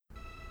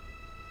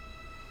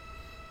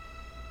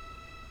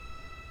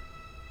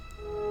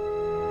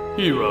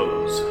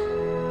heroes.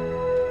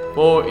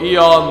 For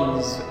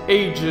eons,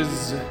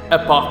 ages,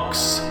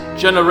 epochs,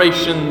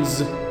 generations,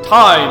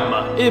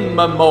 time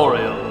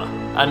immemorial,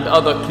 and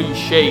other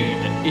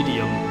cliched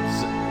idioms,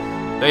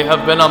 they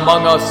have been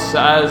among us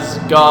as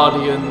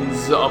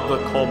guardians of the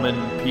common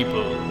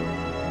people.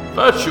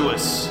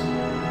 Virtuous,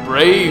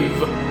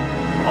 brave,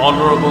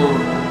 honorable,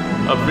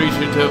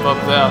 appreciative of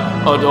their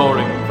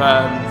adoring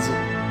fans,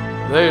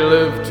 they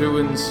live to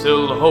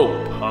instill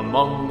hope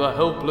among the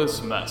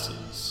helpless masses.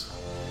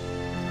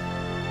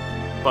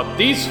 But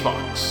these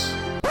fucks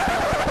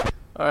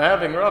are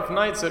having rough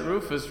nights at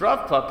Rufus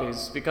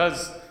Ruffpuppies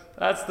because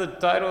that's the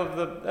title of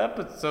the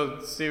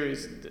episode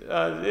series.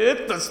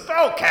 It's the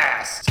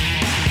Spellcast!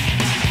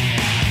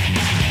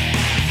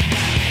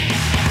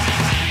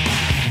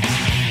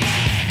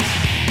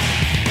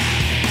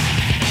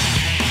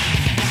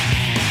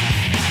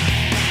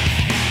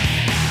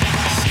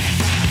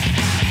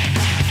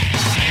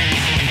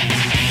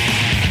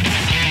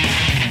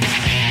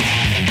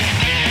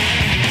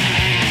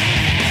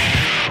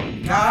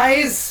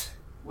 Guys!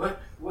 What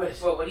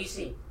do you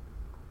see?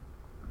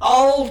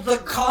 All the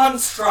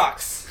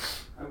constructs!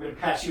 I'm gonna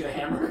pass you the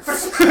hammer.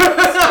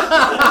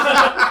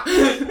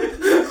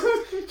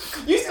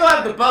 You still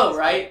have the bow,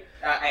 right?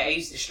 I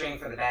used the string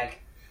for the bag.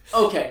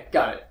 Okay,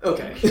 got it.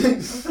 Okay.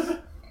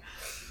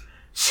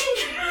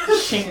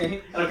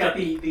 And I've got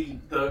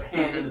the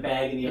hand in the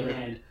bag in the other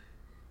hand.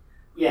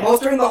 Yeah.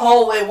 Most are in the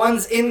hallway,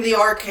 one's in the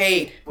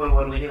arcade. What do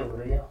we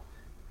do?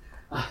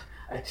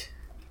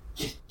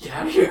 Get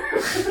out of here.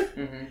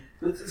 Mm-hmm.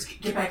 Let's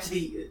get back to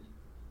the...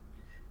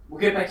 we'll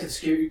get back to the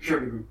security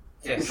room.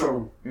 Yes. Control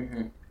room.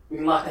 Mm-hmm. We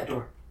can lock that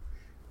door.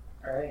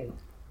 Alright.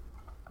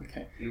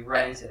 Okay. You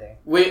run into there.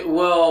 Wait,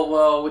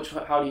 well,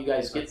 how do you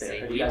guys get Let's there? see.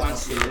 How do you guys want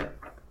to get there?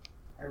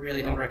 I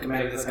really don't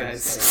recommend this,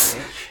 guys.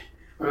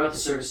 What about the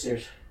service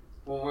stairs?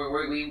 Well,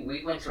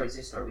 we went towards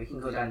this door. We can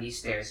go down these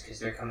stairs because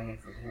they're coming in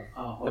from here.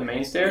 Oh, The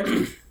main stairs?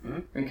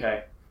 Mm-hmm.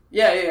 Okay.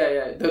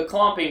 Yeah. The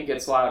clomping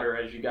gets louder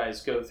as you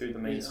guys go through the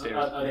main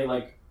stairs. Are they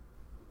like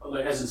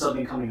as in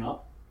something coming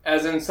up?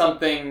 As in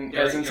something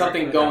You're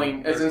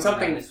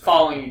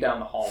following you down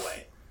the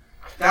hallway.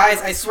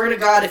 Guys, I swear to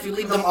God, if you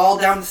leave them all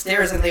down the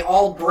stairs and they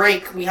all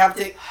break, we have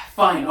to...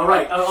 Fine,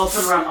 alright, I'll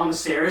turn around on the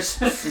stairs.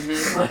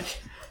 Mm-hmm.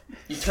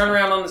 You turn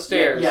around on the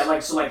stairs. Yeah,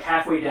 like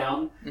halfway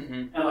down,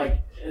 Mm-hmm. and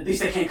at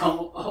least they can't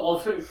come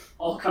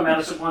all come at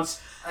us at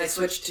once. I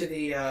switched to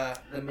the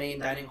main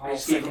dining I hall,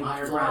 just gave them second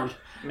higher floor. ground.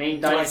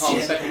 Main Do I dining see hall,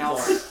 anything second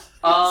else? floor.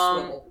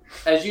 Swivel.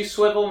 As you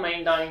swivel,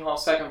 main dining hall,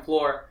 second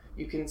floor,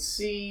 you can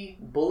see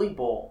Bully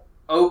Bull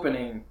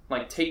opening,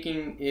 like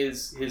taking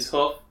his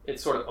hoof. It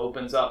sort of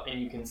opens up,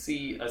 and you can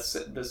see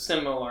the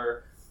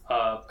similar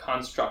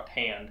construct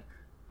hand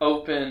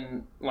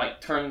open,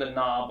 like turn the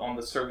knob on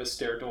the service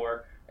stair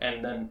door,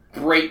 and then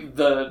break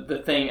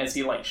the thing as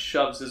he like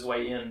shoves his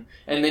way in.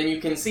 And then you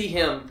can see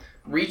him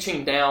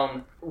reaching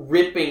down,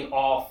 ripping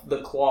off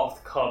the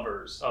cloth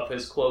covers of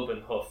his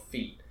cloven hoof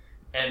feet,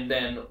 and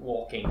then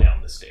walking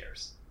down the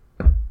stairs.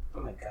 Oh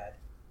my god.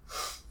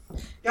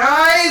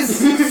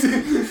 Guys!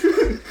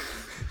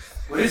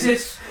 What is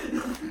it?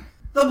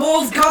 The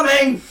bull's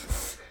coming!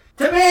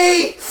 To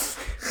me!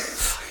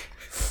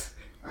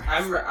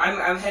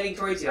 I'm heading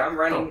towards you. I'm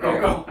running.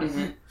 Go.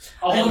 Mm-hmm.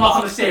 I'll hold him off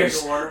on the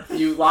stairs.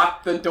 You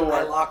lock the I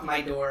door. lock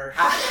my door.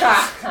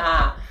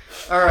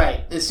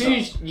 Alright, as soon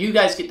as you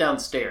guys get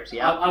downstairs,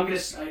 yeah? I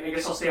guess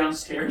I'll stay on the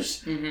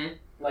stairs, Mm-hmm.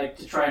 like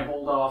to try and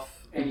hold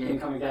off anything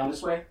coming down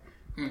this way.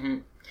 Mm-hmm.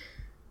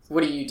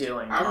 What are you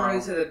doing? I'm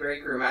running to the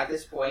break room at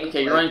this point.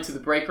 Okay, you're running to the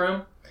break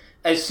room.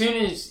 As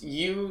soon as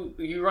you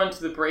run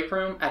to the break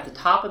room, at the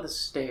top of the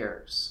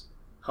stairs,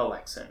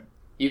 Halexin,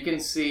 you can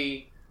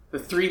see the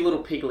three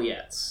little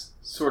pigliettes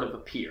sort of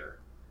appear.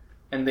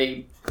 And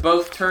they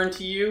both turn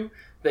to you,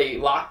 they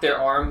lock their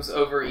arms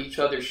over each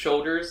other's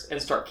shoulders,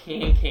 and start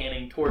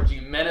canning towards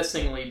you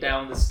menacingly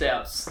down the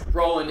steps.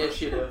 Roll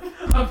initiative.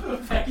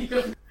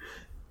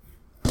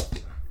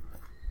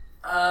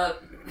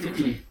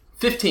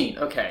 15,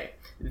 okay.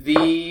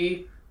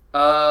 The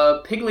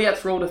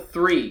pigliettes rolled a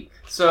 3,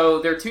 so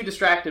they're too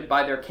distracted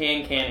by their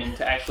canning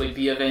to actually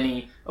be of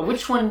any...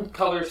 Which one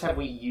colors have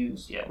we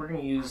used yet? We're going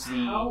to use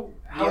the... How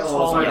Yellow.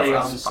 tall are they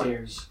Yellow. on the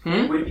stairs?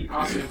 Hmm? Would it be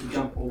possible to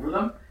jump over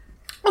them?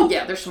 Oh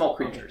yeah, they're small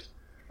creatures.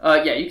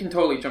 Yeah, you can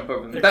totally jump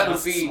over them. They're That would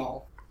just be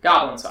small.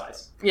 goblin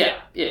size.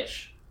 Yeah,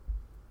 ish.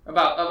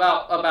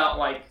 About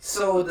like...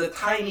 So the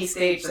tiny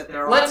stage that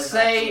they're on Let's is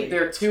say actually...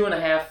 they're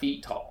 2.5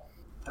 feet tall.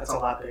 That's a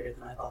lot bigger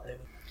than I thought they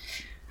would.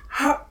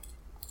 How...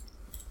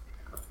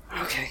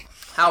 Okay.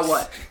 How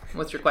what?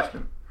 What's your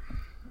question?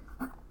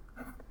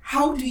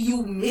 How do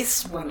you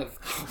miss one of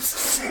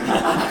those?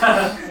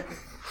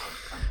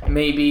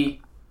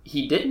 Maybe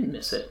he didn't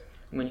miss it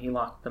when he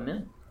locked them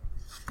in.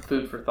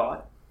 Food for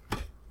thought.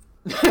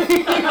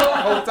 He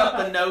holds up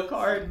the no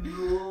card.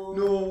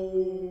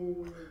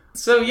 No.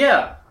 So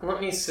yeah,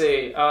 let me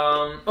see.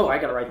 I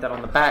gotta write that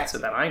on the back so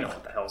that I know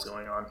what the hell's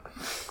going on.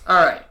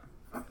 Alright,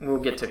 we'll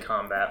get to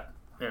combat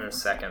in a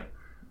second.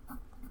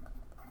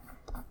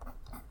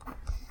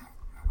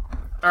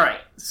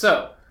 Alright,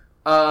 so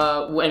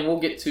And we'll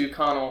get to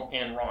Connell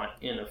and Ron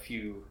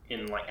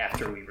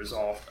after we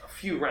resolve a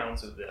few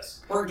rounds of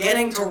this. We're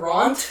getting to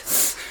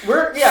Ront?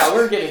 We're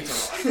getting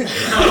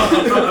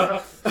to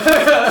Ron.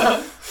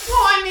 Well,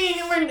 I mean,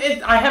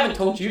 I haven't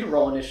told you to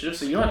roll initiative,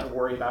 so you don't have to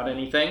worry about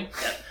anything.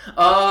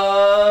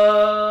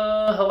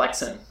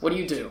 Helexin, what do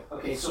you do?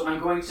 Okay, so I'm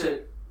going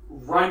to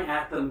run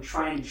at them,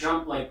 try and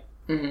jump,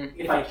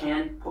 if I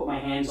can, put my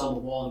hands on the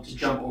wall to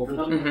jump over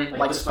them.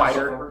 Like a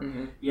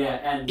spider. Yeah,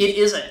 and... It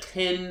is a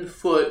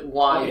 10-foot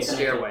wide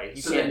stairway.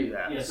 You can't do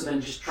that. Yeah, so then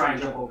just try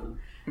and jump over them.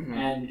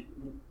 And...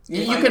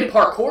 You can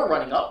parkour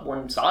running up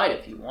one side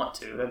if you want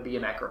to. That'd be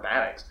in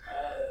acrobatics.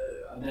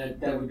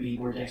 That would be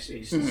more dex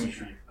based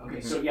strength.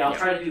 Okay, so I'll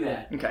try to do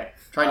that. Okay,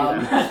 try to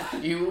do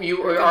that.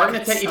 You are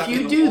going to take. If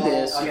you do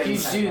this,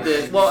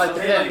 well, it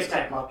depends.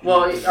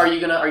 Well,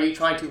 are you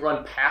trying to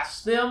run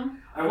past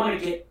them? I want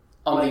to get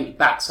on the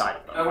back side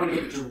of them. I want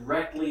to get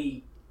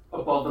directly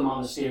above them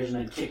on the stairs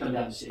and then kick them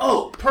down the stairs.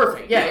 Oh,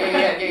 perfect.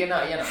 Yeah. No.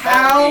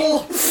 How?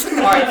 All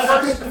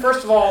right.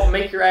 First of all,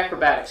 make your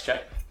acrobatics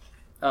check.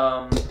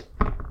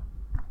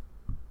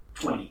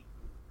 20.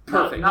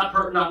 Perfect. Not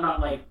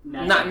like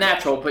natural. Not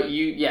natural, but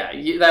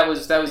that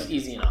was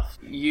easy enough.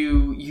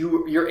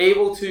 You're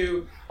able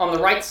to on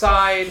the right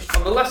side,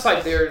 on the left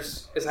side.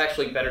 It's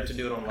actually better to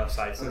do it on the left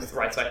side since the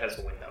right side has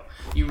a window.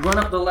 You run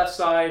up the left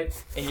side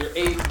and you're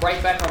right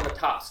back on the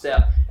top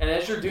step. And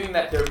as you're doing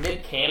that, they're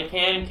mid can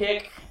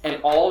kick, and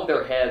all of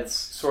their heads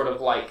sort of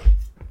like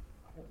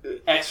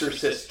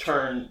exorcists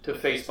turn to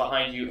face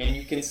behind you, and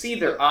you can see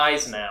their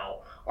eyes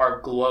now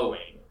are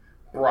glowing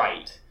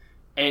bright,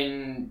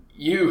 and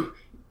you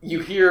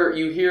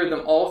hear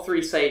them all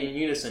three say in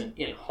unison,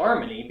 in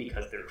harmony,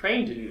 because they're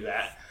trained to do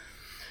that.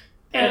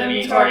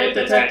 Enemy target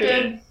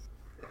detected.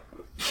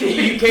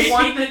 You kick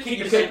one?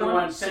 You kick the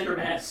one, center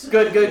mass.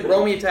 Good.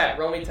 Roll me attack.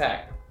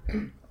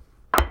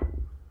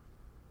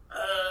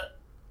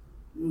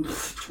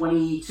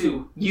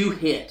 22. You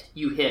hit.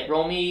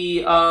 Roll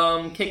me,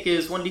 kick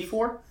is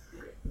 1d4,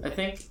 I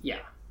think? Yeah.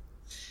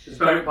 Is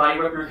body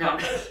weapon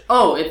count?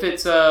 Oh, if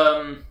it's,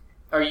 your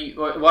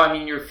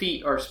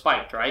feet are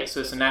spiked, right? So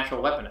it's a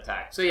natural weapon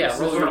attack. So yeah,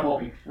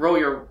 roll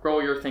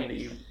your thing that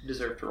you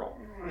deserve to roll.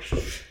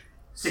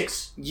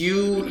 6.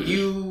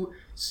 You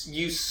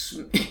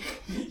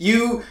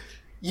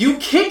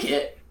kick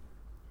it,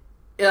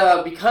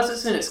 because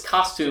it's in its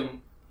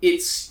costume,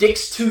 it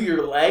sticks to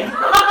your leg.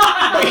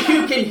 Like,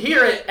 you can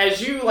hear it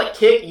as you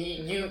kick.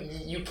 You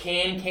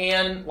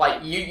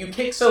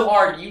kick so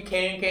hard you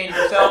can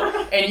yourself,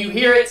 and you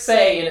hear it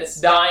say in its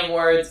dying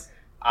words,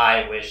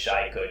 "I wish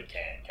I could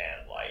can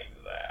like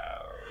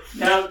that."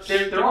 Now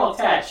they're all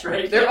attached,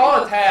 right? They're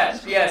all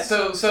attached. Yeah.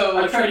 So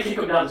I'm trying to kick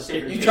them down the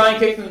stairs. You try and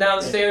kick them down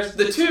the stairs.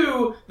 The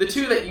two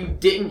that you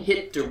didn't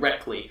hit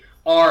directly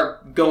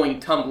are going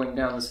tumbling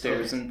down the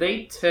stairs, and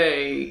they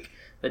take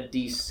a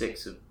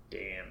d6 of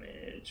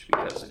damage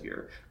because of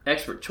your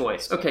expert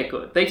choice. Okay,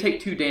 good. They take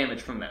 2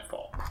 damage from that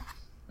fall.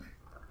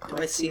 Do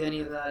I see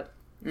any of that?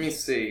 Let me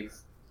see.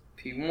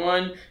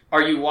 P1.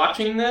 Are you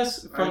watching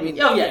this? Oh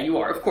yeah, you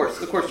are. Of course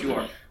you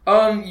are.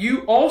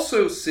 You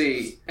also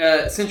see,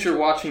 since you're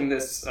watching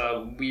this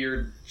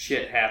weird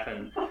shit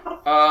happen,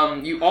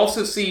 you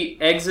also see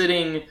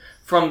exiting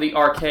from the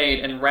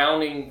arcade and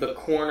rounding the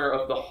corner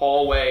of the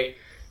hallway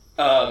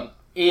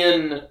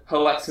in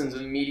Helexin's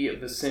immediate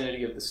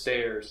vicinity of the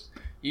stairs.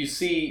 You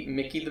see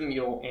Mickey the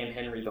Mule and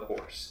Henry the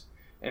Horse.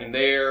 And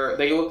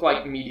they look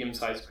like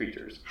medium-sized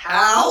creatures.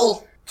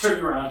 How?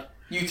 Turn around.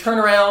 You turn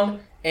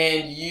around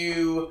and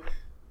you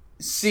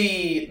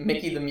see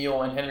Mickey the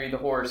Mule and Henry the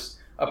Horse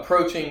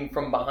approaching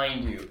from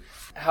behind you.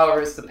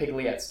 However, it's the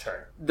Pigliettes'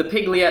 turn. The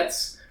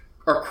Pigliettes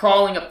are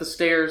crawling up the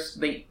stairs.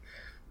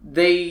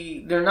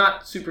 They're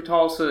not super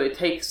tall, so it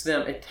takes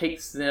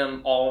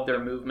them all of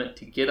their movement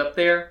to get up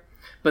there.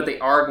 But they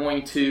are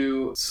going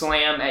to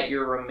slam at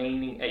your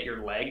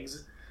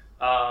legs.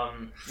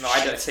 No,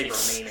 I didn't say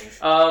remaining.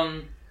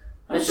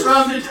 I'm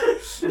surrounded.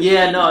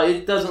 Yeah, no,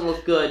 it doesn't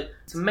look good.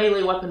 It's a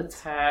melee weapon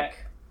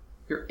attack.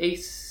 Your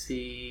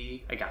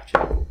AC... I got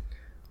you.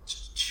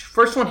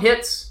 First one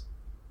hits.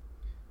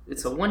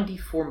 It's a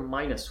 1d4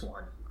 minus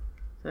 1.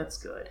 That's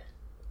good.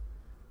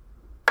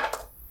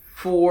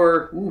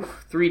 For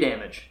 3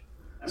 damage.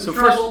 So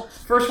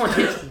first one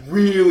hits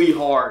really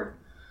hard.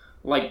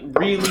 Like,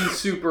 really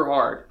super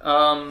hard.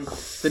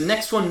 The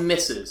next one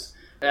misses.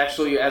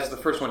 Actually, as the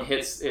first one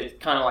hits, it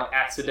kind of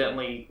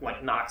accidentally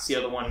knocks the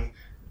other one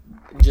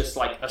just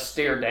a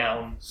stare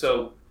down,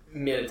 so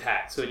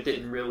mid-attack, so it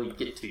didn't really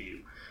get to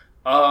you.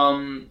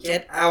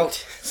 Get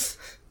out.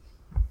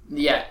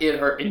 Yeah, it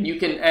hurt, and you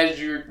can,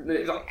 as you're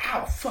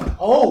ow, fuck,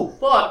 oh,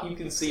 fuck, you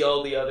can see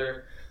all the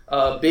other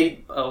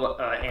big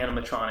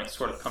animatronics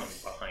sort of coming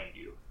behind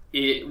you.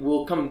 It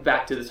will come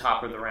back to the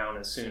top of the round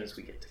as soon as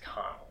we get to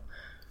Connell.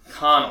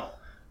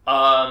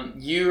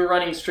 You're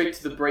running straight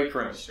to the break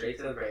room.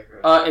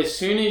 As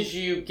soon as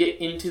you get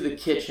into the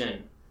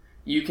kitchen,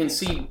 you can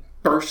see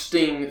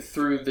bursting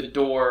through the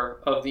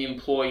door of the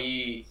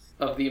employee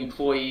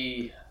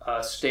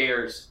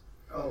stairs.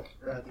 Oh,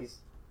 these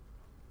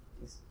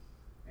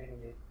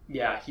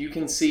Yeah, you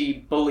can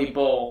see Bully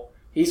Bull.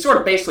 He sort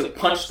of basically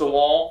punched the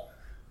wall,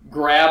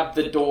 grabbed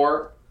the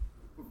door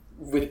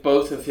with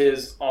both of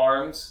his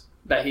arms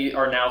that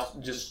are now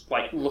just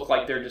like look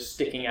like they're just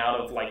sticking out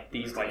of like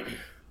these like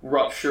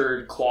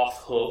ruptured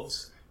cloth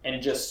hooves,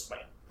 and just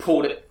like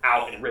pulled it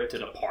out and ripped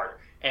it apart,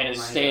 and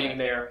is standing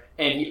there,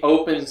 and he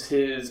opens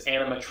his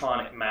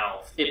animatronic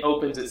mouth. It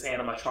opens its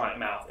animatronic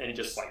mouth and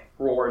just like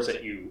roars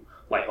at you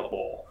like a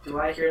bull. Do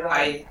I hear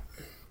that?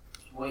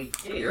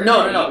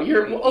 No.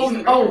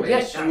 You're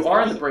yes, you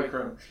are in the break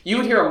room. You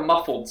would hear a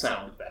muffled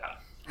sound of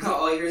that.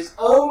 All you hear is,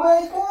 oh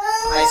my god!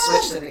 I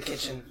switched to the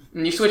kitchen.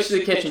 And you switch to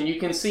the kitchen. You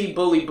can see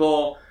Bully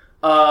Bull.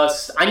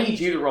 I need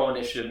you to roll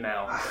initiative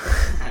now.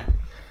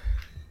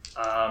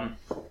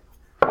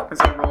 Is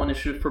that roll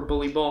initiative for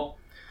Bully Bull?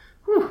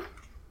 Whew.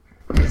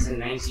 It's a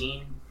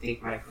 19.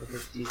 Take my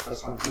 50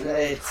 plus 1.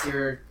 It's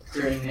your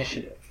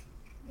initiative.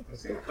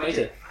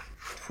 22.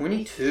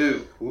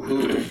 22.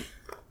 Woohoo.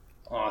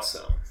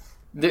 Awesome.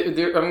 I'm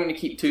going to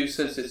keep 2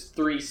 since it's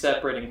 3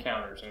 separate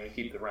encounters. I'm going to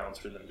keep the rounds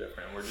for them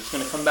different. We're just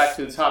going to come back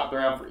to the top of the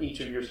round for each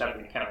of your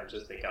separate encounters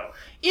as they go.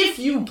 If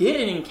you get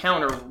an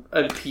encounter,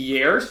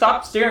 Pierre,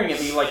 stop staring at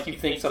me like you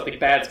think something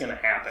bad's going to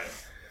happen.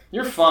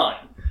 You're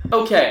fine.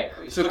 Okay,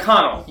 so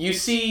Connell, you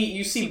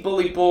see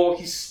Bully Bull.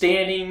 He's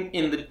standing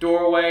in the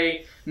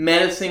doorway,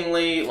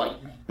 menacingly, like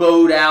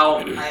bowed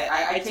out.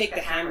 I take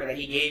the hammer that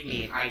he gave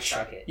me and I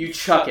chuck it. You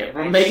chuck it.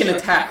 Make an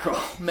attack roll.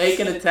 Make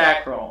an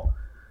attack roll.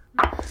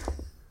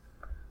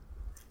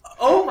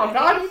 Oh my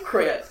god, you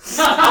crit.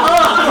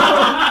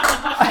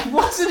 I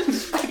wasn't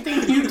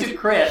expecting you to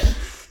crit.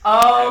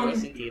 I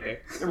wasn't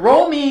either.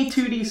 Roll me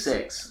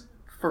 2d6.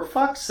 For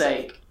fuck's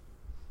sake.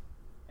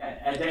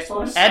 Add dex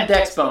bonus? Add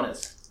dex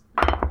bonus.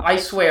 I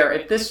swear,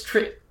 if this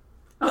trick...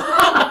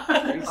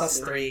 Plus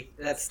 3.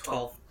 That's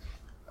 12.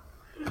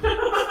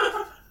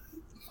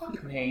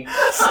 Fuck me.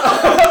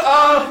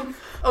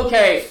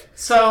 Okay,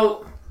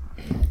 so...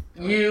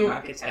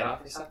 Knock its head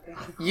off or something?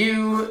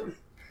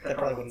 That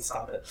probably wouldn't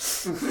stop it.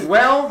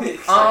 Well,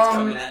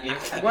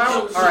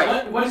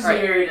 Alright. What is the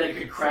Alright. area that it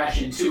could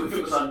crash into if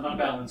it was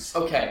unbalanced?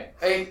 Okay,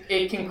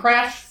 it can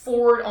crash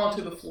forward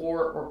onto the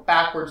floor or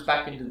backwards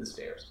back into the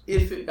stairs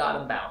if it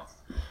got unbalanced.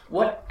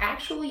 What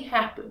actually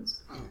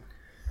happens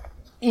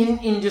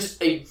in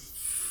just a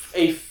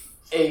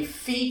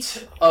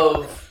feat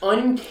of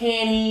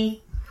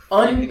uncanny,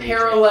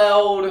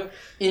 unparalleled,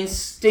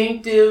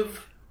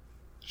 instinctive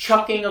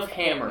chucking of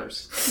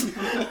hammers.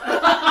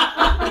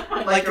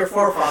 Like your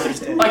forefathers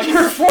did. Like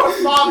your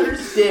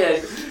forefathers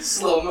did.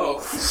 Slow-mo.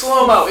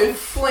 Slow-mo. It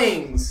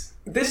flings.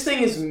 This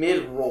thing is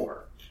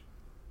mid-roar.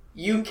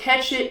 You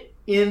catch it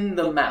in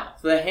the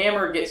mouth. The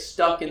hammer gets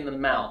stuck in the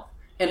mouth.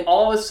 And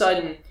all of a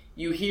sudden,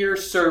 you hear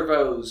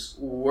servos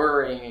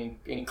whirring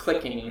and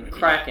clicking and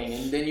cracking.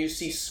 And then you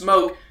see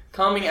smoke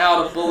coming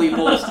out of Bully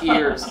Bull's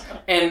ears.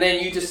 And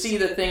then you just see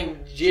the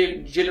thing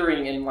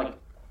jittering and like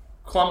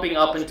clumping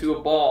up into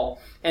a ball.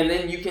 And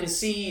then you can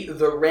see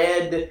the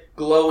red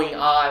glowing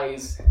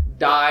eyes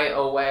die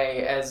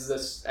away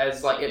as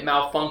like it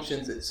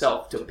malfunctions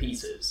itself to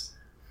pieces.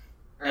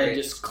 And it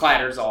just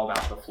clatters all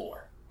about the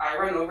floor. I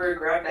run over,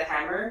 grab the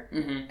hammer,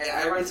 Mm-hmm. and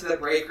I run to the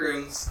break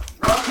rooms.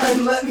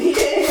 Run, let me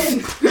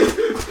in!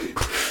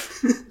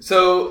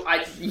 So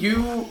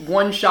you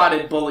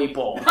one-shotted Bully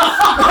Bull.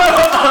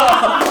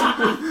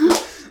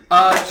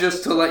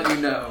 Just to let you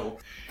know,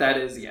 that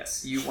is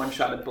yes, you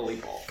one-shotted Bully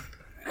Bull.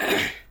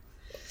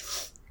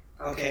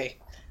 Okay.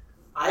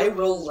 I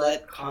will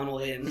let Connell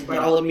in, but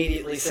I'll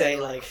immediately say,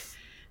 like,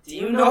 do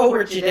you know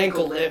where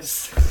Jidenko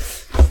lives?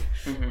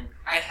 Mm-hmm.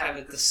 I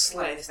haven't the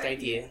slightest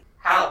idea.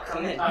 Hal,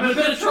 come in. I'm in a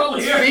bit of trouble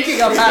here.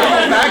 Speaking of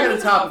Hal, back at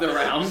the top of the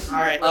round.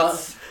 Alright,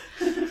 let's...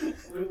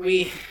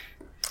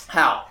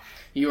 Hal,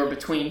 you are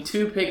between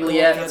 2 Go up the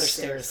other piglets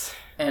stairs.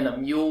 and a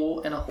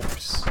mule and a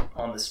horse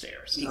on the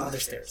stairs. The other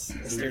stairs.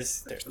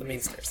 The main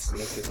stairs.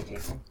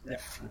 There.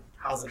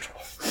 Hal's in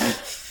trouble.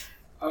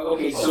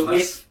 Okay, so I'll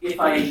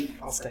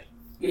stay.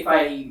 if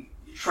I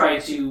try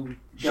to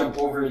jump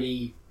over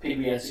the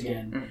piglets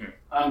again, Mm-hmm.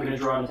 I'm going to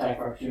draw an attack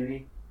of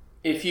opportunity.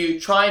 If you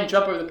try and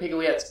jump over the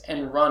piglets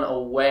and run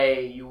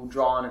away, you will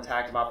draw an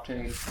attack of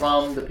opportunity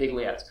from the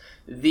piglets.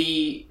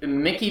 The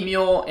Mickey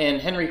Mule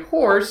and Henry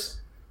Horse,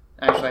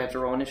 actually I have to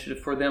roll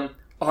initiative for them,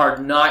 are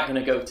not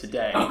going to go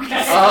today.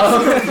 Okay.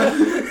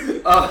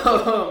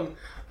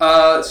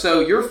 So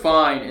you're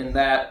fine in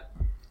that.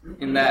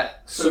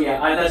 So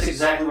yeah, that's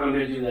exactly what I'm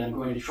going to do then. I'm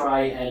going to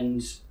try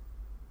and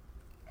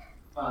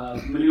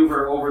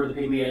maneuver over the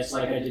piglets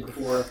like I did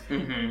before,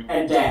 Mm-hmm.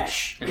 and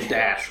dash. And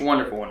dash.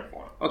 Wonderful.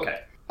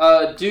 Okay.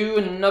 Do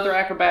another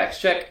acrobatics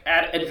check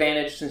at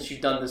advantage since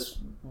you've done this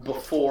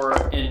before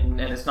and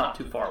it's not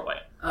too far away.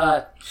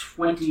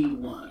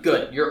 21.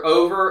 Good. You're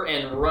over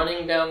and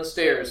running down the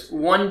stairs. The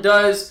one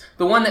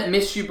that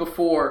missed you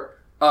before,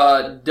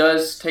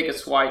 does take a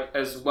swipe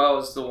as well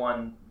as the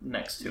one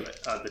next to it.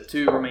 The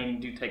 2 remaining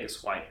do take a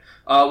swipe.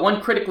 One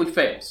critically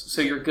fails,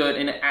 so you're good,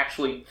 and it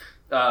actually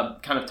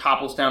kind of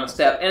topples down a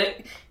step.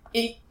 And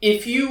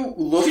If you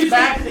look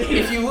back,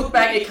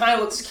 it kind of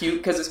looks cute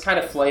because it's kind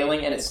of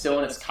flailing and it's still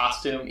in its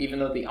costume, even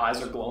though the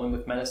eyes are glowing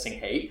with menacing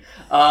hate.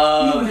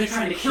 Even when they're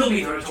trying to kill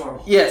me, they're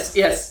adorable. Yes.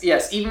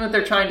 Even if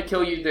they're trying to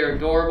kill you, they're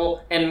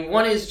adorable. And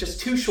one is just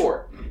too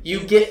short. You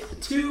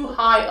get too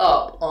high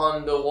up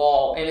on the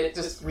wall, and it's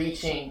just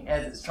reaching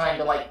as it's trying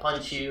to like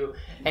punch you,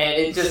 and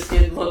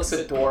it looks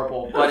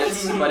adorable, but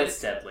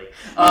it's deadly.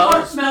 My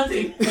heart's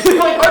melting.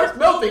 My heart's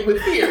melting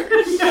with fear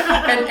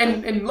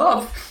and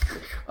love.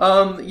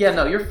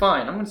 No, you're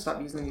fine. I'm gonna stop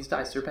using these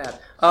dice. They're bad.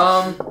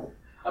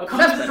 I'm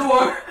coming to the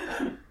door.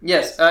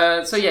 Yes.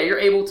 You're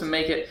able to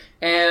make it,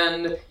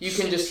 and you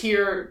can just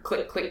hear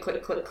click, click,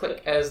 click, click,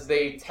 click as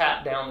they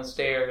tap down the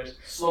stairs.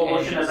 Slow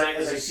motion as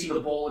I see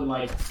the bowl and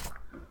like,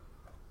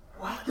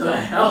 what the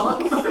hell?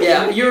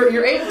 Yeah,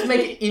 you're able to make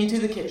it into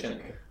the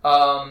kitchen.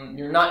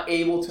 You're not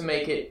able to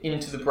make it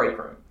into the break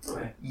room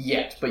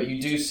yet, but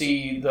you do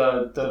see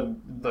the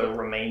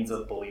remains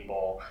of Bully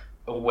Ball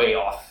way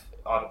off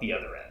the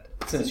other end,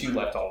 since you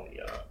left all the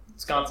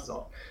sconces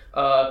on.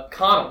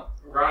 Connell.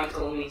 Ron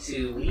told me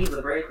to leave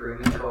the break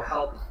room and go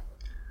help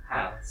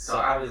Hal. So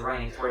I was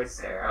running towards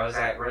there. I was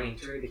running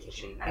through the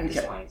kitchen at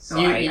this point. So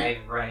I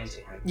run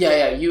into him.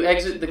 Yeah. You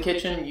exit the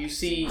kitchen. You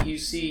see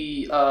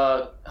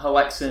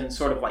Helexin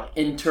sort of like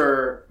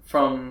enter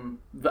from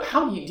the.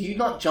 How do you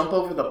not jump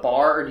over the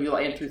bar, or do you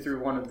like enter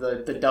through one of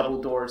the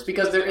double doors?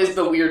 Because there is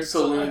the weird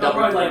saloon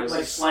double doors.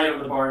 Like slide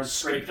over the bar and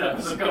scrape it up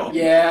as I go.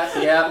 Yeah.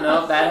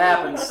 No, that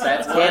happens.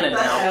 That's canon now.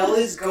 What the hell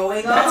is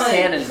going on? That's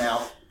canon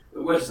now.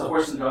 What's the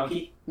horse and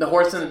donkey? The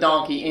horse and the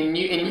donkey, and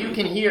you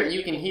can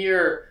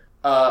hear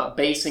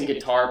bass and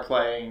guitar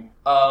playing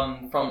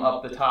from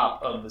up the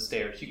top of the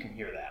stairs. You can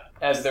hear that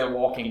as they're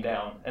walking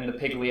down, and the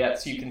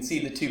pigliettes. You can see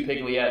the two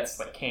pigliettes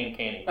like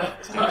canning.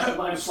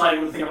 I'm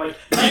sliding with the thing. I'm like,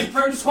 night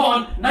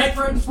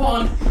friend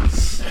spawn.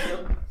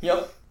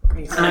 Yep.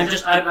 And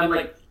I'm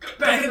like,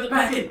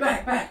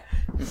 back.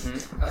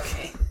 Mm-hmm.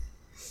 Okay.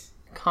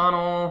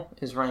 Connell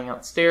is running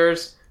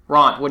upstairs.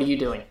 Ron, what are you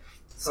doing?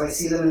 So I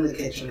see them in the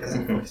kitchen because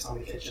I'm focused on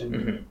the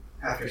kitchen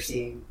after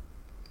seeing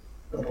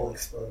the bowl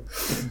explode.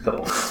 The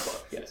bowl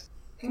explode, yes.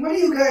 Can one of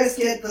you guys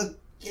get a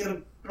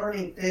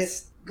burning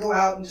fist? Go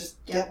out and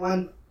just get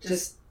one.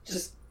 Just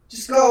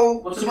go.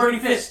 What's a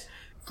burning fist?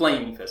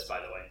 Flaming fist, by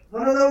the way.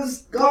 One of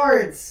those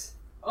guards.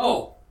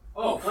 Oh,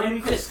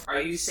 flaming fist. Are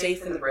you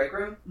safe in the break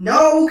room?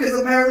 No, because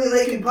apparently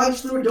they can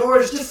punch through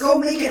doors. Just go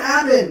make it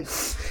happen.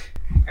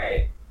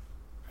 Alright.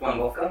 One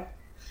wolf go?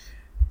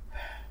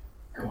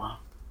 Go on.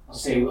 I'll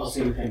stay with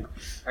him.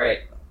 Alright.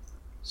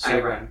 So, I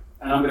run.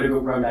 And I'm gonna go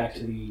run back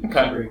to the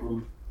break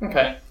room.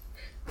 Okay.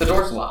 The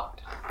door's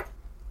locked.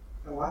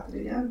 I locked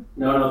it again?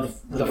 No,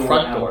 the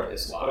front door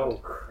is locked. Oh,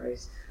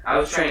 Christ. I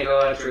was trying to go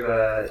out through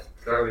the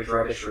garbage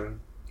rubbish room.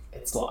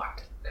 It's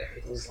locked.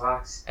 Everything's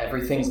locked.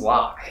 Everything's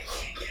locked. I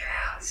can't get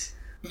out.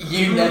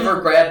 You never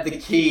grabbed the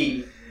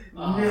key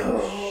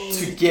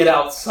to get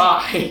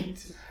outside.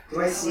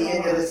 Do I see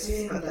any of this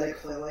pathetic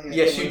flailing?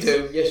 Yes, you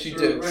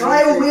do.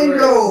 Try a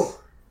window!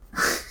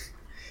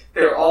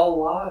 They're all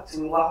locked.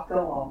 We locked them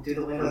all. Do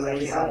the windows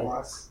actually have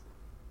locks?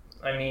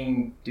 I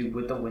mean,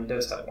 would the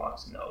windows have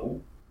locks? No.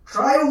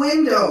 Try a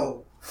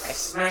window! I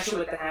smash it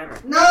with the hammer.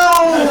 No!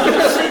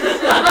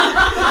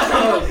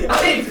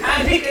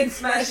 I can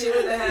smash it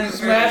with the hammer.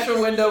 Smash a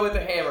window with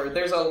a hammer.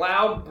 There's a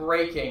loud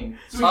breaking.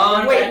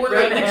 So wait. Which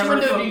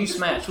window do you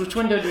smash? Which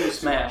window do you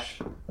smash?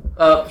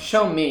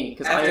 Show me,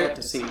 because I have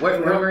to see.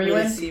 Where are you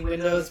in? See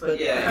windows, but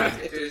yeah,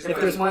 if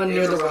there's one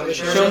near the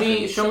rubbish. Show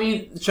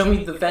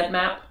me the vent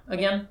map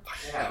again.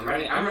 Yeah, I'm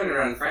running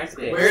around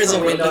frantically. Where is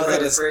a window for that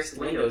the is first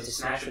window to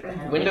smash with the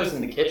hammer? Window's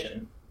in the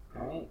kitchen.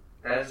 Alright,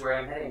 that is where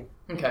I'm heading.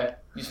 Okay.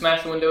 You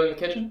smash the window in the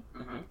kitchen?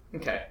 Mm-hmm.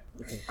 Okay.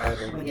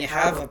 When you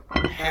have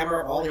a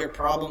hammer, all your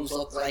problems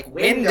look like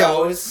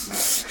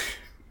windows.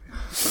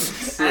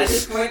 At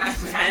this point, I'm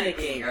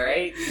panicking,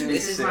 alright?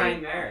 This is my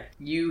nightmare.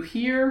 You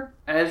hear,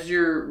 as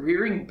you're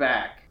rearing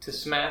back to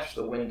smash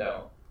the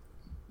window,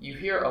 you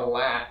hear a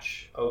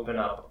latch open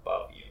up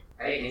above you.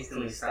 I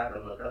instantly stop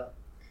and look up.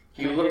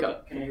 You look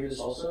up. Can I hear this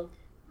also?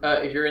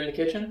 If you're in the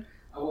kitchen?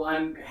 Well,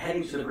 I'm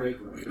heading to the break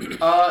room.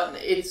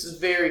 It's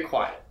very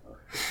quiet.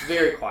 It's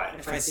very quiet.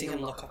 If I see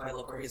him look up, I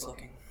look where he's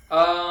looking.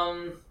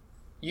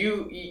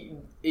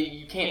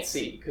 You can't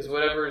see because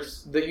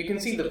you can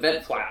see the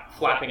vent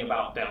flapping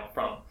about down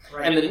from,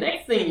 Right. and the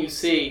next thing you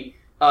see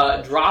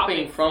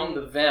dropping from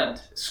the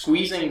vent,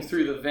 squeezing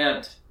through the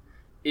vent,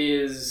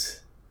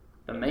 is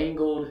the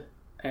mangled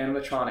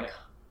animatronic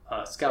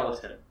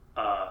skeleton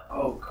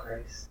Oh,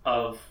 Christ.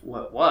 of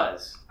what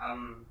was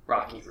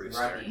Rocky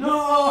Rooster. Rocky.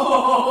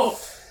 No!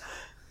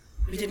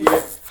 We didn't.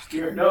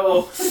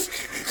 No.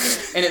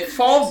 And it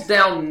falls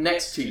down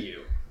next to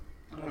you,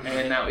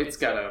 and now it's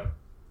got a.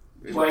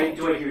 Do I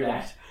hear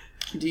that?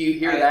 Do you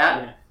hear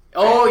that? Yeah.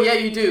 Oh yeah,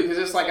 you do, because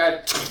it's like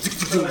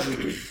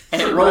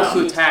and it rolls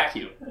to attack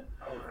you.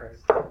 Oh,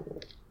 Christ.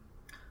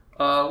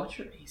 What's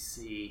your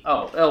AC?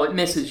 Oh, it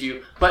misses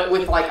you. But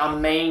with like a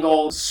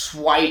mangled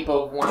swipe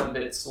of one of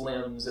its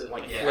limbs, it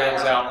like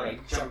flails out.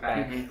 Like, jump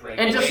back. Like,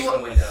 And just away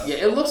from the window. Yeah,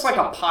 it looks like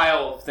a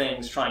pile of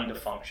things trying to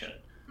function.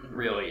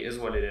 Really, is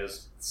what it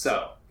is.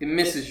 So, it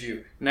misses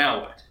you.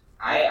 Now what?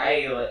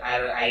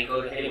 I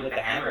go to hit it with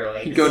a hammer.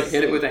 Like, You go to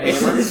hit it with a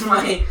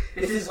hammer?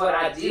 This is what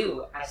I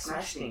do. I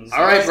smash things.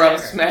 Alright, bro,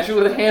 smash it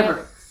with a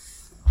hammer.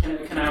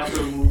 Can I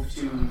also move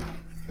to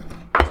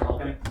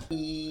help him?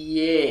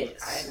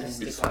 Yes. I messed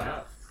this one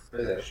up.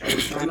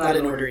 I'm not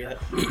in order yet.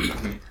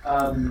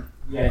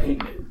 Yeah, I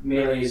think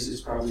melee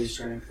is probably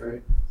strength,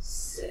 right?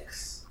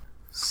 6.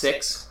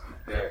 6.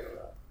 Very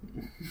low.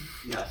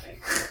 Nothing.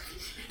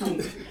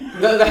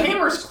 The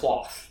hammer's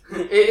cloth.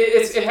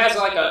 It has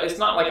like it's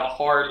not like a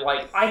hard,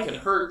 like, I can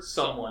hurt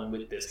someone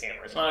with this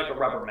hammer. It's not like a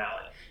rubber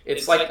mallet.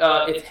 It's like,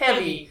 it's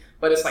heavy,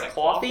 but it's like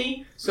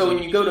clothy. So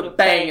when you go to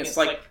bang, it's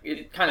like,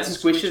 it kind of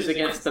squishes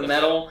against the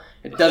metal.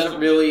 It doesn't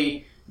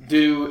really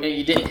do, and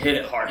you didn't hit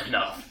it hard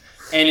enough.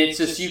 And it's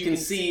just, you can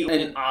see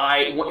an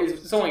eye,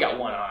 it's only got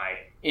one eye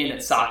in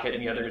its socket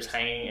and the other is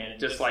hanging, and it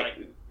just like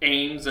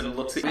aims and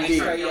looks at I you.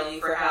 start yelling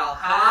for Hal.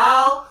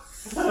 Hal!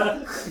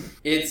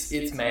 It's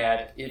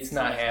mad. It's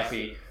not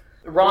happy.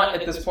 Ron,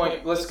 at this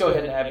point, let's go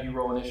ahead and have you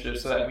roll initiative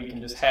so that we can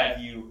just have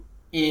you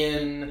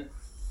in,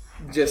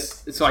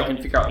 just so I can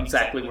figure out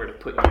exactly where to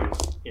put you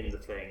in the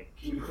thing.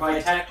 Can you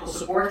provide tactical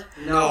support?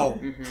 No,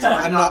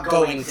 I'm not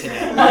going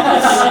today.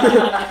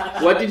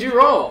 What did you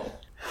roll?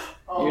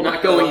 You're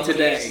not going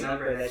today. Longest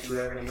number that you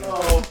ever knew.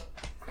 Oh.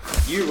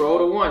 You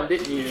rolled a 1,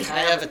 didn't you? I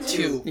have a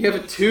 2. You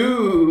have a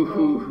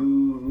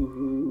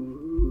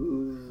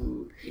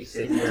 2. You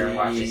sit here and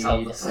watch us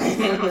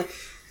helplessly.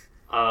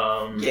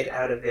 Get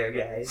out of there,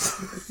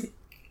 guys.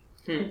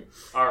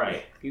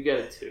 Alright, you get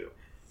a 2.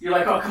 You're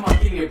like, oh, come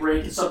on, give me a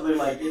break. And suddenly,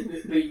 like,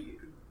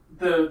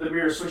 the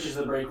mirror switches to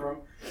the break room.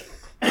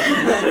 There's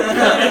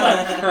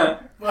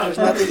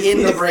nothing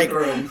in the break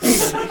room.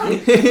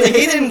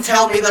 He didn't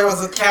tell me there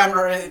was a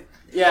camera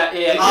Yeah.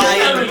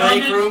 eye in the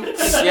break room.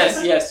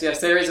 Yes.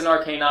 There is an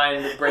arcane eye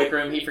in the break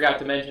room. He forgot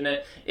to mention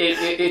it.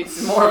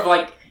 It's more of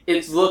like,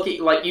 it's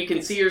looking, like you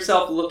can see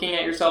yourself looking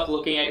at yourself,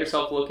 looking at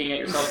yourself, looking at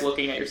yourself,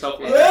 looking at yourself.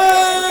 And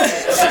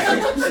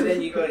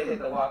then you go to hit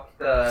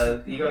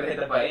you go to hit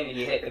the button and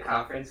you hit the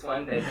conference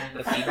one, the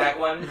feedback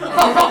one.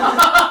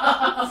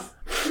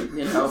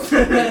 You know, it's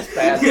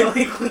bad.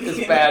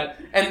 It's bad.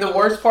 And the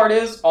worst part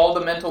is, all the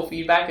mental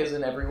feedback is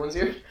in everyone's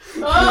ear.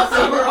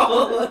 So we're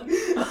all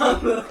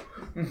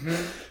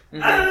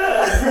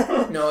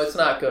No, it's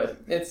not good.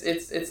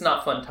 It's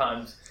not fun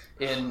times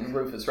in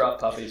Rufus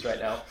Ruffpuppies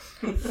right now.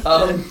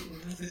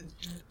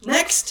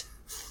 Next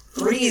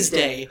Freeze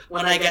Day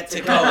when I get to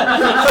go.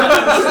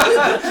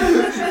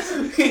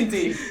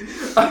 Indeed.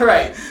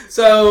 Alright,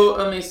 so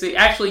let me see.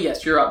 Actually,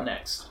 yes, you're up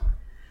next.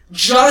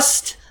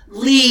 Just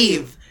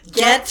leave.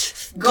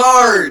 Get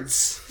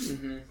guards.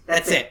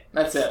 That's it.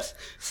 That's it.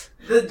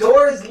 The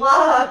door's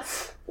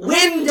locked.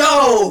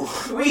 Window.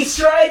 We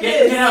tried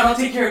Get it. out, I'll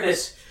take care of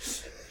this.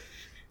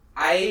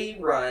 I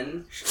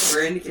run.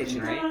 We're in the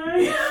kitchen, right?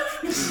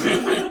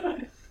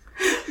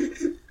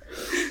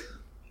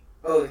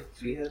 Oh,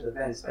 we have the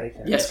vents, right?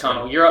 Yes,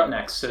 Connell, you're up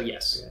next, so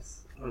yes.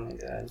 Yes. Oh my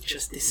god.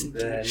 Just Then,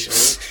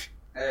 disengage.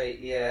 Alright,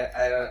 yeah,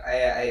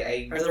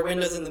 I Are there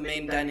windows in the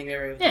main dining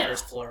area of the Yeah.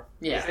 first floor?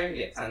 Yeah.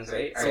 Yeah, sounds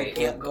right. So Alright.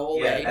 can't go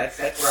Yeah, away.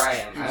 that's where I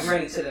am. I'm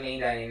running to the main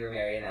dining room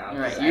area now.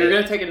 Alright, you're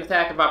going to take an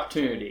attack of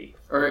opportunity.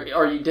 Or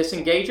are you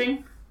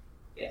disengaging?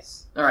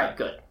 Yes. Alright,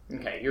 good.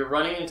 Okay, you're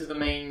running into the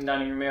main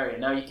dining room area.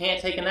 Now, you can't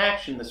take an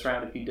action this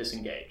round if you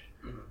disengage.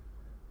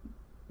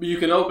 But you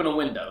can open a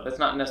window. That's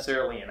not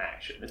necessarily an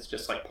action. It's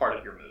just like part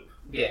of your move.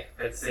 Yeah,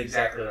 that's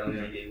exactly what I'm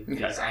going to do.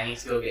 Because I need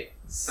to go get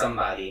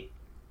somebody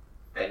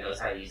that knows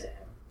how to use it.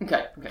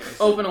 Okay.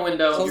 Open a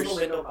window. Close the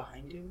window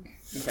behind you.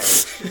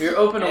 Okay. You're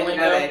open a And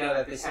window. now that I know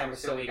that this hammer's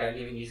so weak, I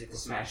didn't even use it to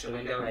smash the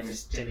window. I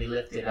just gently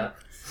lift it up.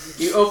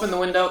 You open the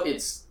window.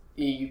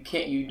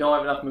 You don't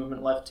have enough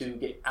movement left to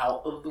get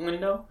out of the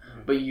window,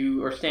 but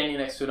you are standing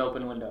next to an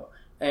open window.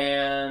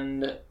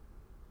 And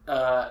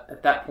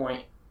at that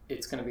point,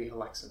 it's going to be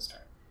Alexa's turn.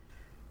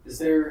 Is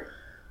there,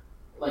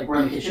 like,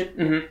 we're in the kitchen?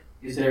 Mm-hmm.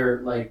 Is there,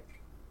 like,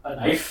 a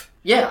knife?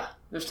 Yeah,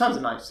 there's tons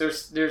of knives.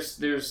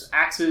 There's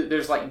axes.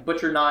 There's like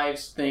butcher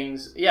knives,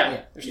 things.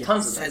 Yeah. There's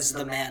tons of them. Says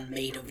the man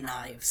made of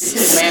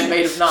knives. Man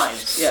made of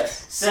knives.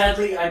 Yes.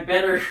 Sadly, I'm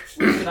better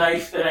with the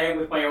knife than I am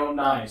with my own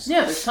knives.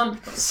 Yeah, there's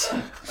tons of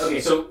them.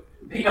 Okay, so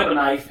pick up a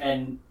knife,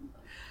 and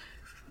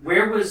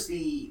where was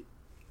the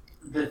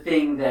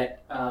thing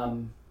that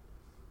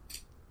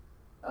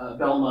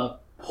Belma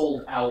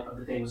pulled out of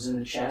the thing? Was it in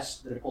the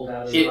chest that it pulled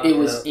out of the It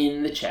was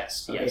in the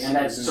chest. Okay, Yes. and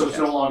that's so it's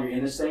no longer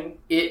in this thing?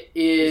 It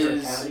Is there a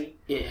is. cavity?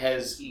 It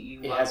has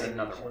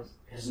another one.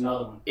 There's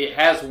another one. It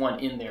has one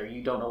in there.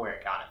 You don't know where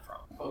it got it from.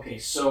 Okay,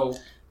 so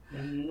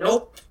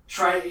Nope.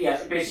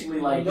 basically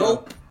like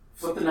Nope.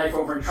 flip the knife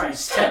over and try and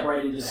stab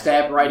right into that.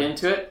 Stab right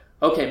into it.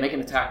 Okay, make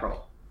an attack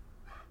roll.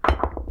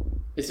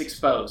 It's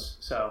exposed,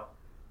 so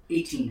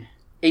 18.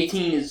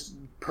 18 is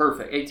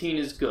Perfect. 18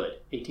 is good.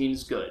 18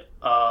 is good.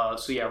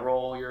 So yeah,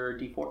 roll your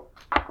d4.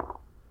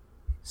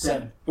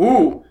 7.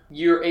 Ooh!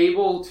 You're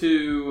able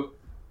to...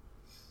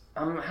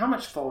 how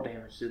much fall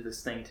damage did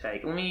this thing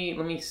take? Let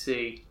me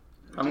see.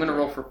 I'm gonna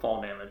roll for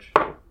fall damage.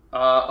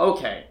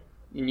 Okay.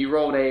 And you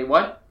rolled a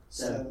what?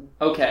 7.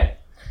 Okay.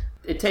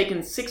 It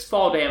taken 6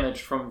 fall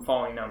damage from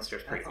falling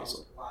downstairs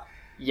previously.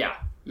 Yeah.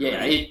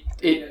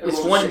 It's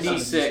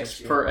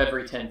 1d6 per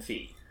every 10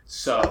 feet.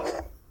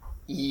 So,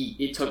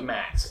 it took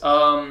max.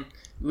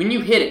 When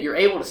you hit it, you're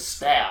able to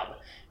stab.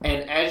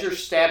 And as you're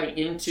stabbing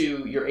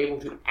into, you're able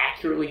to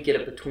accurately get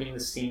it between the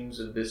seams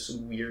of this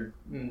weird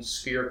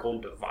spherical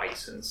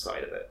device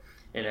inside of it.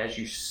 And as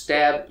you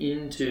stab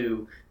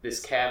into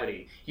this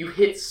cavity, you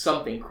hit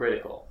something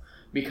critical.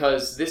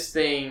 Because this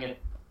thing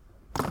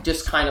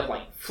just kind of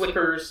like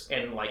flickers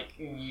and like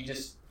you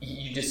just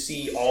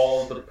see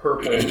all the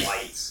purple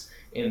lights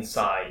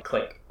inside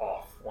click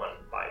off one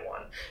by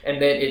one.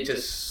 And then it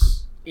just...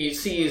 You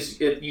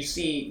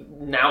see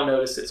now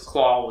notice its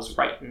claw was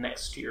right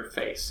next to your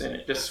face, and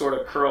it just sort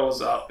of curls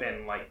up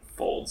and like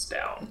folds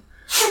down.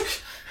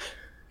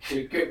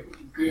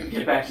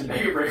 Get back to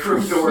the break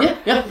room door.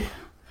 Yeah.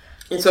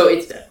 And so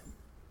it's dead.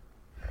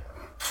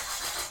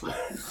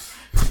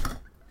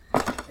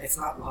 It's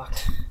not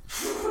locked.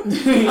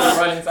 You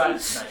run inside.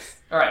 Nice.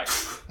 All right.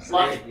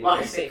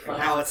 Lock is safe.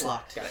 Now it's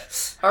locked. Got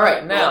it. All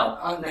right. Now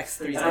on next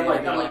 3 And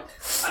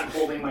I'm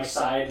holding my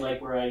side like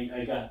where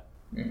I got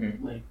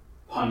like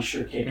punched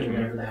or kicked or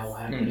whatever the hell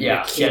happened.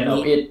 Yeah.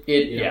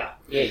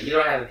 Yeah, you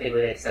don't have a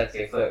piglet that stuck to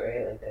your foot,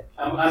 right? Like that.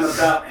 I'm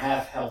about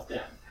half health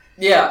down.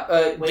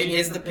 Yeah. Wait,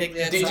 is the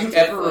piglet? Did you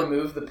ever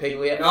remove the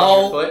piglet from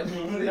your foot?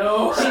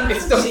 No.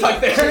 It's still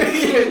stuck there.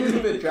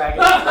 The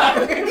dragon.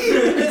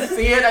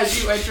 See it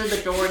as you enter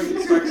the door and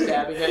you start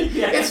stabbing it.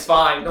 Yeah. It's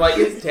fine. Like,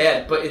 it's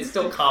dead, but it's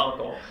still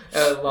comical.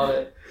 And I love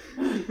it.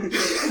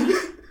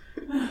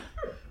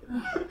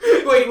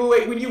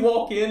 Wait. When you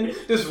walk in,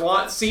 does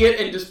Ron see it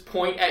and just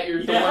point at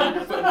your door and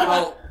your foot?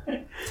 Well,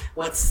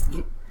 what's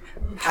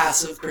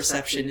passive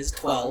perception is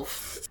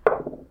 12.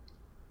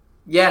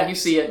 Yeah, you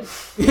see it.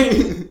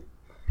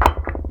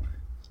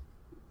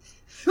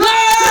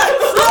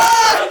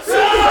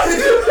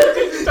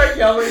 Start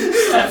yelling.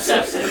 I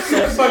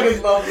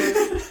fucking love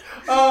this.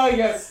 Oh,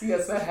 yes,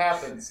 that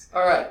happens.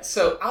 Alright,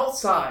 so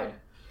outside,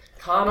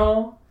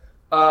 Connell,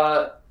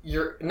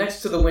 you're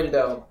next to the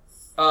window.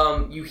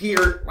 You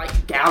hear,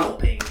 like,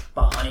 galloping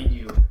behind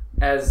you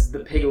as the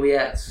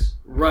piglets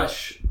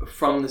rush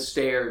from the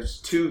stairs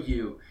to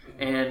you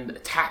and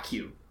attack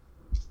you.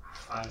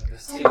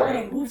 There's 2,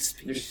 right?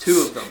 There's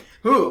 2 of them.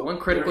 Ooh, one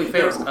critically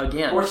fails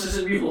again. Horses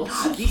and mules.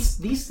 God,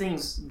 these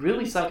things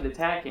really suck at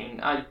attacking.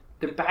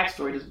 Their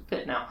backstory doesn't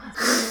fit now.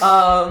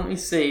 Let me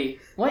see.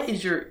 What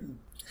is your...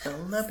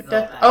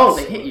 Oh,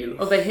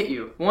 they hit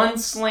you. One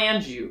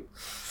slams you.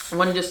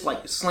 One just,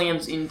 like,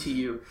 slams into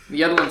you.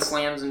 The other one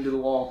slams into the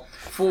wall.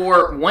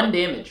 For 1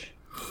 damage.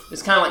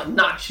 It's kind of like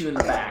knocks you in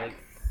the back.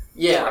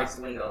 Yeah. Towards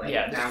the window, like,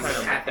 Yeah, now I'm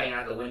just half hanging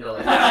out the window.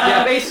 Like,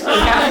 Yeah, basically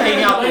half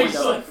hanging out the Legs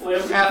window. like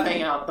flailing. Half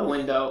hanging out the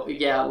window.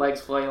 Yeah,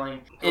 legs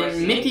flailing.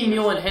 And Mickey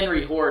Mule and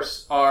Henry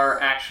Horse are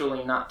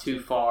actually not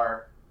too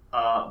far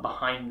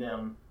behind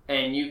them.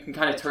 And you can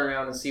kind of turn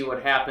around and see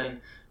what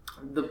happened.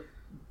 The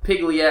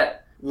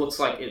piglet looks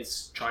like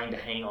it's trying to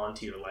hang on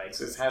to your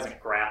legs. It hasn't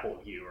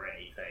grappled you or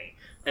anything.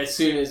 As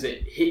soon as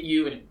it hit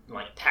you and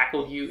like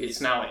tackled you,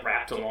 it's now like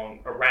wrapped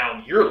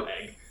around your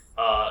leg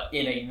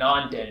in a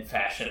non-dead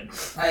fashion.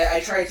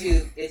 I try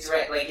to. It's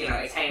right, like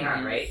it's hanging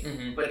on, right?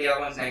 Mm-hmm. But the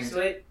other one's next to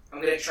it. I'm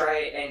gonna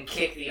try and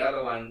kick the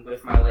other one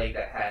with my leg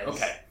that has.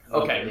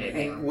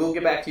 Okay. We'll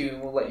get back to you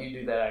and we'll let you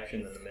do that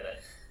action in a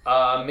minute.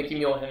 Mickey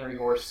Mule and Henry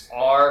Horse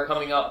are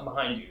coming up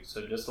behind you,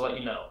 so just to let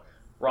you know.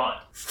 Ron,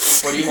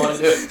 what do you want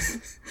to do?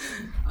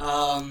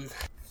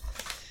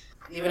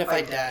 Even if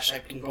I dash, I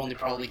can only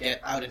probably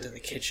get out into the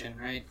kitchen,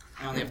 right?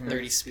 I only have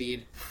 30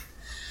 speed.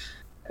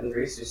 And the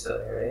rooster's still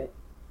there, right?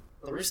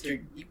 The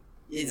rooster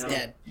is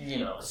dead.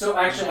 So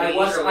actually, I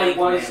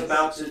was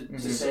about to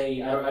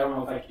say, I don't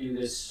know if I could do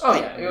this. Oh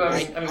yeah,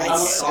 I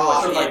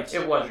saw it.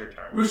 It was your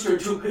turn. Rooster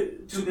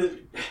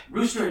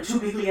and two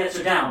piglets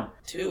are down.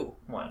 2.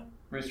 1.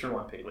 Rooster,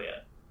 1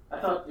 piglet. I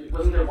thought,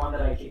 wasn't there one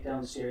that I kicked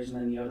down the stairs and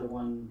then the other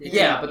one...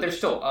 Yeah, but they're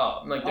still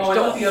up. Like, they're I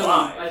still thought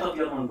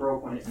the other one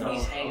broke when it fell.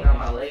 He's hanging on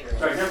my leg. Right?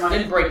 Sorry, never mind.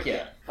 Didn't break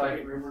yet.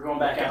 We're going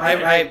back out.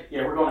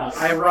 Yeah, we're going out.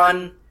 I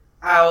run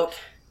out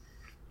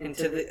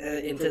into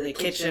the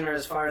kitchen, or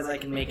as far as I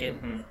can make it,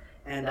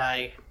 and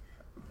I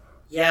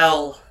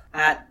yell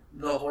at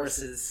the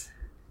horses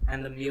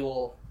and the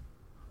mule.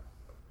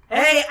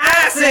 Hey,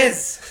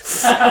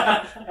 asses!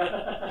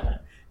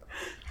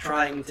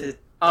 Trying to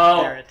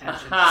their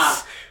attention.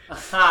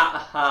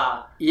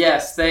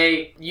 Yes,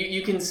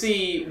 you can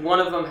see one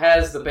of them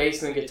has the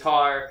bass and the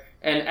guitar,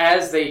 and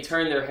as they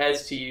turn their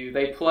heads to you,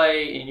 they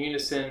play in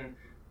unison.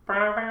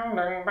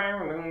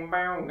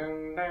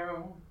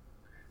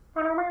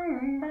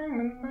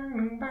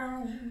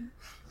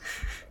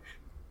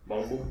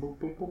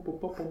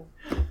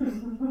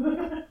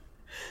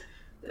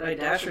 Did I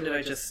dash or did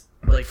I just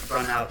like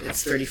run out?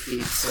 It's 30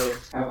 feet, so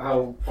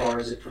How far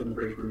is it from the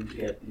break room to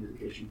get into the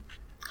kitchen?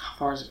 How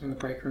far is it from the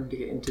break room to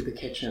get into the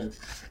kitchen?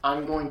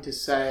 I'm going to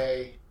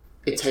say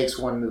it takes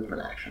one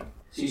movement action.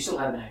 So you still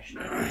have an action.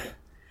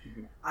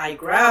 I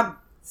grab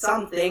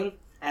something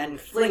and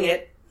fling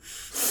it.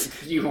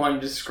 Do you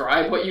want to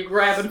describe what you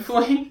grab and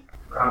fling?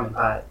 Ramen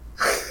pot.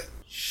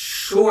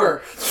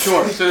 Sure.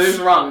 Sure. So there's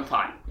a ramen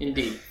pot.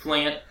 Indeed.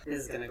 Fling it.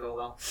 This is gonna go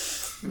well.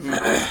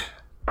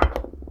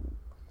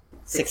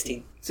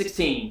 16.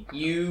 16.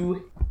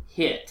 You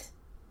hit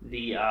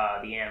the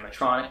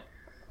animatronic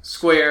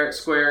square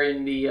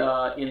in the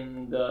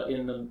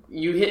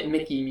you hit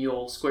Mickey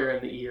Mule square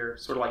in the ear,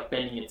 sort of like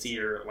bending its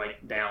ear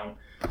like down.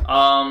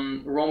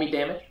 Roll me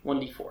damage,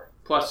 1d4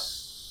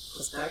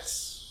 plus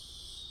dex.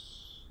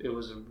 It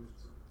was a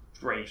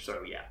range,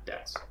 so yeah,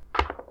 dex.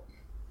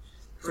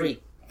 3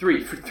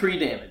 for 3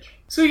 damage.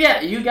 So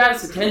yeah, you got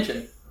its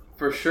attention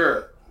for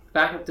sure.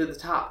 Back up to the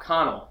top,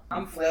 Connell.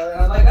 I'm flailing.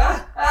 I'm like,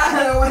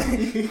 I don't want to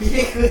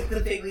kick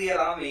the piglet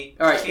on me.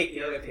 All right. Kick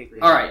the other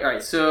piglet. All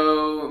right.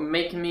 So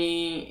make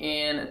me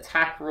an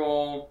attack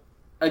roll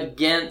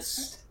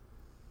against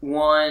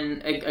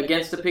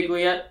the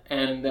piglet,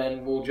 and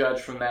then we'll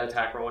judge from that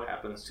attack roll what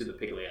happens to the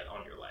piglet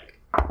on your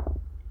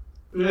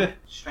leg.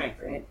 Strength,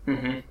 right?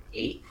 Mm-hmm.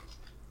 8.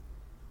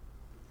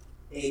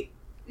 8.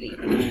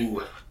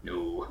 Ooh,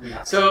 no.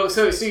 So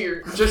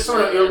you're just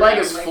sort of, your leg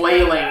is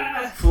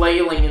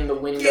flailing in the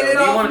window. Do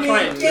you want to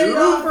try and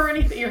move or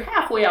anything? You're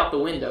halfway out the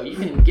window. You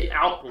can get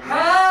out the window.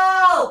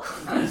 Help!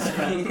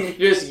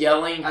 You're just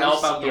yelling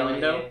help out the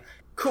window? Yeah.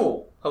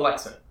 Cool.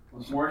 Alexan.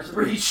 Once more into the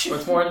breach.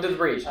 Once more into the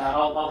breach.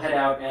 I'll head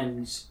out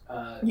and...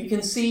 You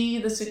can see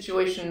the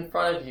situation in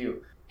front of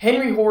you.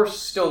 Henry Horse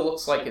still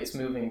looks like it's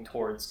moving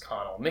towards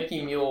Connell.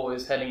 Mickey Mule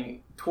is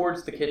heading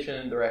towards the kitchen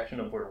in the direction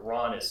of where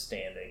Ron is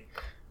standing.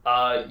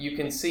 You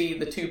can see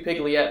the 2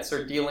 piglets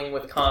are dealing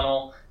with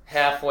Connell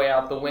halfway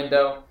out the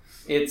window.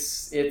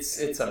 It's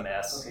a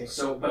mess. Okay,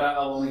 but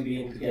I'll only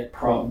be able to get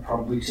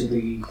probably to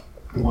the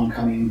one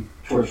coming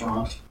towards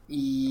Ron.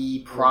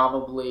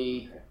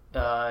 Probably,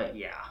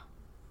 yeah.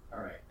 All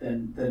right,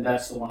 then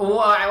that's the one.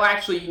 Well,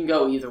 actually, you can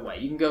go either way.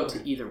 You can go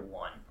to either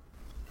one.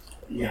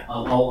 Yeah,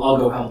 I'll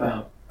go help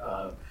out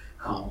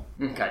Connell.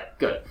 Okay,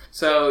 good.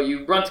 So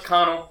you run to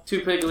Connell,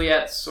 2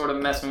 piglets sort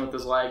of messing with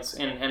his legs,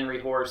 and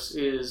Henry Horse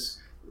is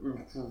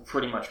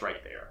pretty much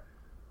right there,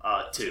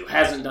 too.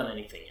 Hasn't done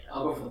anything yet.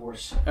 I'll go for the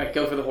horse. All right,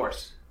 go for the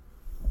horse.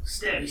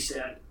 Stabby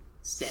stab.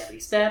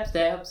 Stabby stab,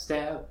 stab,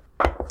 stab.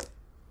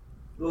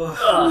 Oof.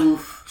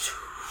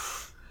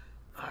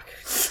 Fuck.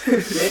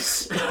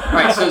 6.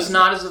 Alright, so it's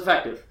not as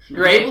effective.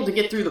 You're able to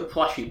get through the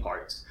plushy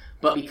parts,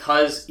 but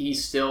because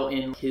he's still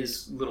in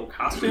his little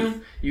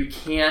costume, you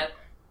can't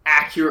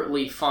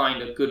accurately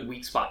find a good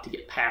weak spot to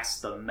get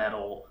past the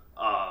metal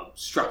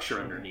structure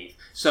underneath.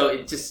 So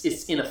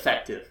it's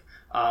ineffective.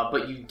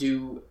 But you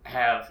do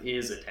have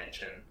his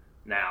attention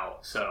now,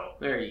 so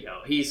there you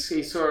go.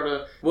 He's sort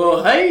of,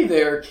 well, hey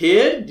there,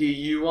 kid. Do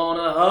you want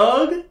a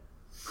hug?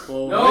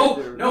 Well,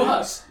 no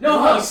hugs. No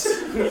hugs.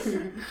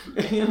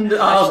 And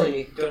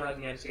Actually, don't hug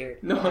me. I'm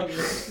scared. no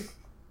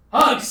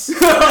Hugs.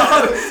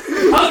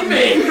 Hug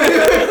me.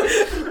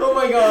 Oh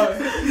my god.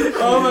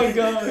 Oh my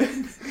god.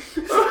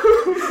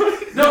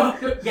 No.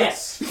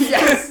 Yes.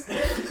 Yes.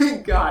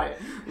 Got it.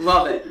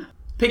 Love it.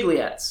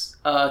 Piglets.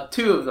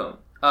 2 of them.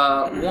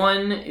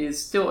 One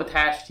is still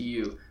attached to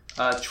you,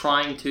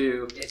 trying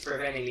to... It's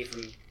preventing me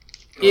from...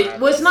 It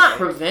was not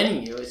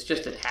preventing you, it's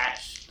just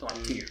attached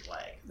to your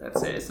leg.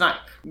 That's it. It's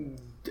not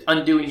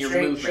undoing your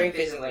movement. Strength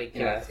isn't like,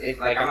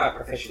 I'm not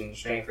proficient in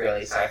strength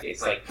really, so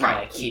it's like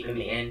kind of keeping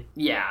me in.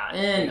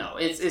 Yeah, no,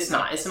 it's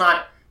not. It's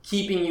not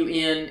keeping you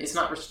in, it's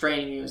not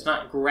restraining you, it's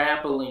not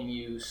grappling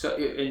you, so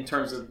in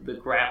terms of the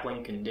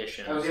grappling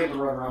condition. I was able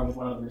to run around with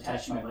one of them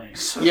attached to my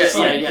legs.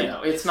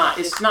 No, it's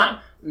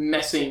not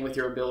messing with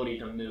your ability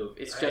to move.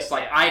 It's just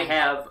like, I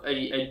have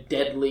a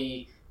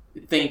deadly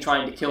thing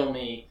trying to kill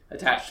me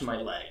attached to my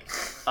leg.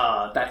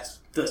 That's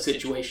the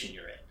situation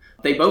you're in.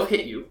 They both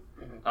hit you.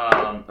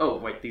 Oh,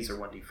 wait, these are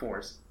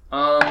 1d4s.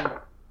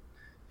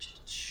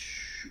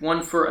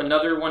 One for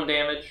another 1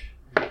 damage,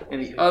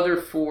 and the other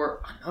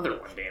for another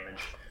 1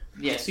 damage.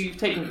 Yeah, so you've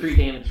taken 3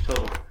 damage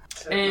total.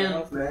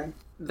 And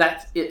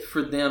that's it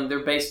for them.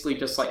 They're basically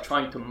just like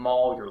trying to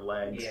maul your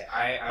legs. Yeah,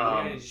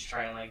 I'm gonna just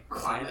try and like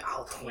climb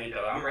out the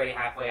window. I'm already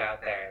halfway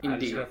out there. Indeed. I'm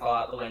just gonna fall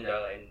out the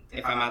window, and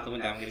if I'm out the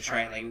window, I'm gonna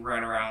try and like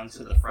run around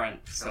to the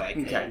front so I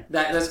can. Okay,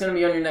 that's gonna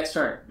be on your next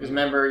turn. Because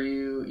remember,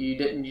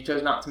 you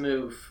chose not to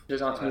move. You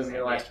chose not to move in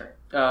your last turn.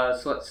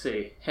 So let's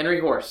see. Henry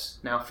Horse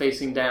now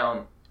facing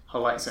down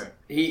Alexan.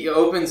 He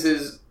opens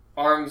his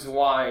arms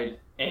wide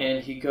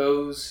and he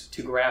goes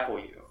to grapple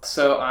you.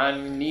 So I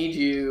need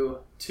you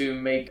to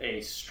make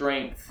a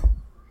strength.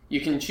 You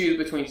can choose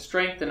between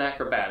strength and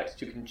acrobatics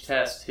to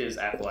contest his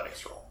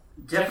athletics roll.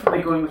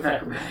 Definitely going with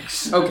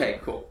acrobatics. Okay,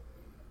 cool.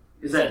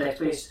 Is that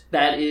dex-based?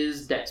 That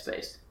is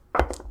dex-based.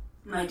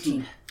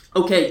 19.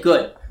 Okay,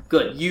 good.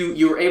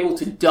 You were able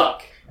to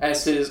duck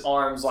as his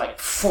arms like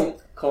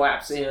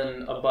collapse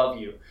in above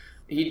you.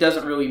 he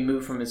doesn't really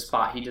move from his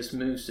spot. He just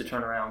moves to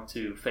turn around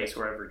to face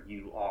wherever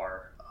you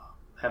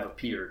have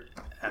appeared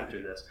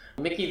after this.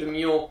 Mickey the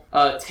Mule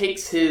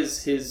takes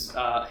his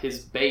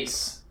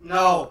base.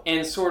 No.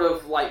 And sort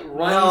of like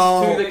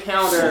runs to the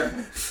counter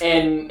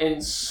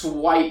and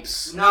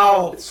swipes.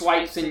 No.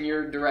 Swipes in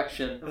your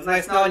direction. It was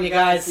nice knowing you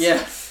guys.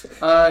 Yes.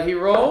 He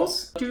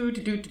rolls.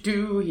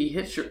 He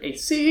hits your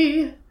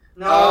AC.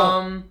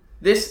 No.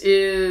 This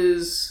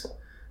is...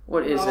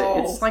 What is it?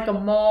 It's like a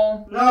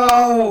mall.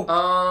 No.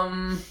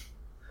 I'm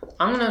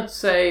gonna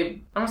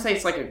say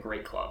it's like a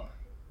great club.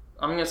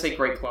 I'm gonna say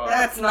great club.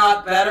 That's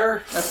not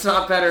better. That's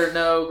not better.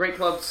 No, great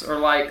clubs are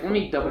like. Let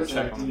me double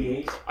check.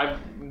 D8.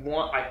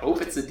 I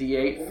hope it's a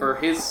D8 for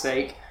his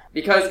sake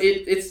because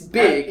it's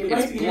big. It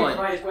it's might be blunt.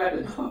 an improvised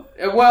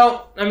weapon.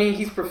 Well, I mean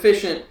he's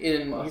proficient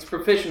in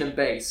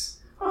base.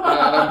 It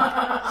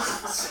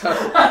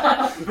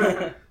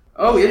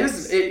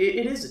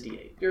is a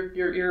D8.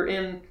 You're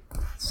in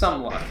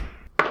some luck.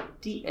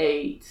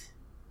 D8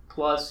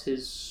 plus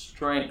his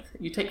strength.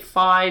 You take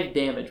 5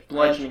 damage,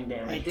 bludgeoning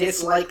damage. I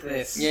dislike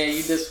this.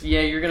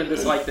 You're gonna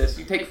dislike this.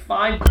 You take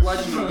 5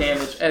 bludgeoning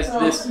damage as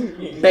this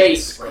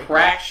base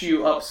cracks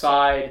you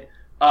upside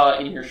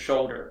in your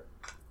shoulder.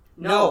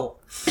 No.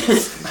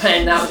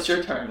 And now it's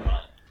your turn,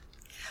 Ron.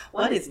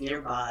 What is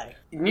nearby?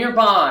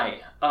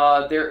 Nearby,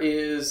 there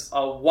is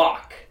a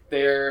wok.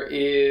 There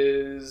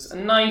is a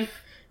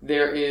knife.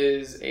 There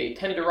is a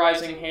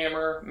tenderizing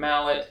hammer,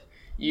 mallet.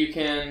 You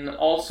can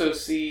also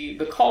see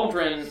the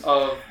cauldron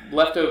of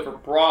leftover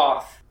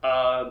broth.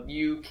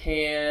 You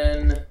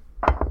can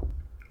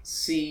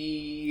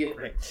see...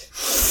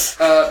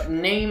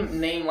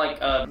 Name like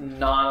a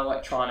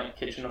non-electronic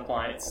kitchen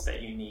appliance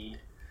that you need,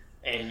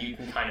 and you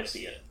can kind of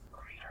see it.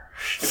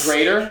 A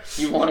grater?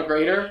 You want a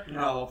grater?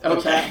 No.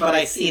 Okay. But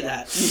I see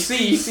that.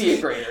 You see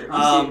a grater. You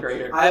see a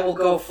grater. I will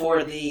go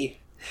for the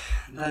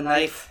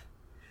knife,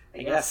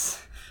 I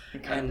guess.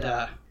 Okay. And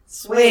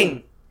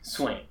swing.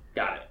 Swing.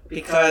 Got it.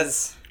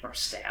 Because... Or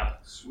stab.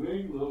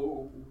 Swing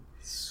low.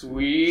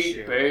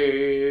 Sweet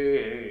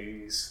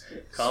bass,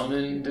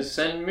 coming to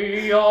send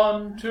me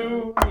on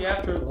to the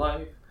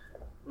afterlife.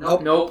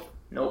 Nope.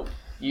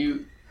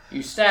 You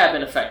stab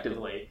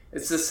ineffectively.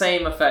 It's the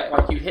same effect,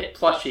 like you hit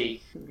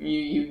plushie.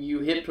 You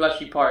hit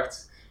plushy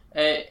parts.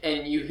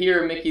 And you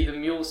hear Mickey the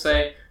Mule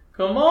say,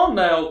 "Come on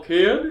now,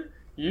 kid.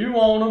 You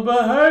wanna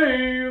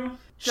behave."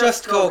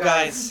 Just go,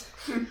 guys.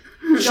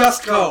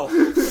 Just go.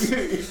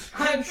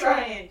 I'm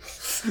trying.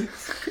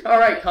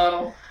 Alright,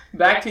 Connell.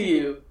 Back to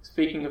you.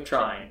 Speaking of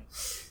trying.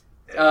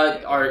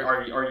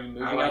 Are you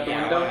moving out the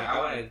window? I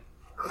want to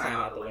climb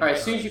out the window. Alright,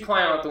 as soon as you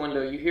climb out the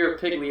window, you hear a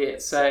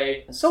Piglet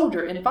say,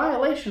 "Soldier, in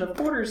violation of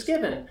orders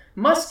given,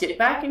 must get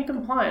back in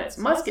compliance.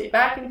 Must get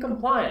back in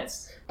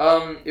compliance."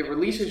 It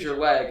releases your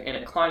leg, and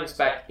it climbs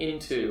back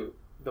into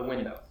the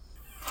window.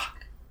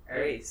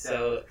 Alright,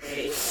 so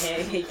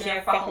he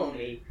can't follow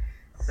me.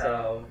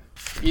 So...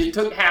 You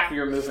took half of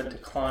your movement to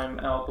climb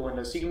out the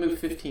window, so you can move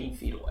 15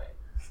 feet away.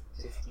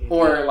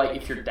 Or, like,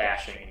 if you're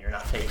dashing and you're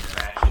not taking an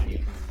action,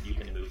 you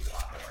can move a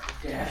lot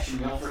more.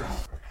 Dashing over.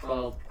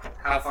 Well,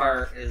 how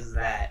far is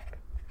that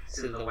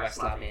to the west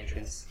lobby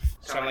entrance?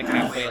 So I'm like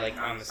halfway, like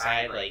on the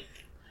side, like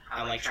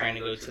I'm like trying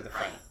to go to the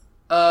front.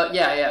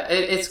 Yeah.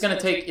 It's gonna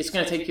take you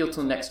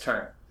till the next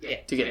turn.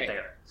 Yeah. To get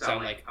there. So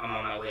I'm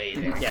on my way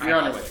there. Yeah, you're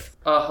on your way.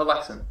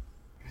 Halexin.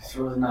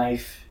 Throw the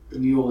knife. The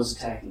mule is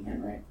attacking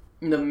him, right?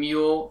 The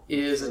mule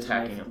is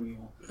attacking him.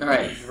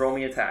 Alright, roll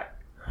me attack.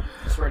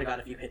 I swear to God,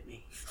 if you hit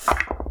me.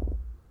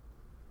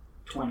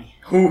 20.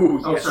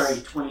 Ooh, Oh, yes. sorry,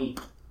 20.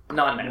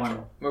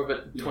 Non-natural.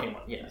 But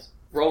 21, yes.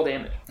 Roll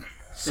damage.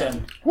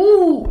 7.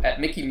 Woo! At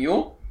Mickey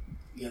Mule?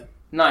 Yep.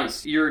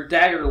 Nice. Your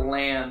dagger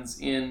lands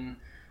in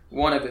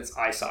one of its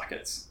eye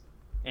sockets.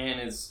 And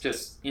it's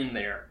just in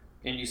there.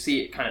 And you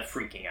see it kind of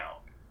freaking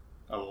out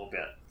a little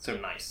bit. So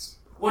nice.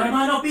 What, am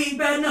I not being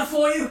bad enough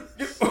for you?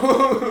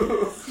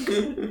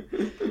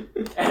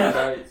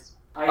 Nice.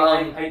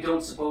 I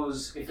don't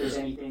suppose if there's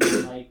anything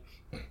like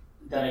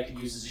that I could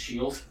use as a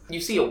shield.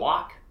 You see a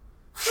wok?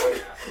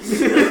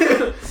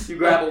 You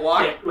grab a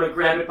wok? Yeah, like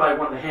grab it by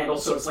one of the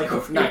handles so it's like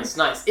over here.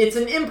 Nice. It's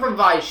an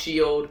improvised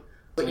shield,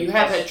 but you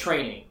have had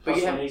training. But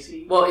you have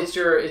AC? Well, it's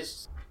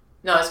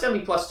gonna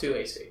be +2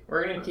 AC.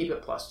 We're gonna keep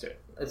it +2.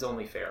 It's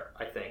only fair,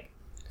 I think.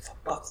 It's a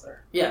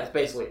buckler. Yeah, it's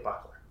basically a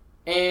buckler.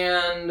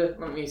 And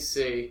let me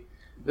see.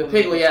 The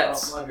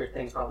piglets. One of your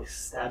things probably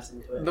stabs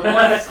into it. The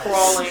one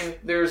crawling.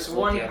 There's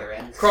one the other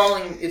end.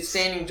 crawling. It's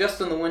standing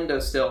just in the window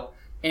still,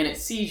 and it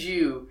sees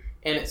you,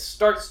 and it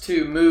starts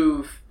to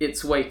move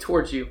its way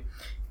towards you.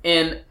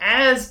 And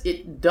as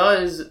it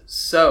does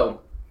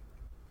so,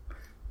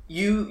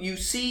 you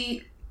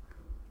see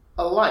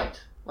a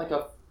light, like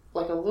a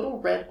little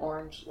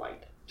red-orange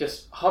light,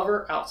 just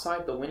hover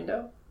outside the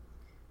window,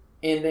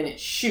 and then it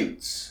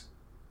shoots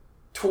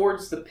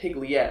towards the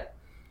piglet.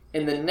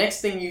 And the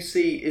next thing you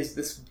see is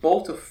this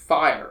bolt of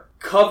fire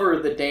cover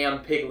the damn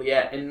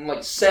piglet and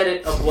like set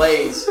it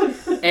ablaze.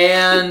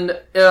 And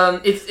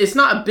it's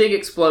not a big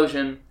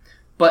explosion,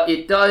 but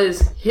it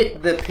does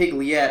hit the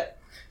piglet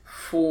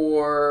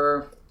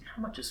for... How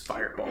much is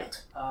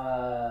Firebolt?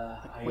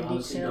 I what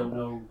honestly do you don't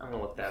know. I'm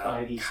gonna look that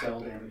up. 5e spell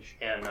damage.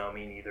 Yeah, no,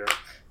 me neither.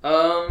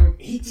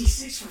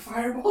 8d6 for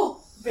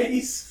Fireball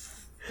base.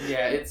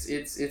 Yeah,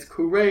 it's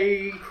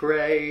cray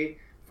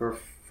for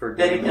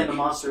Then damage. again, the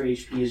monster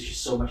HP is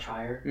just so much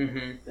higher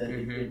that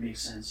Mm-hmm. it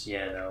makes sense.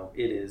 Yeah, no,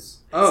 it is.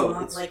 It's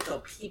not like the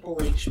people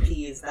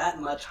HP is that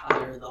much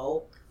higher,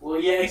 though. Well,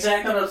 yeah,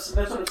 exactly. That's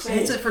what I'm saying.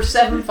 Hits it for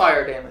 7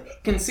 fire damage. You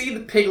can see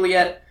the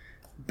Piglet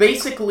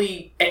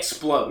basically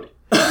explode.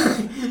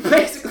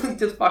 Basically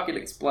just fucking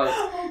explode.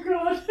 Oh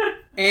god.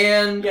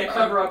 And Yeah,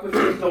 cover up with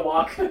the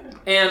walk.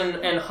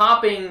 and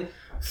hopping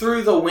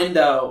through the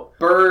window,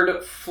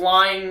 bird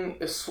flying,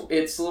 its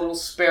little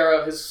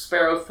sparrow, his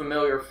sparrow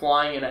familiar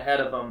flying in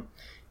ahead of him,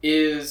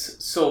 is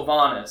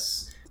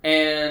Sylvanus.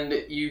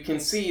 And you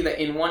can see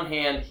that in one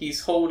hand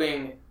he's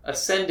holding a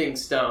sending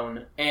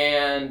stone,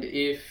 and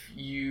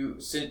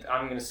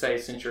I'm going to say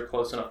since you're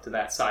close enough to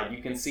that side,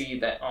 you can see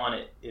that on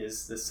it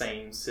is the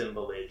same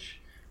symbolage.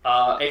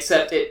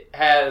 Except it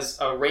has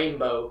a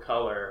rainbow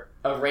color,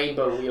 a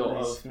rainbow wheel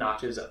of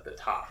notches at the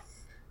top.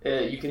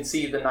 You can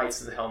see the Knights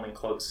of the Helm and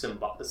Cloak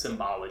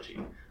symbology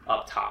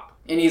up top.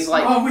 And he's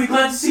like, "Oh, we're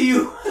glad to see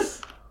you."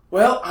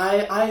 Well,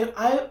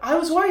 I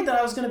was worried that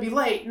I was going to be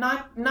late.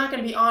 Not going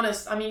to be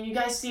honest. I mean, you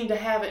guys seem to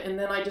have it, and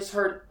then I just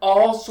heard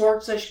all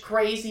sorts of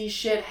crazy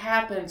shit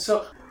happen.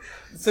 So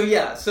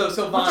yeah. So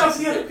Watch out for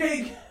the other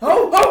pig.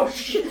 Oh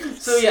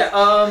shit. So yeah.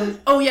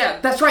 Oh yeah.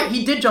 That's right.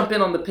 He did jump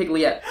in on the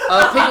Piglet.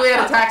 Piglet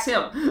attacks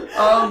him.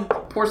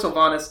 Poor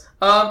Sylvanus.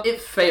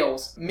 It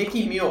fails.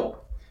 Mickey Mule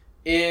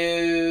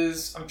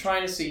is. I'm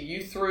trying to see.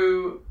 You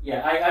threw.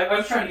 Yeah, I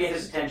was trying to get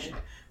his attention.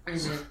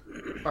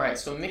 Mm-hmm. All right,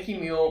 so Mickey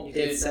Mule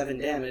did 7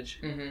 damage.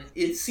 Mm-hmm.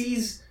 It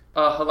sees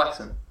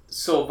Helexin,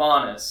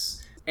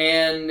 Sylvanus,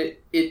 and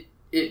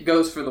it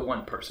goes for the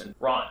one person,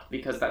 Ron,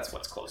 because that's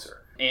what's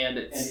closer, and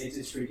it's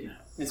freaking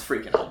out. It's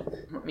freaking out.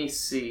 Let me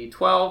see.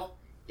 12.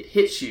 It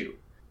hits you.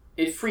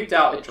 It freaked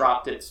out. It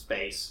dropped its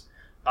base.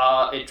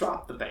 It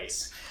dropped the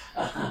base.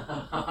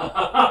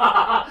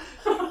 Drop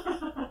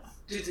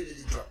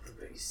the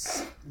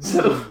base.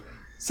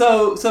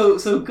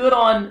 So good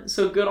on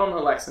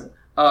Helexin.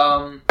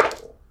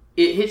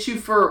 It hits you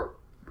for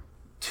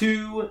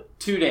 2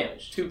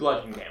 damage, 2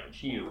 bludgeoning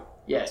damage. You.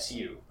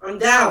 I'm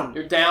down.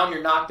 You're down,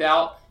 you're knocked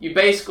out. You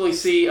basically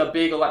see a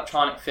big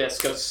electronic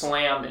fist go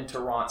slam into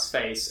Ront's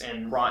face,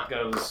 and Ront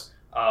goes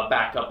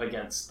back up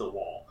against the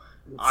wall.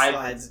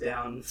 Slides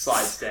down.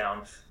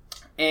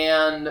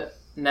 And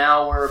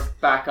now we're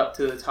back up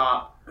to the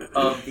top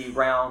of the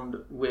round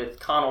with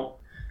Connell.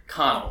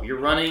 Connell, you're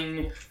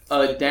running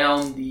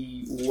down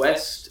the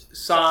west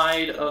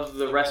side of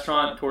the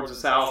restaurant towards the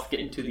south,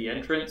 getting to the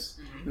entrance,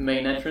 the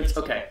main entrance.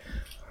 Okay.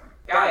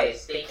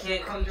 Guys, they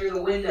can't come through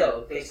the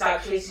window. They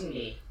stopped chasing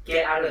me.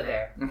 Get out of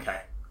there.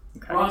 Okay.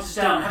 Ron's is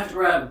down. I have to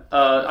grab him.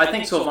 I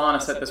think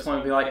Sylvanus at this point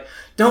would be like,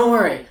 "Don't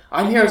worry,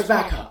 I'm here as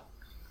backup."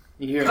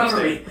 You hear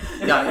Cover me? me.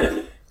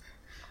 Yeah.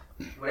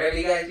 Whatever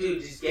you guys do,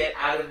 just get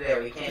out of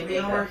there. We can't Do we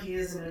take know where them. he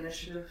is in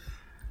initiative?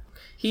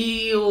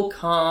 He'll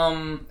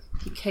come.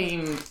 He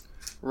came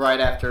right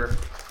after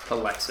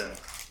Helexin,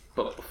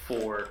 but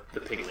before the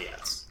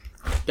Piglets.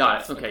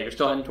 Got it. Okay, you're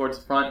still heading towards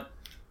the front.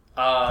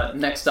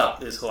 Next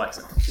up is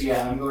Helexin. So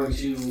yeah, I'm going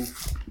to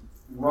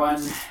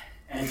run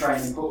and try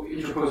and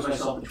interpose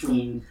myself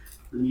between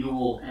the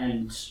mule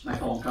and my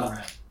fallen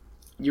comrade.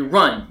 You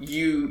run.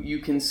 You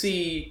can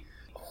see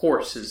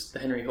Horse, the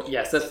Henry Horse.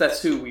 Yes,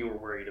 that's who we were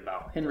worried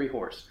about. Henry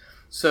Horse.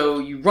 So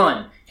you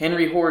run.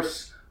 Henry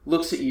Horse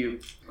looks at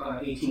you.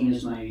 18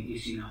 is my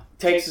AC now.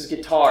 Takes his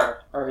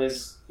guitar or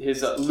his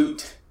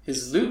lute.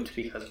 His lute,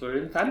 because we're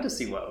in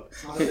fantasy world.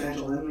 Not a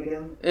banjolin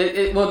again?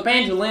 Well, the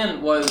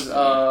banjolin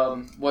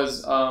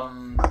was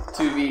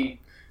to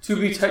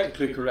be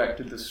technically correct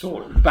in the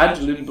story. The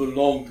banjolin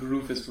belonged to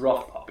Rufus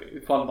Ruffpuppy,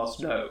 if one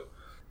must know.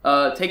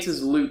 Takes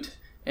his lute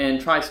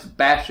and tries to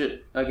bash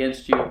it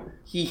against you.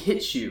 He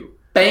hits you.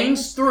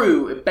 Bangs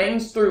through. It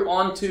bangs through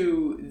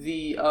onto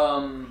the.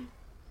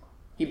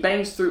 He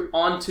bangs through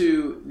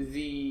onto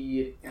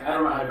the. I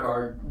don't know how to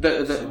guard.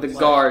 The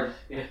guard.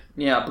 Yeah.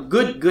 Yeah, but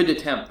good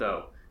attempt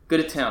though. Good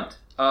attempt.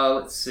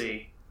 Let's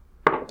see.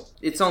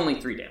 It's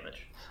only 3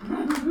 damage.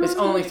 It's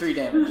only 3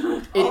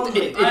 damage.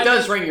 It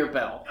does ring your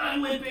bell.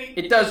 I'm limping.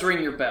 It does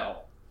ring your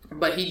bell.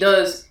 But he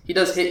does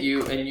hit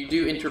you, and you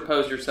do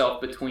interpose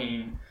yourself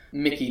between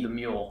Mickey the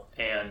Mule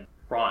and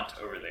Ront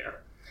over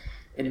there.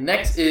 And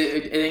next,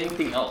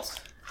 anything else?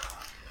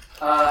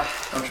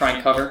 I'm trying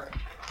to cover.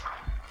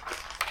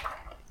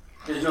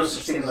 There's no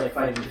such thing as like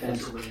fighting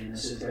defensively in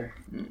this, is there?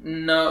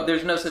 No,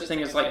 there's no such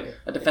thing as like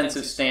a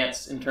defensive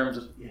stance in terms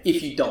of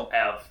if you don't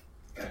have,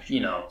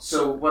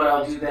 So what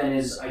I'll do then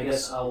is, I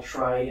guess I'll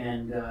try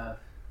and.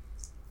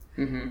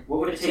 What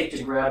would it take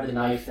to grab the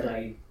knife that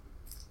I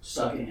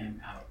stuck in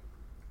him out?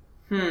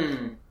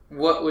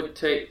 What would it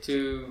take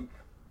to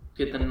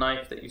get the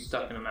knife that you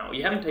stuck in him out? Well,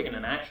 you haven't taken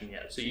an action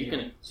yet, so you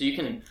can. There's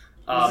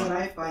a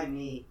knife by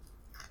me.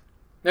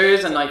 There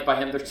is a knife by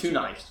him. There's 2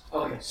 knives.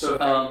 Okay,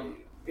 so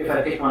if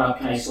I pick one up,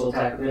 can I still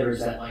attack with it, or is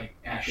that like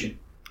action?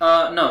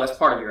 No, that's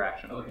part of your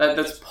action. Okay.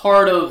 That's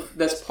part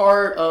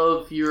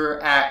of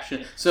your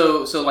action.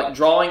 So like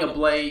drawing a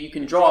blade, you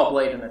can draw a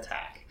blade and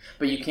attack,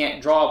 but you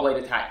can't draw a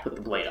blade, attack, put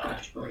the blade on.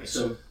 Gotcha. Okay,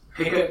 so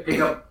pick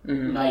up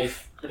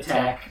knife,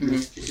 attack,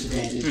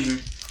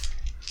 disadvantage.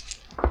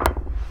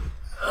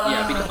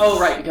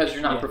 Yeah, because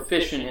you're not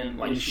proficient in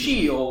like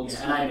shields,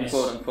 and I miss.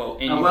 quote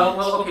unquote. And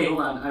Okay, hold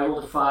on. I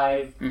rolled a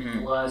 5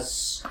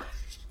 plus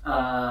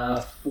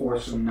 4,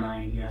 so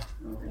 9. Yeah,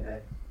 I don't think I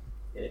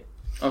hit.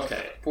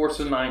 Okay, 4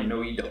 to 9.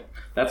 No, you don't.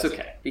 That's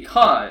okay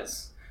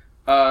because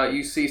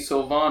you see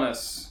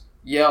Sylvanus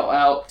yell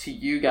out to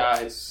you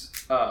guys,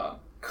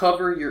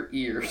 "Cover your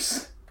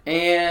ears!"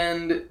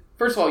 And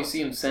first of all, you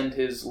see him send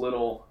his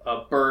little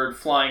bird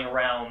flying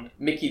around,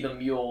 Mickey the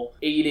Mule,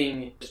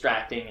 aiding,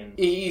 distracting, and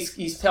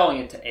he's telling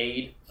it to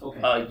aid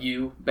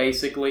you,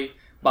 basically,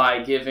 by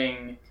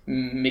giving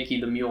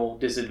Mickey the Mule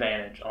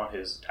disadvantage on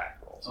his attack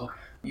rolls. Okay.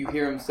 You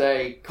hear him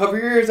say, "Cover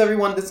your ears,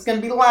 everyone, this is going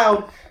to be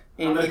loud."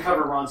 And I'm going to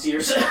cover Ron's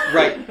ears.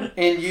 Right.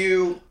 And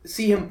you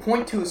see him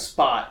point to a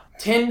spot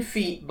 10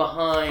 feet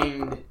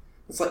behind,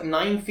 it's like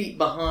 9 feet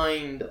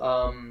behind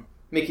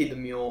Mickey the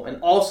Mule,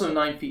 and also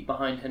 9 feet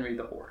behind Henry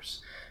the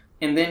Horse.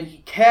 And then he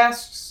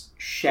casts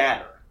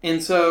Shatter.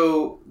 And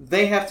so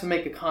they have to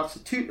make a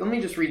constitution. Let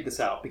me just read this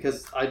out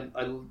because I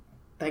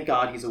thank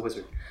God he's a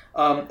wizard.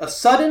 A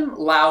sudden,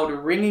 loud,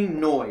 ringing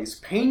noise,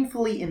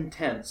 painfully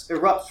intense,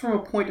 erupts from a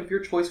point of your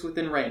choice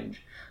within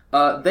range.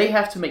 They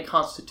have to make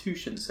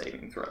Constitution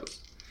saving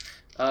throws,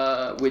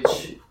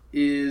 which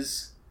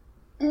is...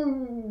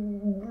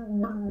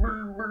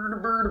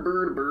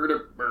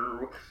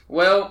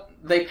 Well,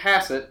 they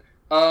pass it.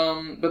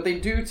 But they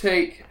do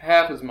take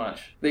half as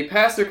much. They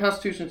pass their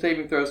Constitution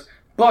saving throws,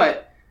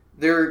 but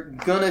they're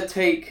gonna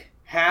take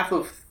half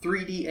of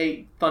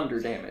 3d8 thunder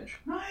damage.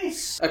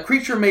 Nice! A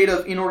creature made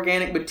of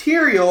inorganic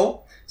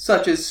material,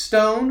 such as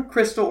stone,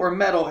 crystal, or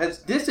metal, has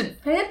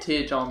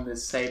disadvantage on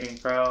this saving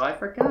throw. I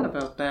forgot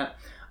about that.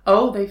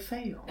 Oh, they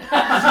fail.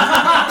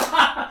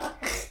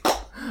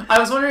 I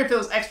was wondering if it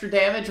was extra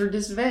damage or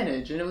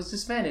disadvantage, and it was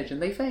disadvantage,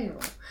 and they fail.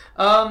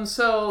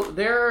 So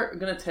they're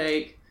gonna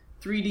take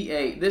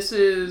 3d8. This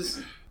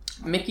is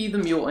Mickey the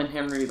Mule and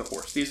Henry the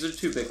Horse. These are the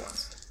two big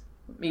ones.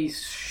 Let me...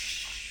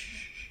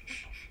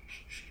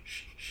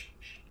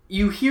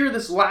 You hear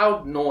this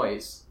loud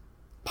noise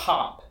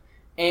pop,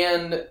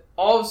 and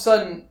all of a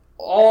sudden,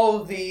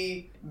 all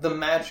the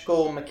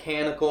magical,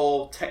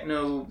 mechanical,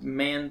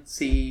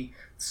 technomancy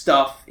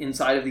stuff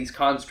inside of these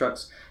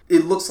constructs,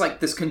 it looks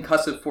like this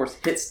concussive force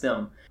hits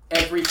them.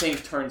 Everything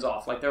turns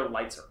off, like their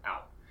lights are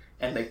out,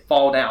 and they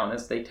fall down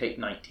as they take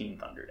 19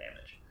 thunder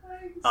damage.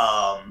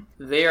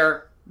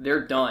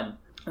 They're done.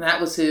 And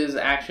that was his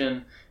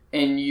action,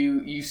 and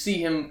you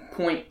see him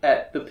point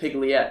at the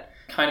Piglet,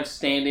 kind of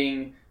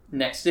standing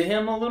next to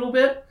him a little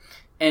bit,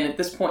 and at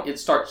this point it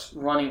starts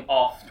running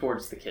off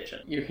towards the kitchen.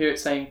 You hear it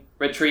saying,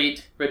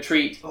 "Retreat,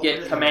 retreat,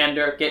 get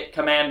commander, get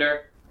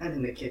commander." I'm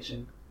in the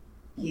kitchen.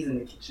 He's in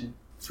the kitchen.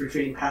 It's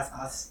retreating past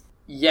us.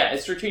 Yeah,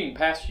 it's retreating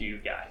past you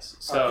guys.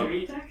 So,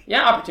 opportunity attack?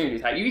 Yeah, opportunity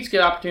attack. You each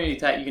get opportunity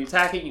attack. You can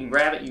attack it, you can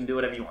grab it, you can do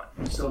whatever you want.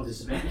 I'm still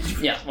disadvantaged.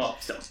 Yeah, well,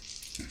 still.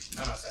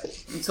 I'm outside.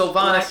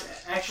 Sylvanus...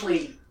 Well,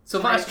 actually...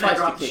 Sylvanus tries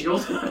drop to the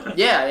shield.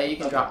 Yeah, you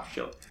can drop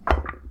your shield.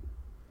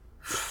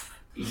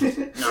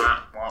 Nah,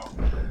 well.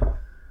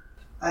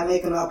 I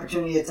make an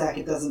opportunity attack,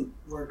 it doesn't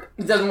work.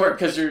 It doesn't work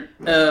because you're...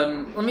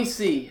 let me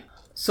see.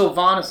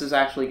 Sylvanus is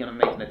actually going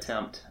to make an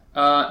attempt.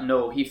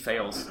 No, he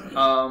fails.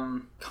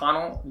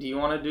 Connell, do you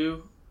want to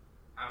do...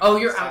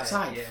 You're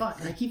outside. Yeah. Fuck,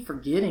 I keep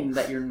forgetting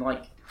that you're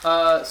like...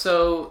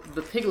 So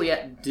the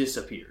Piglet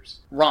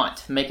disappears.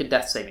 Ront, make a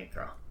death saving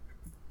throw.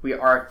 We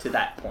are to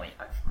that point.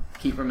 I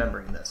keep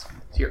remembering this.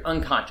 So you're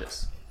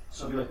unconscious.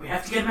 So I'll be like, we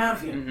have to get him out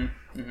of here.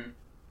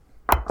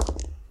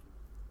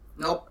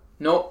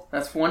 Nope.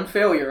 That's one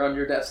failure on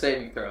your death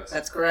saving throws.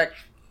 That's correct.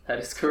 That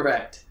is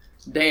correct.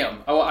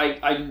 Damn. Oh,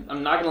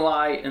 I'm not gonna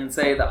lie and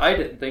say that I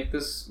didn't think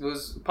this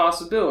was a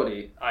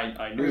possibility.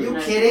 I knew. Are you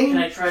kidding? Can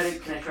I try to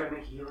make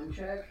a healing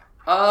check?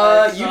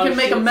 You can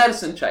make a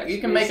medicine check. You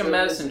can make a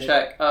medicine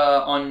check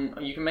on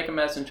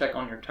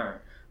your turn.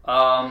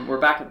 We're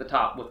back at the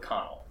top with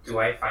Connell. Do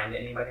I find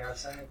anybody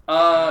outside?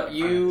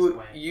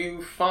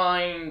 You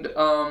find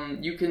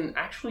you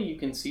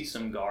can see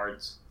some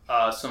guards,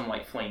 some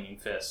like flaming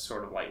fists,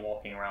 sort of like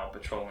walking around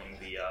patrolling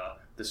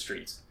the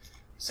streets.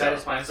 So I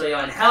just want to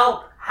yell,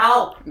 "Help!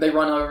 Help!" They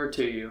run over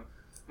to you.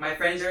 My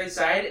friends are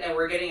inside, and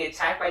we're getting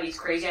attacked by these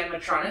crazy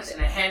animatronics,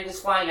 and a hand is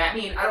flying at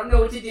me, and I don't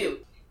know what to do.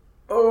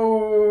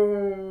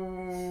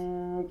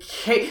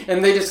 Okay,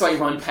 and they just like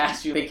run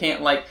past you. They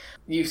can't like.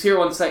 You hear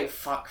one say,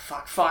 "Fuck,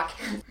 fuck, fuck."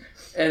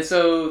 And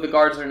so the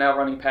guards are now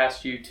running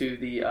past you to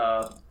the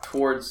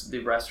towards the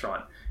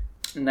restaurant.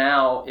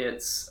 Now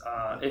it's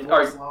where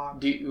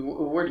do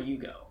you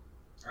go?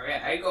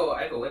 Okay, I go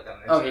with them.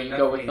 Okay, you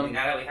go with them.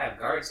 Now that we have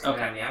guards coming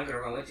at me, I'm gonna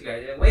run with you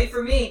guys. Wait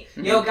for me,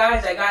 Yo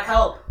guys, I got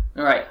help.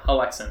 All right,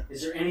 Alexan.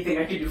 Is there anything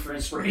I can do for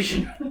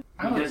inspiration?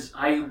 Because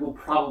I will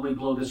probably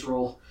blow this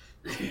roll.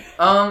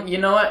 You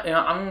know what?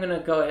 I'm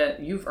gonna go ahead.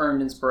 You've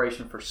earned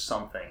inspiration for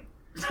something.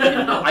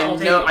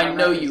 I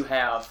know you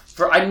have.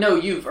 I know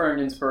you've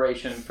earned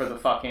inspiration for the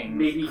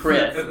fucking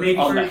crit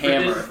on the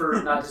hammer.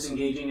 For not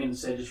disengaging and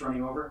instead just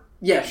running over?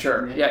 Yeah,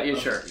 sure. Yeah, you're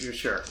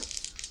sure.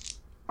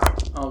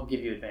 I'll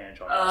give you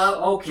advantage on this.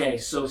 Okay,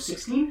 so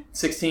 16?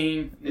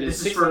 16.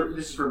 This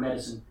is for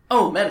medicine.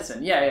 Oh,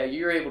 medicine. Yeah,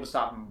 you're able to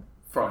stop him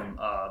from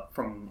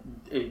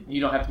you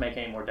don't have to make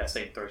any more death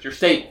saving throws. You're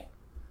stable.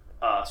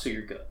 So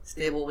you're good.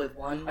 Stable with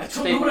 1? I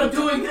don't know what I'm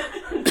doing!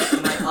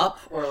 Am I up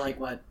or like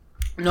what?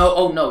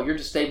 No, you're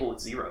just stable with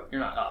 0.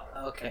 You're not up.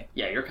 Okay.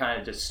 Yeah, you're kind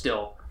of just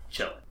still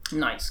chilling.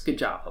 Nice. Good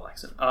job,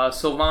 Alexa.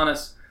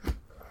 Sylvanas,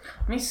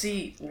 let me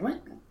see.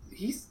 What?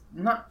 He's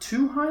not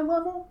too high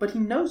level, but he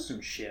knows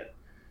some shit.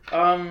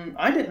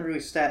 I didn't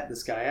really stat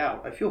this guy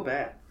out. I feel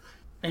bad.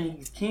 And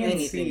he can't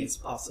Anything see. is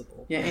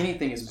possible. Yeah,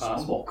 anything is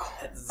possible.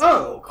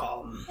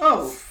 Column.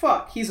 Oh,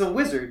 fuck. He's a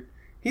wizard.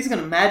 He's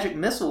gonna magic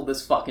missile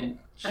this fucking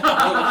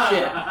little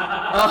shit.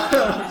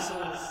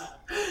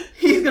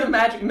 He's gonna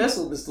magic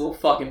missile this little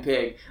fucking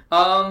pig.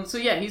 So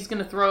yeah, he's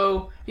gonna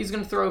throw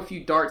a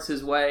few darts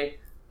his way.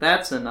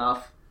 That's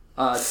enough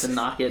to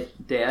knock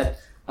it dead.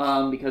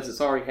 Because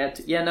it's already had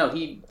to. Yeah, no,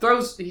 he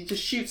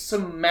just shoots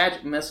some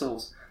magic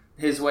missiles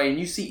his way, and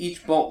you see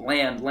each bolt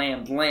land,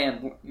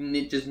 and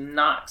it just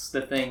knocks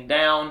the thing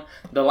down.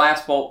 The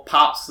last bolt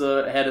pops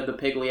the head of the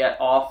piglet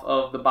off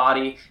of the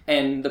body,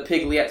 and the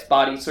piglet's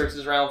body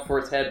searches around for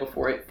its head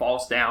before it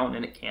falls down,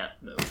 and it can't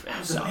move. That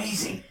was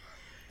amazing.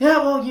 Yeah,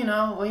 well,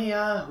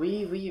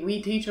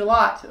 we teach a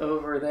lot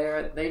over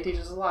there. They teach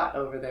us a lot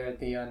over there at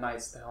the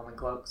Knights of the Helm and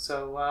Cloak.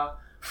 So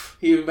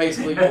he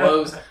basically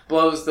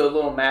blows the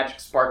little magic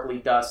sparkly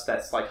dust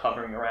that's like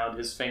hovering around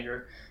his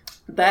finger.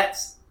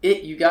 That's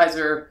it. You guys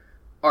are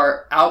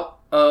out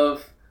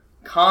of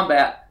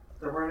combat.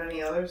 There weren't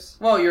any others?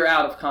 Well, you're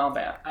out of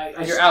combat.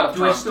 You're out of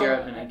combat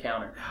of an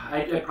encounter.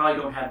 I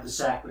probably don't have the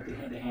sack with the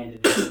hand in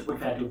it. Would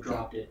have had to have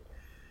dropped it.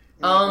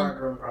 In the guard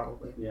room,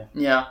 probably.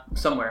 Yeah,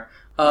 somewhere.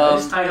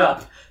 It's tied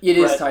up. It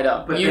is tied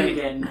up. But then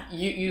again,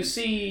 you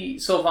see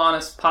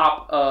Sylvanas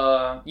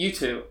pop. You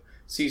two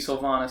see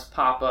Sylvanas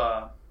pop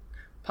a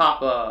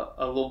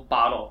little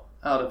bottle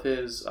out of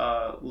his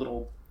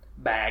little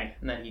bag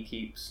and that he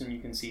keeps, and you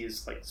can see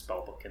his like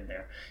spell book in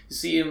there. You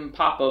see him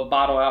pop a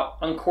bottle out,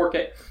 uncork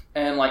it,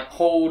 and like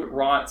hold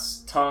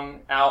Ront's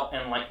tongue out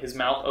and like his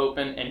mouth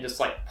open and just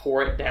like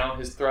pour it down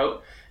his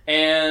throat,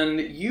 and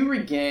you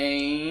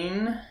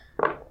regain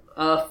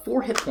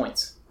 4 hit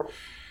points.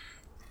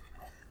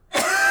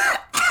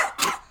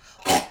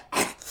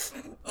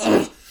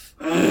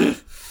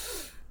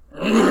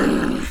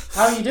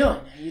 How are you doing?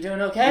 Are you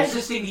doing okay?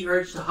 Resisting the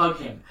urge to hug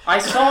him. I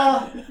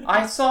saw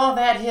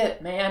that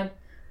hit, man.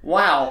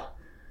 Wow.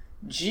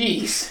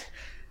 Jeez.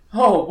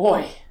 Oh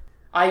boy.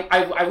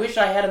 I wish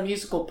I had a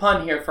musical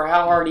pun here for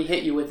how hard he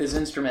hit you with his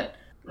instrument.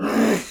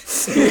 I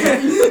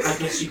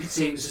guess you could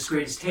say it was his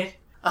greatest hit.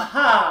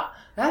 Aha!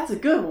 That's a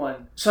good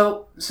one.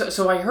 So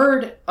I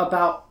heard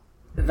about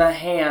the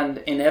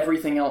hand and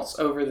everything else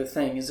over the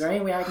thing. Is there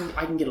any way I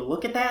can get a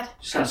look at that?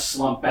 Just kind of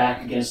slump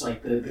back against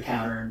like the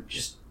counter and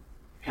just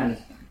kind of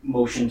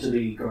motion to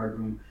the guard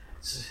room.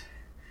 It's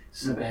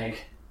in a bag.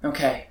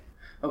 Okay,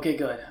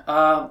 good.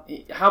 How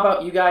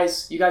about you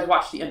guys? You guys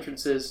watch the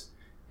entrances,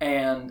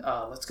 and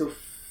let's go.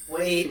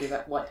 Wait.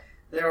 That. What?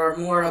 There are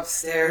more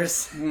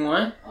upstairs.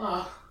 What?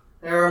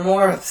 There are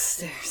more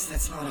upstairs.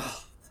 That's not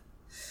all.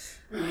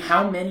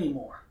 How many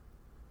more?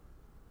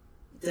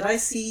 Did I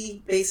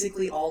see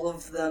basically all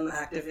of them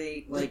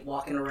activate, like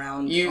walking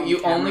around?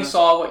 You only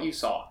saw what you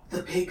saw.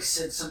 The pig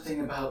said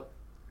something about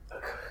a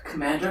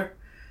commander.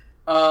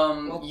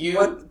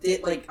 What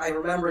did I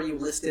remember you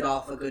listed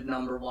off a good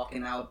number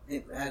walking out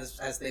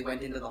as they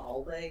went into the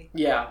hallway.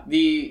 Yeah,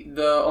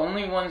 the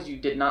only ones you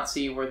did not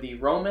see were the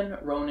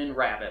Ronin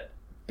Rabbit,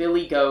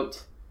 Billy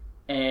Goat,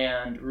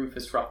 and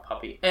Rufus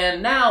Ruffpuppy.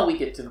 And now we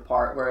get to the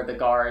part where the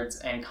guards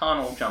and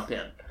Connell jump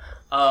in.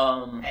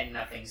 And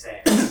nothing's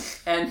there.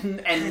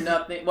 and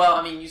nothing. Well,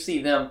 I mean, you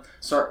see them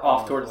start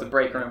off towards the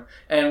break room,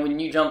 and when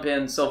you jump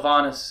in,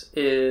 Sylvanas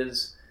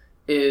is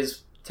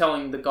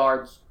telling the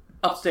guards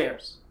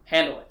upstairs.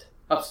 Handle it.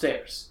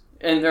 Upstairs.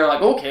 And they're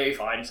like, okay,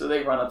 fine. So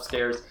they run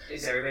upstairs.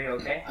 Is everybody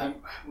okay?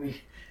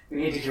 We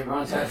need to get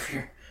Ron out of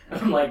here.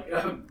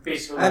 I'm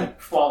basically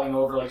falling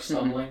over, like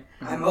stumbling.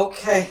 I'm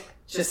okay.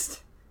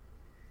 Just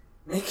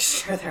make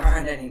sure there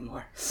aren't any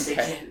more. They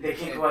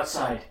can't go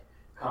outside,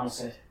 Connell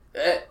said.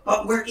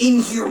 But we're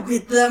in here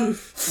with them.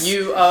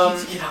 You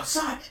need to get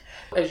outside.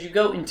 As you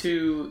go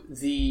into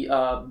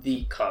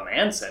the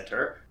command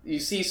center, you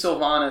see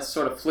Sylvanas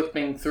sort of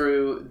flipping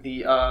through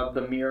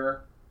the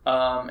mirror.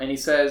 And he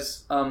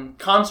says,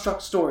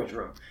 construct storage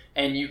room.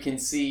 And you can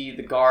see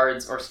the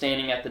guards are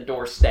standing at the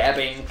door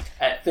stabbing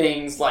at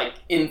things like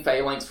in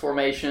phalanx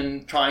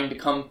formation, trying to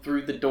come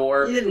through the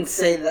door. He didn't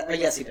say that.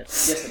 Yes, he did.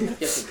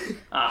 Yes, he did.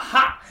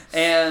 Aha!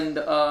 And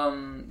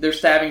they're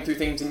stabbing through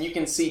things, and you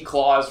can see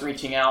claws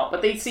reaching out,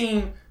 but they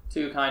seem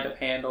to kind of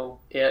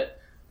handle it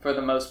for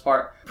the most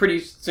part.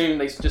 Pretty soon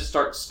they just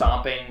start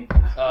stomping. We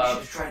should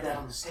have tried that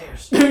on the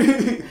stairs.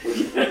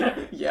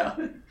 Yeah.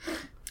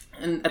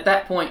 And at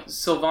that point,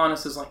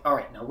 Sylvanas is like, all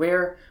right, now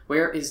where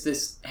is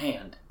this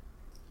hand?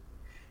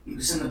 It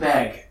was in the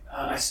bag.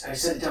 I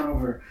set it down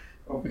over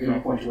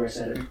point to where I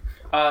set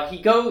it.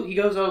 He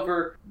goes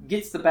over,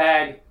 gets the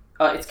bag.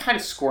 It's kind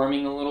of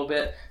squirming a little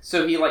bit.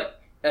 So he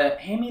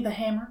hand me the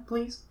hammer,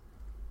 please.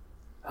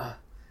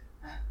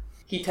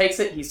 He takes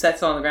it, he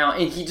sets it on the ground,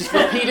 and he just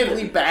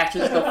repeatedly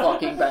bashes the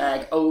fucking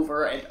bag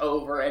over and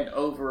over and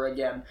over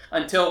again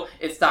until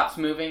it stops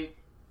moving.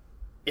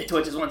 It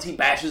twitches once, he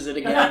bashes it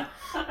again.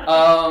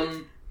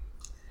 And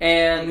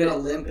I'm gonna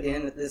limp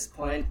in at this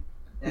point,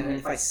 and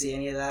if I see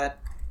any of that,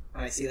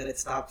 and I see that it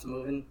stops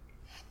moving,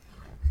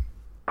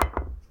 I'm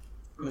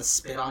gonna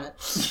spit on it.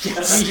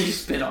 Yes, you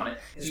spit on it.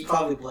 There's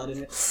probably blood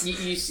in it.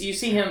 You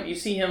see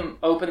him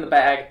open the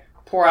bag,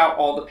 pour out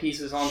all the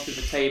pieces onto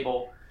the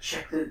table.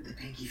 Check the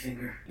pinky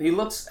finger. He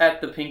looks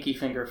at the pinky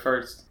finger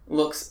first,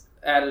 looks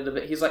at it a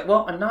bit. He's like,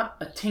 well, I'm not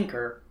a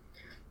tinker,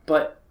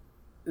 but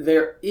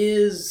there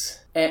is...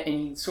 And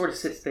he sort of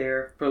sits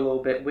there for a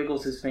little bit,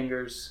 wiggles his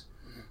fingers,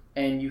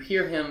 and you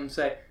hear him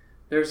say,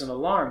 there's an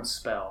alarm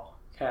spell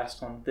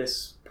cast on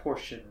this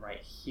portion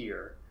right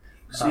here.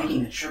 He's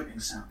making a chirping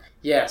sound.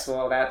 Yes,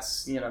 well,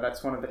 that's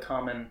one of the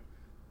common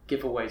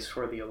giveaways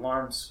for the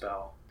alarm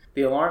spell.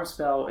 The alarm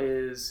spell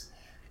is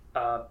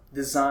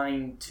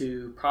designed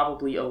to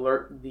probably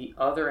alert the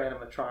other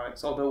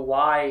animatronics, although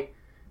why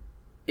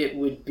it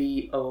would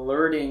be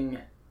alerting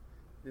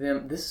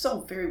them... This is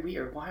all very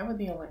weird. Why would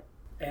the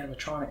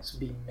animatronics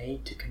be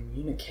made to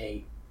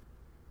communicate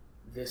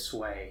this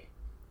way?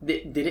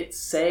 Did it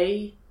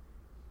say...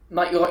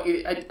 what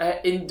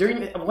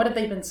have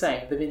they been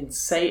saying? Have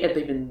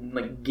they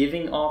been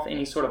giving off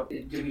any sort of...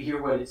 Did we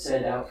hear what it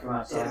said out from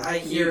outside? Did I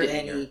hear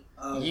any...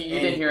 You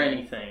didn't hear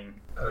anything.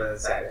 Other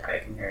side, if I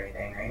can hear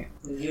anything, right?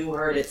 You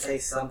heard it say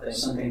something.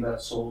 Something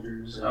about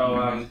soldiers.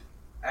 I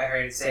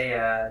heard it say,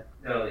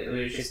 no, it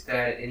was just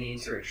that it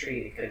needed to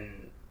retreat.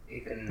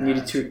 It couldn't...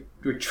 Needed to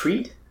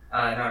retreat?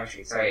 Not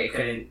retreat, sorry. It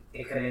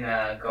couldn't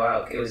go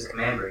out. It was a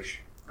command breach.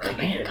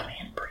 Command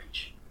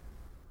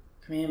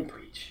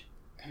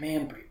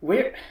breach.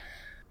 Where?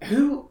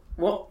 Who?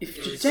 Well, if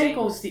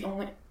Jajenko's the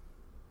only...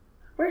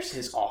 Where's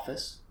his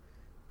office?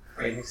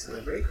 Right next to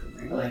the break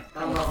room, right?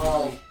 Down the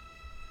hall.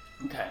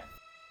 Okay.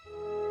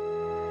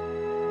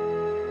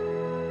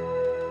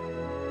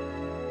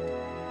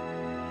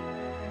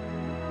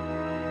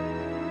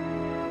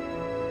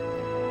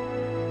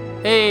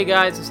 Hey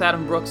guys, it's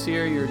Adam Brooks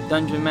here, your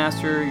dungeon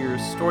master, your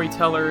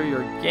storyteller,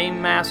 your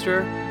game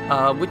master.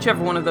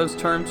 Whichever one of those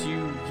terms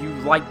you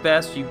like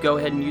best, you go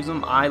ahead and use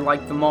them. I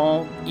like them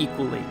all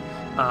equally.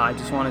 I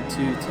just wanted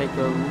to take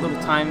a little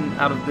time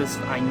out of this.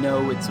 I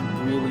know it's a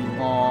really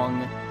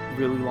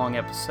long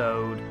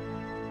episode,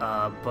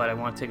 but I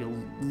want to take a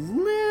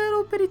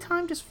little bitty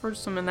time just for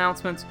some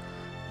announcements.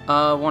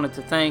 I wanted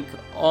to thank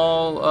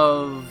all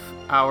of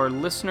our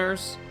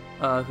listeners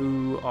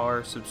who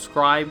are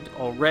subscribed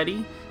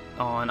already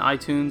on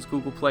iTunes,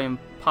 Google Play, and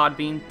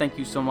Podbean. Thank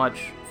you so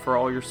much for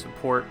all your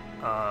support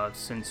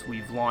since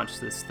we've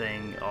launched this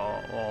thing.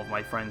 All of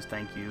my friends,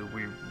 thank you.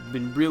 We've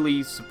been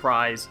really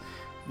surprised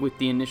with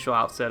the initial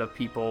outset of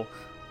people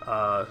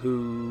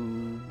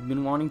who've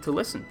been wanting to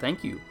listen.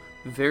 Thank you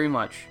very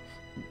much.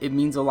 It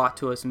means a lot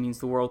to us. It means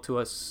the world to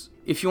us.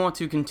 If you want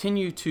to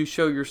continue to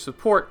show your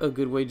support, a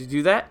good way to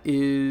do that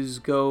is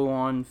go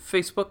on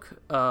Facebook,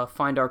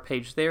 find our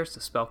page there. It's the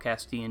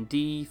Spellcast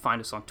D&D. Find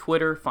us on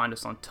Twitter, find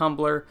us on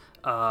Tumblr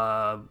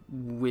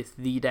with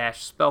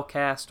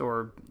the-Spellcast,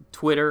 or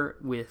Twitter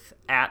with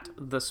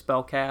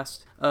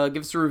 @the-Spellcast.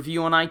 Give us a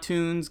review on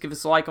iTunes, give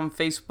us a like on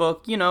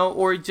Facebook,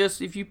 or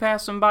just if you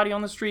pass somebody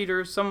on the street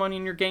or someone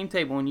in your game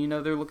table and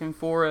they're looking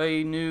for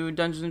a new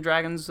Dungeons &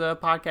 Dragons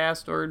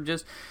podcast, or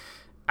just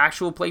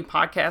actual play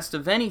podcast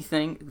of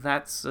anything,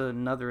 that's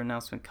another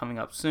announcement coming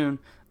up soon.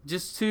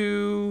 Just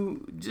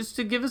to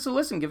give us a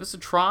listen, give us a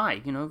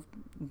try.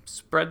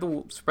 Spread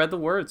the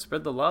word,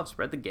 spread the love,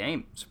 spread the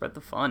game, spread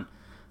the fun.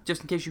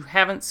 Just in case you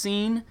haven't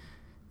seen,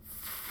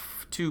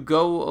 to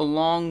go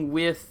along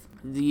with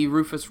the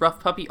Rufus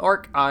Ruffpuppy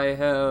arc, I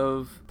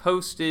have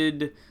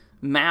posted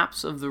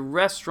maps of the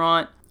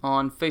restaurant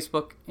on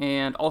Facebook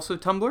and also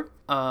Tumblr.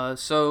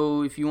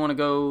 So if you want to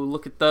go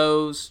look at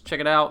those, check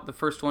it out. The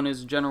first one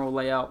is a general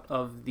layout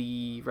of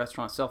the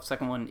restaurant itself.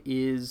 Second one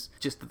is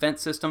just the vent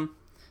system.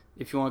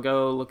 If you want to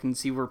go look and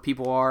see where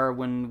people are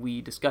when we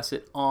discuss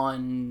it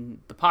on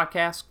the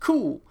podcast,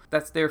 cool.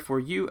 That's there for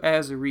you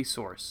as a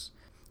resource.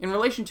 In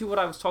relation to what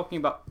I was talking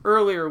about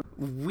earlier,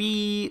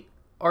 we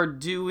are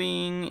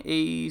doing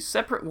a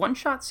separate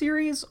one-shot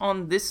series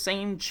on this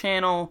same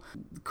channel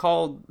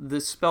called the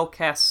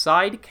Spellcast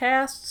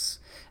Sidecasts.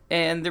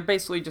 And they're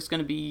basically just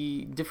going to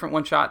be different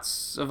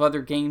one-shots of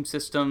other game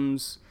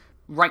systems.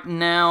 Right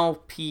now,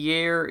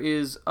 Pierre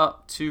is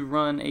up to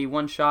run a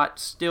one-shot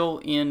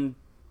still in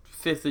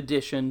 5th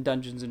edition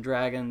Dungeons &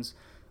 Dragons,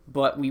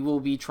 but we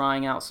will be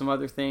trying out some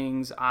other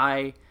things.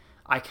 I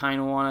kind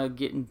of want to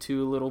get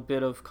into a little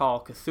bit of Call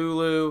of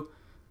Cthulhu,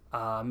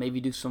 maybe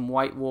do some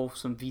White Wolf,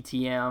 some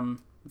VTM,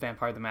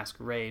 Vampire the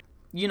Masquerade.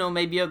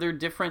 Maybe other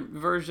different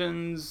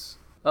versions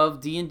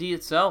of D&D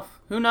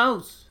itself. Who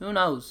knows?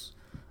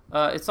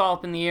 It's all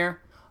up in the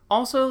air.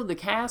 Also, the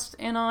cast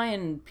and I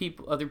and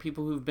other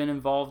people who've been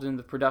involved in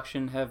the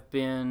production have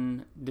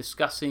been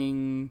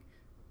discussing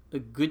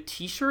good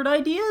t-shirt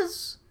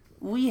ideas.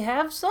 We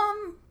have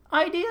some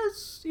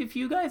ideas. If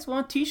you guys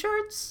want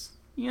t-shirts,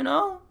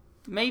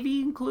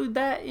 maybe include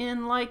that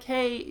in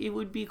hey, it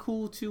would be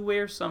cool to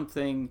wear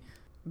something,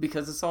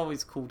 because it's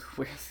always cool to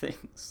wear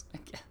things, I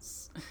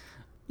guess.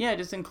 Yeah,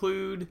 just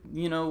include,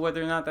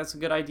 whether or not that's a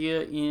good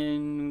idea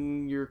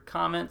in your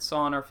comments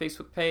on our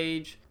Facebook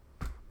page,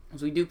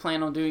 as we do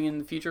plan on doing in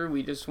the future.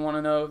 We just want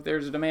to know if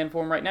there's a demand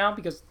for them right now,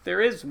 because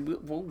there is.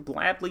 We'll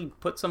gladly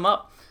put some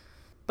up.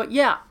 But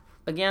yeah,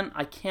 again,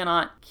 I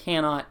cannot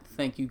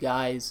thank you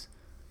guys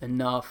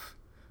enough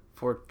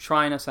for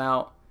trying us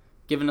out,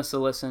 giving us a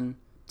listen,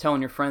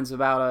 telling your friends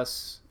about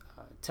us,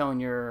 telling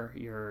your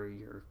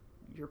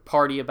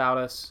party about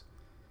us.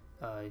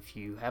 If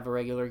you have a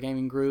regular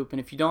gaming group, and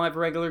if you don't have a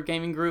regular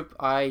gaming group,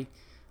 I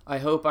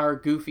hope our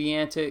goofy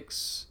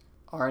antics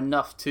are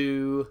enough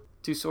to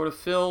sort of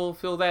fill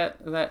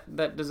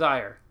that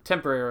desire,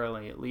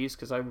 temporarily at least,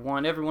 because I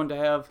want everyone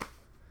to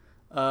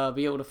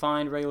be able to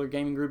find a regular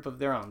gaming group of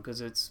their own, because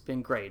it's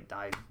been great.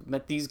 I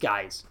met these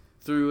guys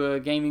through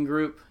a gaming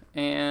group,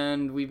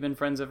 and we've been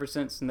friends ever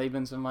since, and they've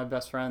been some of my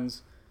best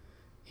friends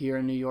here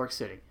in New York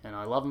City, and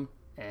I love them,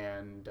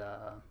 and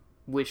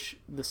wish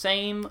the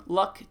same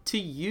luck to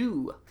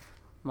you,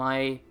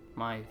 my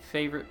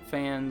favorite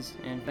fans,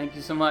 and thank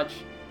you so much.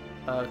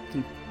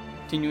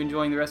 Continue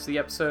enjoying the rest of the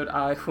episode.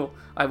 I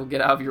will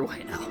get out of your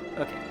way now.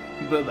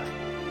 Okay, bye-bye.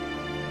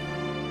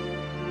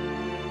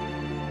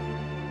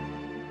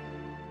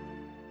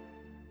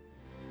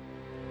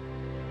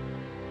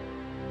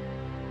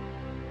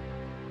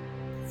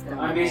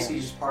 I'm basically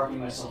just parking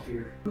myself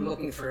here. I'm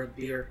looking for a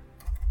beer.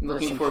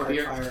 Looking for a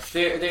beer.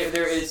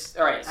 There is.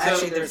 All right. So,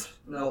 actually, there's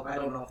no. I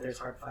don't know if there's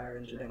hard fire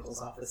in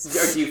Jadenko's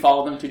office. Do you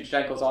follow them to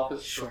Jadenko's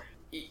office? Sure.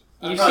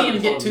 You see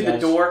him get to the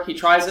door. He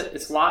tries it.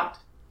 It's locked.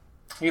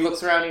 He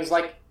looks around. He's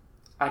like,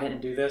 "I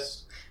didn't do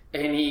this,"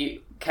 and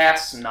he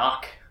casts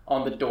knock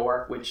on the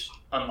door, which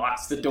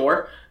unlocks the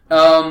door.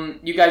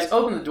 You guys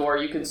open the door.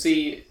 You can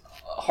see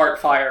heart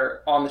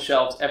fire on the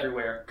shelves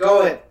everywhere.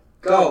 Go.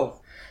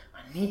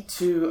 I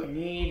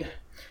need.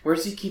 Where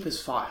does he keep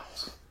his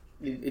files?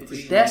 It's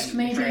his desk,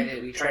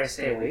 maybe? We try to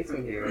stay away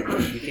from here.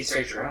 You can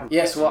search around.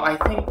 Yes, well, I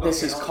think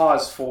this is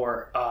cause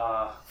for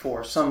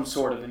some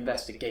sort of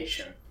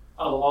investigation.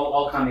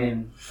 I'll come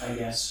in, I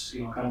guess.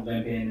 Kind of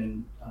limp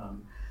in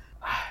and.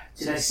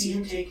 Did I see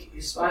him take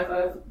his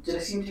Did I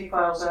see him take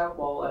files out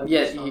while I was?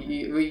 Yeah,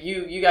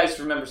 you guys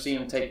remember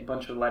seeing him take a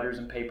bunch of letters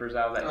and papers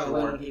out of that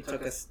drawer? When he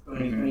took us,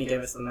 when he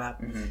gave us the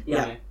map. Mm-hmm.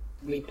 Yeah,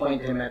 we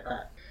pointed him at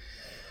that.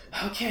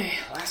 Okay,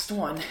 last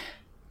one.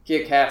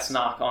 Get Cat's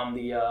knock on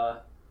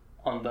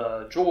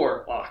the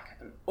drawer lock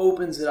and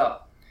opens it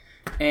up,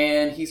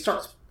 and he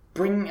starts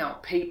bringing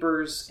out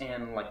papers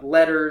and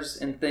letters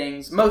and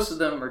things. Most of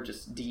them are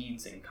just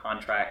deeds and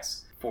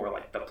contracts for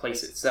the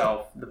place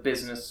itself, the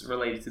business,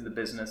 related to the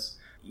business.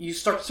 You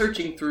start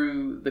searching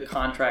through the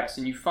contracts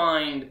and you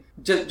find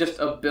just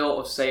a bill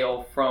of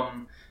sale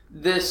from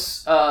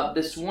this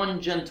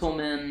one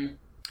gentleman.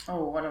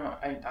 Oh, what am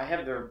I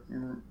have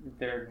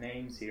their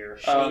names here.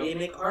 Shady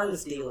Nick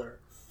Arms Dealer.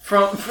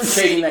 From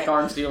Shady Neck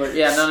Arms Dealer.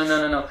 Yeah,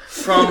 no.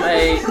 From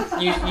a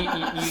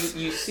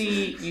you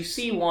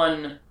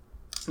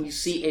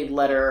see a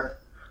letter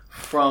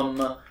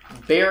from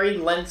Barry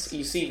Lenson.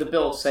 You see the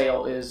bill of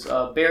sale is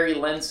Barry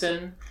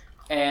Lenson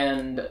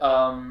and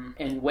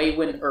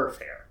Waywin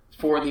Earthhair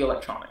for the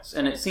electronics,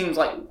 and it seems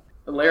like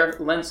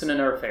Lenson and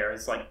Earthhair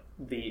is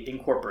the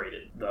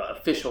incorporated, the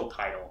official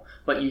title,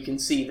 but you can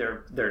see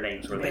their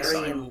names where they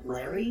signed. Barry and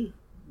Larry.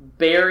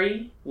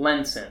 Barry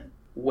Lenson,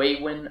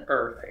 Waywin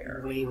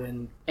Earthhair.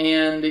 Waywin.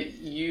 And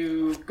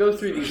you go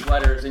through these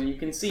letters, and you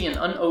can see an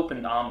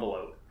unopened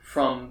envelope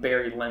from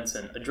Barry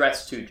Lenson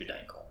addressed to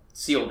Jadenko,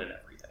 sealed and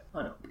everything,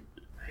 unopened.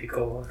 I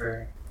go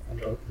over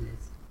and open it.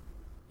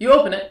 You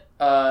open it,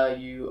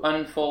 you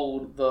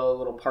unfold the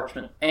little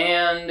parchment,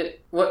 and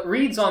what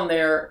reads on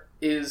there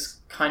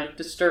is kind of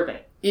disturbing.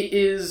 It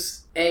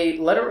is a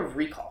letter of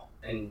recall.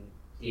 And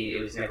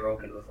it was never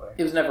opened before?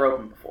 It was never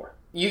opened before.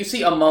 You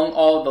see among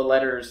all the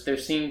letters, there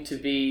seem to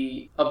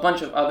be a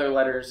bunch of other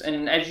letters,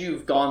 and as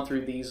you've gone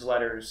through these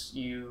letters,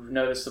 you've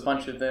noticed a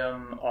bunch of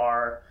them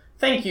are,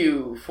 thank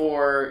you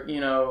for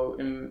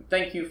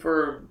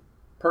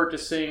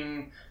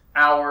purchasing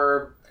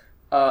our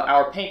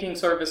painting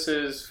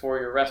services for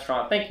your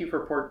restaurant. Thank you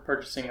for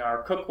purchasing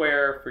our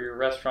cookware for your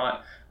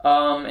restaurant.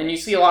 And you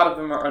see a lot of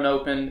them are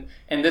unopened,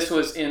 and this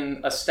was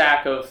in a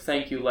stack of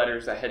thank you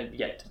letters that had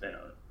yet to been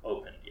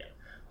opened yet.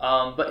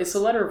 But it's a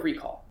letter of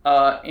recall,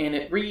 and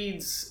it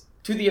reads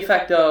to the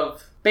effect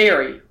of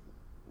Barry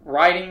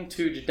writing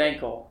to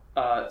Jadenko,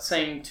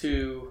 saying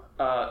to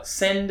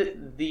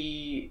send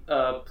the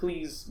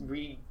please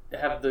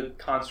have the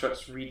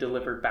constructs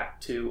redelivered back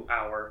to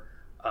our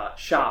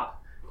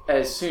shop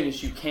as soon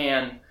as you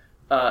can.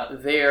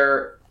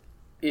 There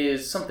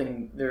is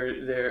something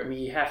there.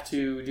 We have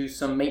to do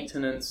some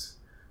maintenance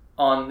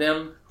on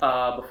them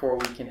before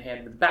we can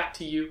hand them back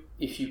to you.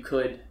 If you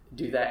could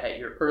do that at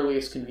your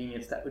earliest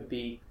convenience, that would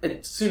be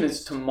as soon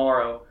as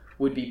tomorrow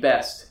would be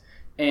best.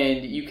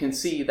 And you can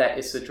see that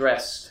it's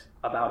addressed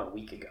about a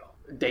week ago,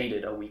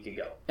 dated a week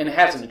ago. And it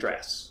has an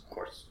address, of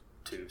course,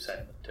 to send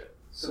them to.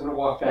 So I'm going to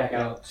walk back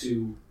out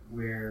to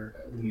where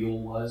the mule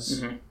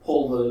was,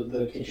 pull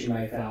the kitchen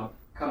knife out,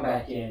 come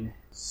back in.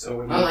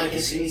 So I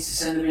guess he needs to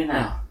send them in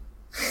now.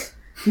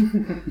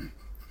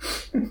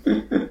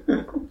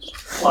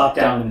 Plop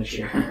down in the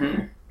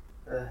chair.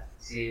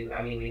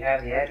 We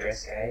have the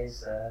address,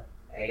 guys.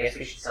 I guess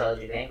we should tell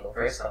Judanko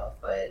first off,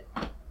 but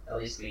at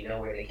least we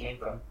know where they came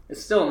from.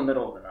 It's still in the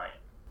middle of the night.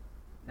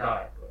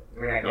 No,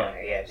 we're not going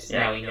there yet. Just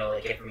now we know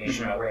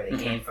information about where they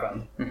came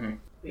from.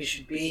 We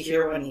should be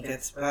here when he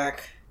gets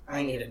back.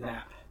 I need a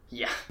nap.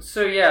 Yeah.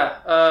 So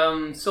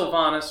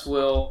Sylvanas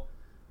will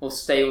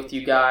stay with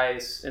you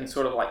guys and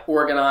sort of like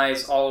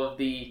organize all of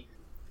the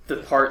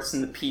parts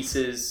and the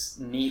pieces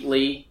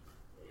neatly,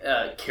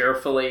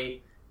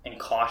 carefully, and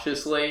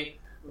cautiously.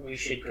 We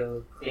should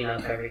go clean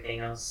up everything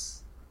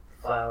else.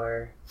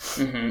 Flour.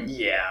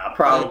 Yeah,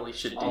 probably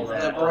should do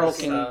that. The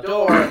broken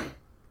door.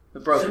 The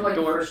broken door. Is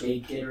there like a first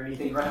aid kit or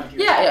anything around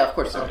here? Yeah, of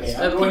course. Okay,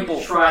 I'm going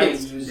to try and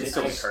use it.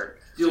 Still I hurt.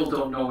 Still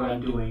don't know what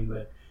I'm doing,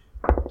 but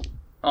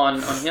on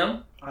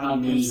him?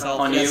 On himself.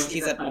 On yes,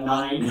 you? He's at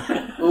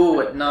 9.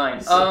 Ooh, at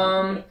 9.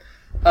 I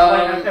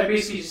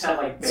basically just have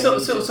like. So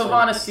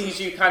Sylvanas sees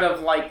you kind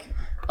of like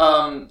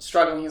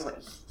struggling. He's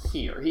like,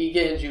 here. He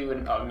gives you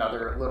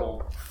another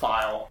little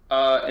file,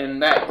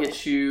 and that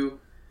gets you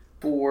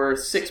for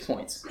 6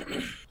 points.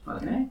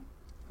 Okay.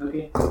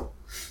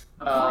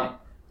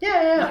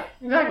 Yeah,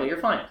 exactly. You're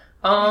fine.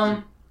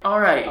 All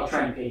right. I'll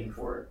try and pay him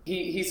for it.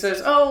 He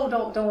says, "Oh,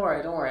 don't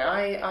worry.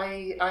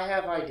 I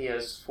have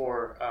ideas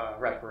for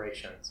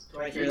reparations." Do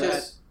I hear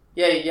that?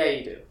 Yeah,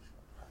 you do.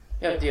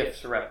 You have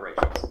ideas for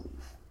reparations.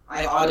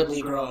 I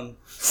audibly groan.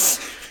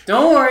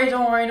 Don't worry.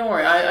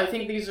 I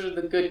think these are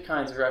the good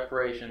kinds of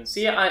reparations.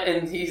 See,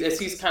 as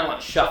he's kind of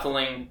like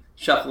shuffling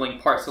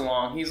parts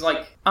along, he's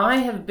like, I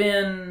have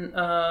been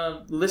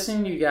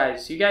listening to you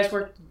guys. You guys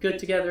work good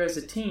together as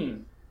a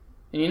team.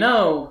 And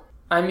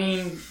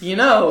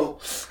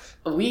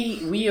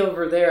we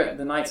over there at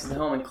the Knights of the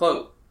Helm and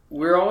Cloak,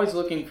 we're always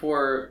looking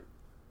for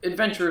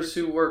adventurers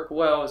who work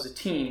well as a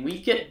team.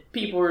 We get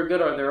people who are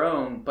good on their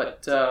own,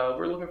 but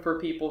we're looking for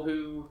people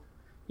who,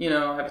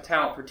 have a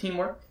talent for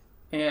teamwork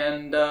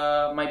and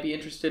might be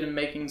interested in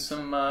making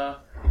some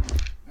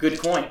good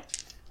coin.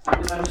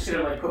 I'm just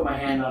going to put my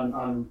hand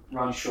on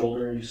Ron's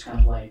shoulder and just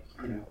kind of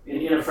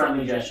in a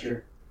friendly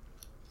gesture.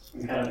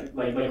 And kind of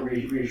like a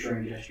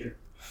reassuring gesture.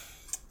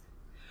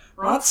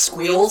 Ron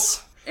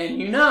squeals.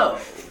 And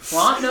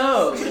Ron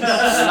knows the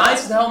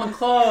Knights of the Helm and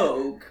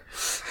Cloak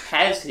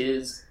has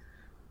his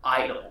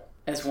idol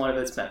as one of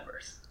its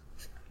members.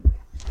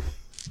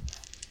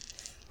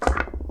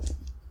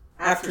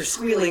 After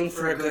squealing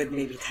for a good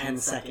maybe 10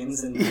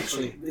 seconds and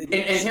actually... and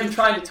him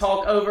trying to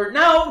talk over,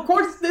 no, of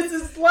course this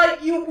is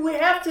we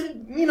have to,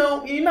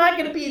 you're not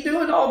going to be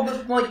doing all the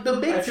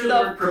big stuff. The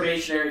word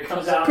probationary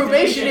comes out.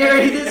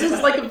 Probationary, this is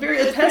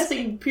a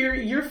testing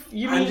period.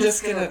 I'm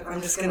just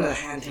gonna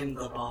hand him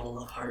the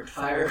bottle of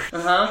Heartfire.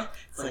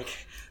 It's like,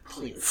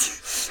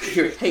 please.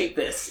 Here, take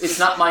this. It's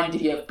not my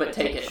idea, but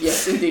take it.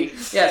 Yes, indeed.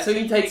 Yeah, so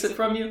he takes it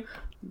from you.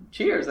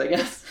 Cheers, I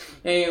guess.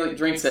 And he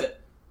drinks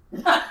it.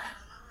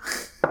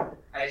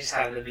 I just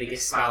have the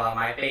biggest smile on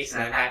my face,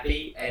 and I'm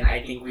happy, and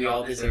I think we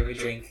all deserve a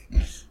drink.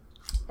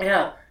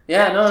 Yeah,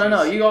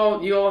 no. You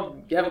all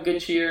have a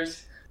good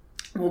cheers.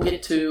 We'll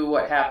get to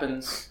what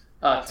happens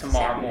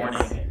tomorrow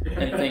morning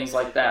and things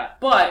like that.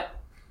 But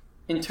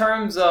in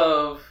terms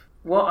of,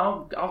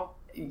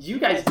 you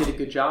guys did a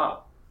good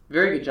job,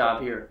 very good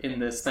job here in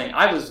this thing.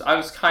 I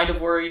was kind of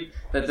worried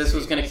that this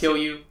was going to kill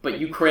you, but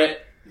you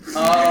crit.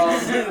 So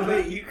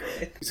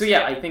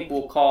yeah, I think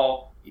we'll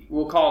call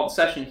the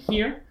session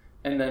here.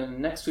 And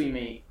then next we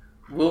meet,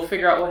 we'll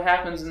figure out what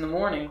happens in the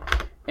morning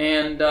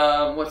and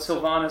what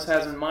Sylvanas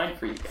has in mind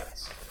for you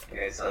guys.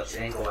 Okay, so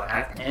Judanko what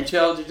happened. And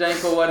tell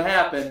Judanko what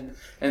happened,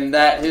 and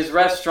that his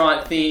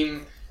restaurant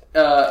theme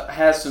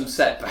has some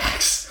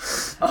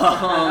setbacks. He's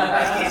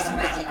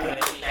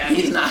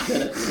not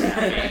gonna be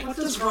happy. What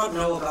does Ron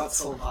know about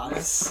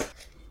Sylvanas?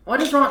 What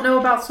does Ron know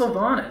about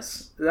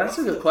Sylvanas? That's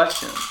a good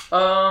question.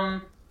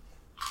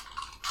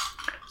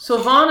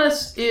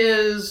 Sylvanas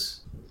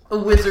is a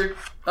wizard.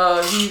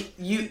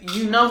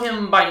 You know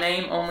him by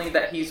name only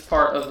that he's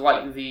part of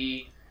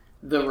the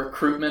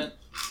recruitment.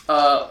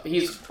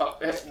 He's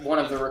one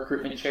of the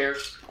recruitment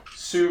chairs.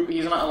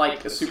 He's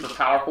not a super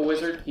powerful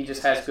wizard. He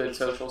just has good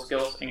social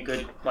skills and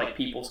good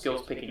people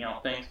skills picking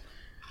out things.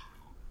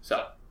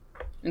 So,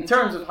 in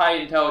terms of high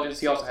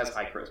intelligence, he also has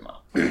high charisma.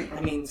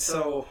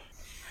 So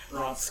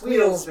Ron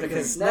squeals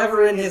because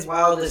never in his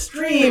wildest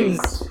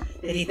dreams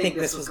did he think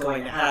this was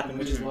going to happen,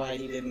 which is why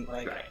he didn't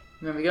Right.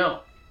 There we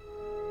go.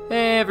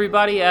 Hey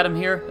everybody, Adam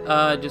here.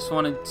 Just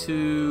wanted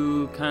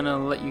to kind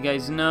of let you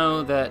guys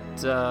know that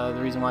the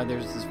reason why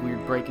there's this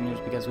weird break-in is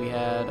because we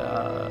had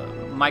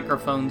a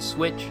microphone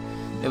switch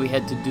that we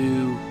had to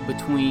do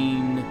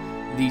between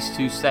these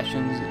two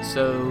sessions.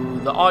 So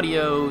the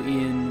audio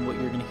in what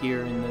you're going to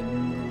hear in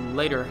the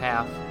latter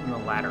half,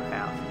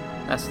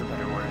 that's the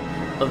better word,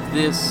 of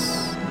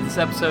this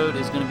episode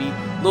is going to be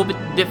a little bit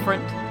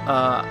different.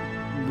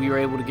 We were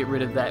able to get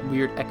rid of that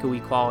weird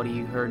echoey quality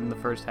you heard in the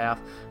first half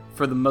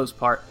for the most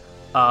part.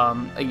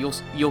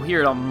 You'll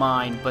hear it on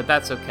mine, but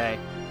that's okay.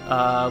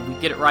 We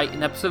get it right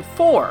in episode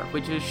 4,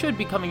 which should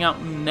be coming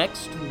out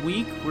next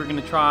week. We're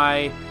going to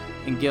try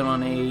and get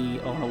on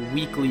a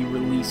weekly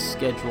release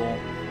schedule.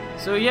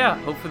 So yeah,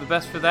 hope for the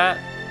best for that.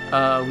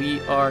 We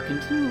are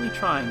continually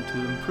trying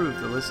to improve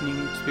the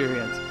listening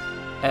experience,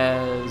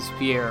 as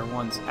Pierre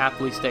once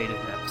aptly stated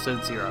in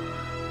episode 0.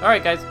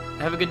 Alright guys,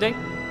 have a good day,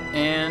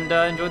 and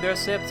enjoy the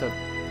rest of the episode.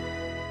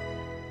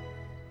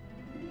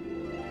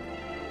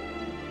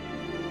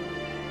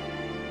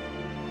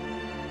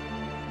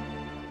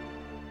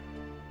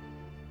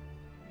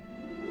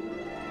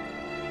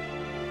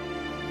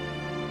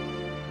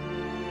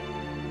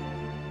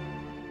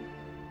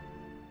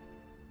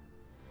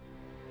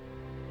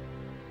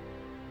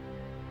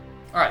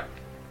 Alright,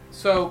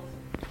 so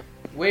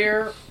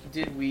where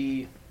did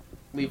we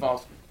leave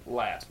off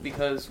last?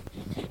 Because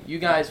you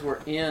guys were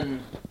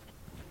in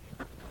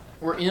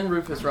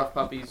Rufus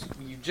Ruffpuppies.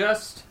 You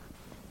just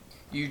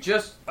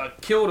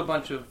killed a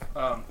bunch of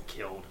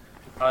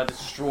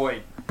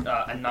destroyed,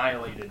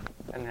 annihilated,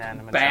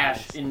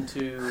 bashed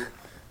into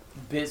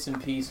bits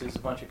and pieces a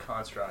bunch of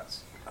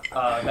constructs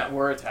that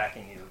were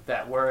attacking you,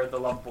 that were the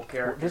lovable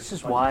characters. This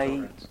is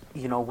why,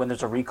 when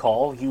there's a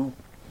recall,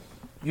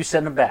 you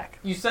send them back.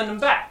 You send them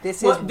back.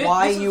 This is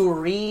why you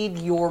read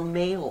your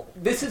mail.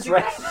 This is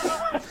right.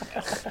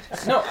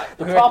 No,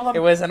 the problem it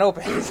was an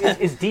open.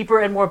 is deeper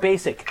and more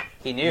basic.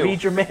 He knew.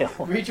 Read your mail.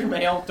 Read your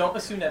mail. Don't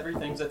assume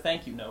everything's a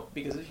thank you note,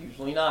 because it's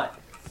usually not.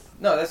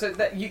 No,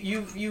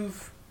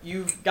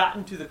 you've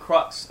gotten to the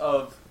crux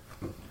of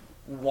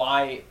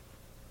why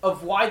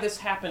this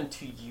happened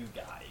to you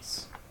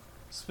guys,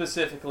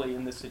 specifically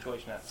in this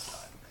situation at this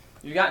time.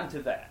 You've gotten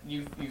to that.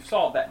 You've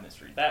solved that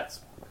mystery.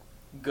 That's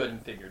good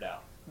and figured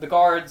out. The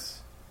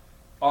guards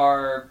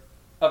are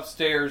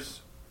upstairs,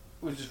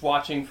 just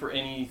watching for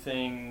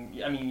anything.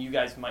 I mean, you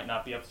guys might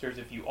not be upstairs.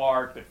 If you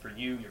are, good for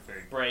you. You're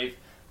very brave.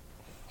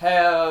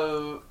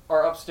 Are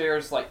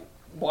upstairs, like,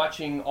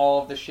 watching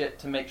all of the shit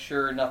to make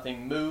sure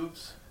nothing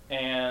moves.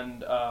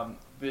 And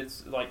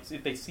it's like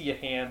if they see a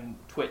hand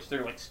twitch,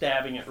 they're like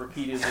stabbing it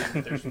repeatedly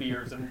with their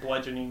spears and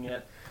bludgeoning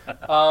it.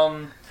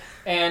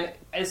 And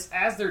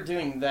as they're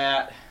doing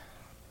that,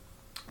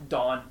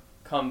 dawn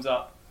comes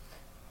up.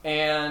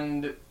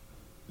 And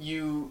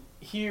you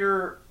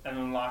hear an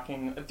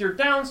unlocking. If you're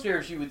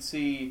downstairs, you would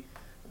see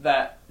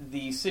that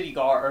the city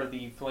guard, or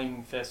the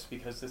Flaming Fist,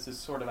 because this is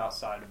sort of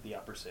outside of the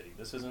upper city.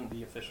 This isn't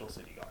the official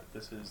city guard.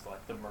 This is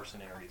like the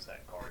mercenaries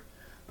that guard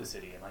the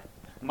city. And I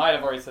might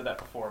have already said that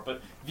before,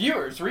 but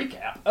viewers,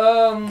 recap.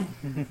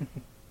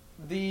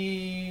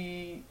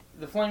 The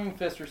Flaming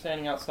Fist are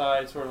standing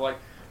outside, sort of like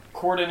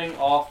cordoning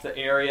off the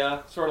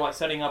area, sort of like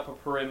setting up a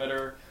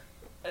perimeter.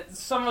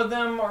 Some of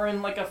them are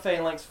in like a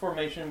phalanx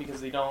formation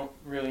because they don't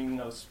really,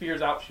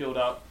 spears out, shield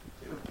up,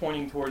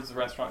 pointing towards the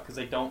restaurant because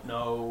they don't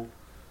know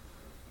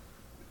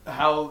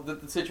how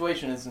the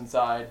situation is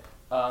inside.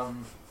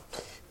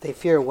 They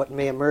fear what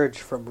may emerge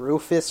from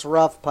Rufus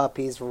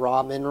Ruffpuppy's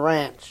Ramen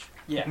Ranch.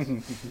 Yes.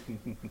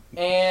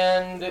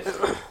 And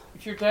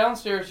if you're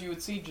downstairs, you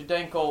would see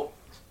Jadenko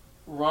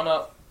run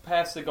up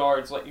past the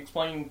guards, like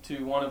explaining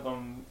to one of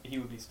them he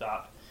would be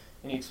stopped.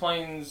 And he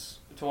explains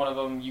to one of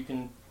them, you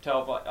can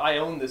tell, like, I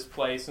own this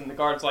place. And the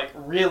guard's like,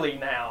 really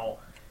now?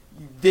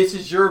 This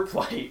is your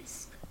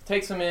place.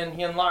 Takes him in.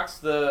 He unlocks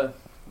the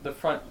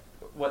front.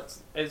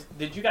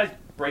 Did you guys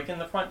break in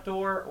the front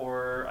door,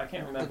 or I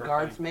can't remember? The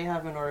guards may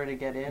have in order to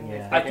get in.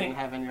 Yeah. If they didn't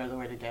have any other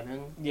way to get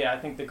in. Yeah, I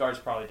think the guards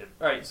probably did.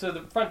 All right, so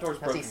the front door's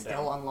broken down. Does he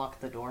still unlock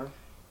the door?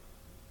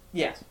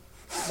 Yes.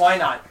 Why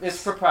not?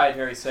 It's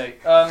proprietary's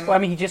sake. Well, I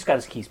mean, he just got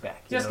his keys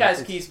back. Just got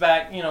his keys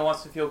back,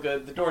 wants to feel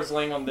good. The door's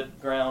laying on the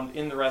ground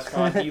in the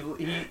restaurant. He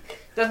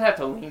doesn't have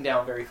to lean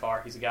down very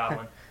far. He's a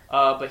goblin.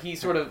 But he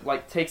sort of,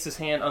 like, takes his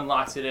hand,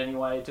 unlocks it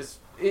anyway.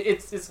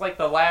 It's like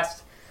the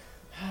last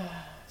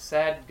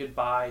sad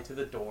goodbye to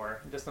the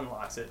door. He just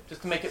unlocks it,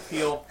 just to make it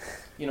feel,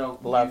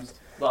 loved.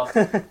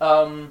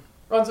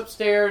 Runs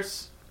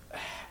upstairs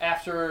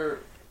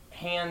after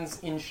hands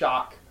in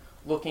shock,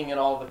 looking at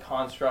all the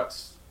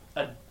constructs.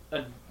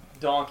 A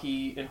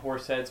donkey and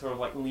horse head sort of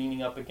like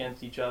leaning up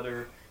against each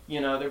other.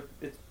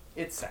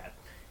 It's sad.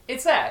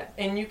 It's sad,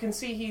 and you can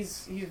see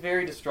he's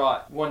very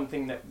distraught. One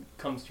thing that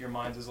comes to your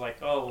mind is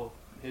like, oh,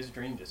 his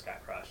dream just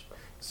got crushed.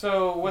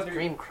 So whether his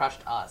dream crushed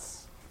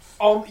us.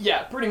 Oh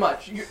yeah, pretty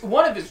much.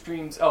 One of his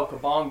dreams, El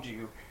Kabonged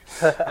you.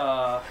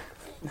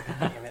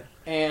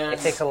 And it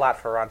takes a lot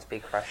for Ron to be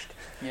crushed.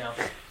 Yeah.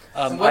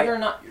 So whether or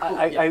not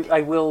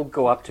I will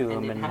go up to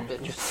him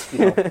and just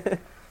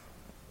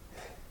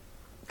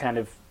kind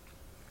of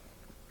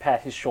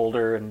pat his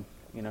shoulder and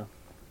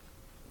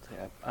say,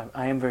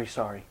 I am very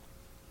sorry.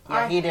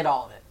 Yeah, he did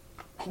all of it.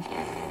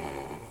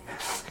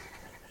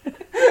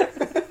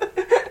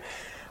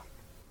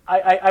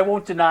 I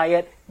won't deny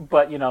it,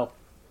 but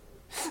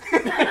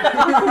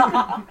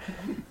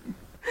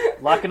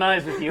locking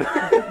eyes with you.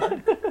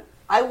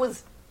 I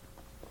was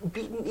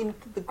beaten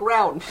into the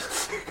ground.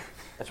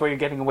 That's why you're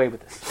getting away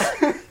with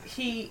this.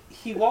 He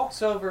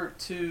walks over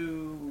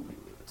to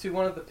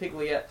one of the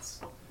pigliettes,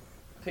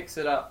 picks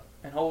it up,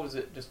 and holds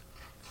it. Just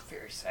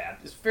very sad.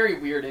 It's a very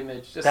weird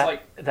image. Just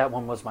that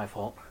one was my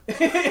fault. He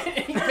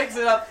picks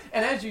it up,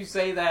 and as you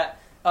say that,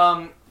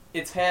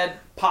 its head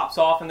pops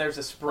off, and there's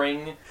a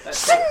spring.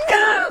 That's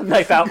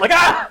knife out, like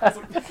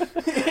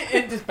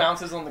It just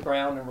bounces on the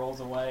ground and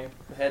rolls away.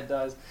 The head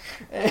does,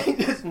 and he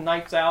just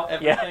knifes out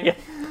everything.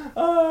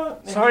 Yeah.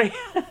 Sorry.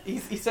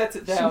 He sets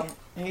it down,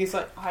 and he's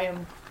like, I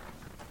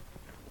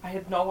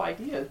had no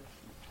idea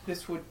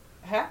this would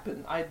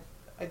happen. I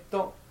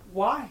don't.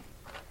 Why?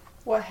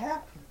 What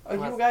happened? Are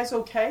you guys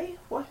okay?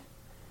 What?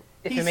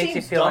 If it makes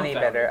you feel any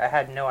better, I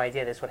had no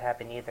idea this would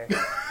happen either.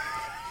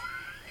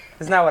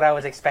 It's not what I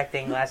was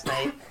expecting last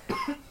night.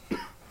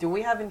 Do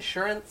we have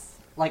insurance,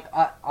 like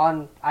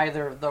on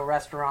either the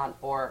restaurant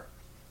or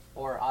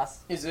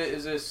us? Is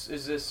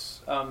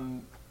this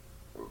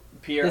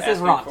Pierre? This asking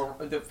is Ron.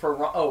 For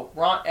Ron. Oh,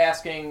 Ron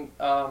asking.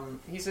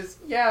 He says,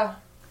 "Yeah,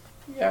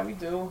 we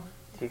do."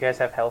 Do you guys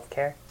have health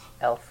care?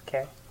 Elf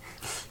care?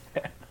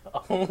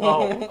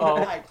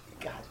 Oh.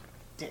 God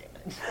damn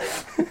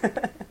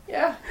it.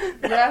 Yeah.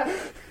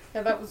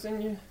 That was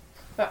in you.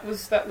 That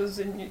was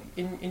in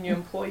your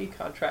employee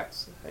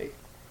contracts. Hey.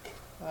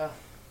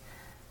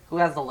 Who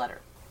has the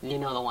letter? You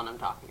know the one I'm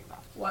talking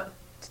about. What?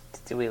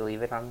 Did we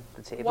leave it on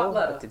the table? What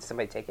letter? Did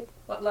somebody take it?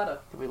 What letter?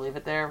 Did we leave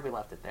it there? We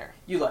left it there.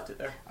 You left it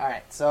there. All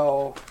right,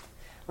 so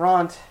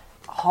Ront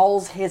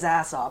hauls his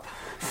ass up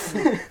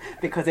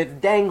because it's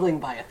dangling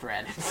by a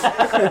thread.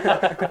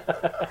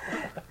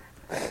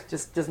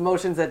 just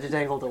motions that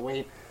Jangle to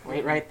wait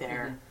right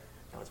there.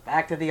 Goes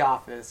back to the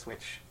office.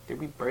 Which did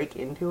we break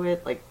into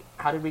it? Like,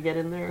 how did we get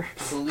in there?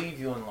 I believe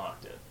you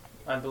unlocked it.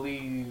 I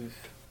believe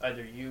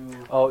either you.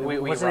 Oh, we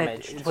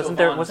rummaged.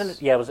 Wasn't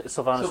it? Yeah, was it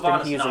Sylvanas?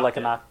 Didn't he use it like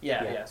a knock?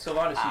 Yeah.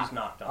 Sylvanas used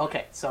knocked on it.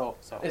 Okay, so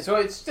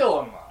it's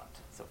still unlocked.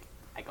 So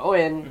I go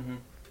in. Mm-hmm.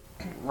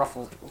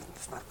 Ruffle.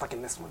 It's not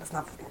fucking this one. It's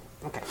not.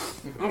 Okay.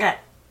 Okay.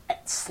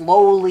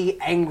 Slowly,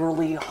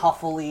 angrily,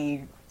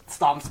 huffily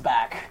stomps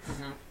back.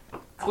 Mm-hmm.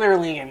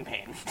 Clearly in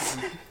pain.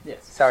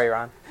 Yes. Sorry,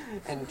 Ron.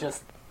 And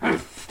just.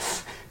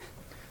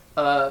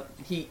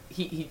 He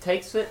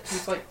takes it.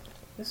 He's like,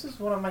 "This is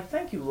one of my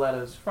thank you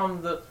letters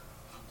from the."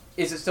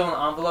 Is it still in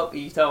an envelope? Are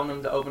you telling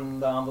him to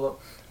open the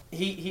envelope?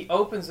 He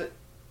opens it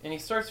and he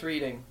starts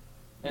reading.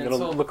 And You're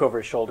gonna look over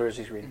his shoulder as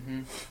he's reading.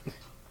 Mm-hmm.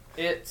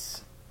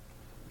 It's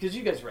because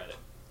you guys read it.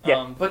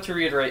 Yeah. But to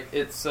reiterate,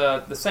 it's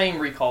the same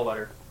recall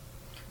letter.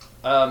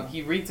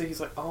 He reads it.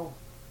 He's like, "Oh,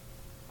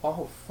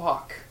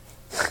 fuck."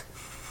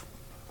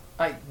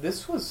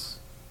 This was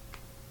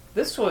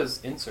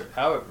insert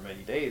however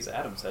many days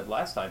Adam said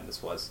last time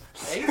this was.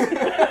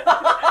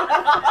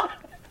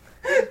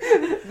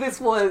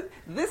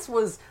 This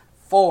was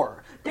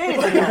 4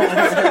 days ago.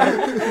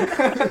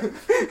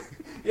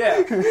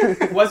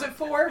 Yeah. Was it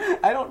 4?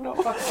 I don't know.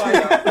 Fuck if I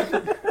know.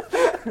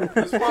 It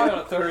was probably on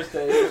a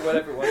Thursday or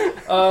whatever it was.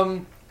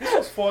 This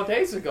was 4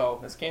 days ago.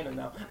 That's canon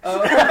now.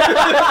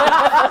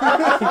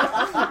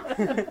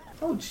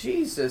 Oh,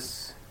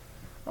 Jesus.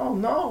 Oh,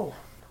 no.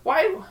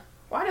 Why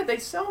did they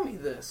sell me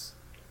this?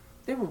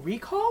 They were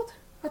recalled?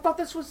 I thought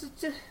this was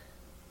just...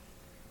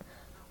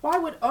 Why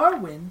would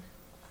Erwin...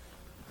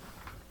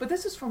 But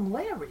this is from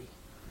Larry.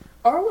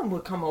 Erwin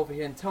would come over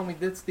here and tell me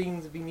this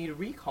things we need a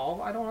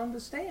recall. I don't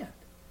understand.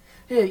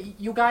 Here,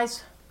 you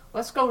guys,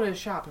 let's go to the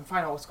shop and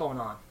find out what's going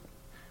on.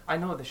 I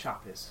know where the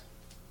shop is.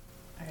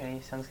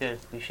 Alright, sounds good.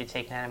 We should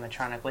take an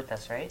animatronic with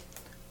us, right?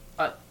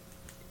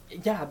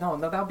 Yeah, no,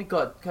 that'll be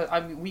good. Cause, I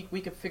mean,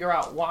 we could figure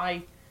out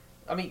why...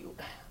 I mean,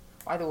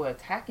 why they were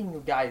attacking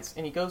you guys.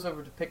 And he goes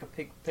over to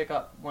pick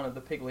up one of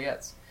the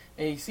pigliettes.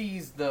 And he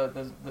sees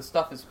the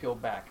stuff is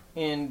peeled back.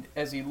 And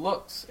as he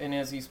looks, and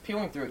as he's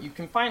peeling through it, you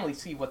can finally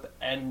see what the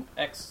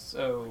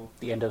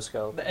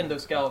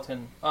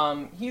endoskeleton.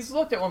 He's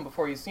looked at one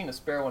before. He's seen a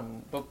spare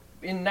one. But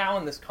now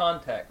in this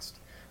context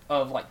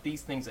of, like,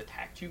 these things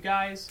attacked you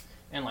guys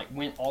and, like,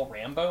 went all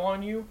Rambo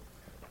on you,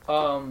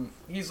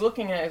 he's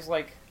looking at it as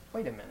like,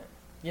 wait a minute.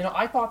 You know,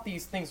 I thought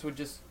these things were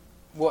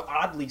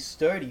oddly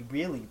sturdy,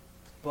 really.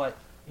 But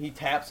he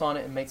taps on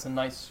it and makes a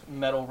nice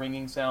metal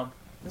ringing sound.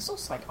 This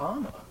looks like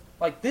armor.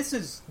 Like, this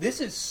is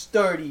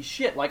sturdy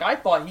shit. Like, I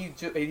thought he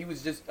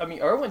was just... I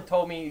mean, Erwin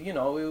told me, you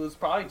know, it was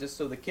probably just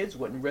so the kids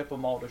wouldn't rip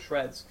them all to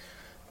shreds.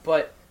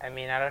 But... I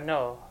mean, I don't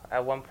know.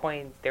 At one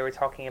point, they were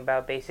talking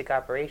about basic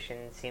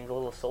operations. Seemed a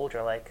little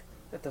soldier-like.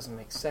 That doesn't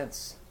make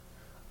sense.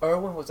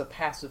 Erwin was a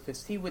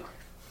pacifist. He would...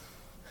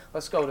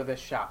 Let's go to this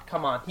shop.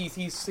 Come on.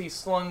 He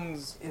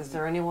slungs... Is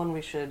there anyone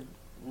we should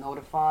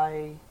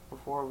notify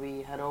before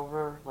we head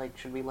over? Like,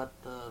 should we let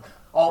the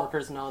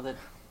workers know that...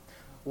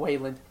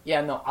 Wayland.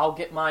 Yeah, no, I'll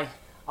get my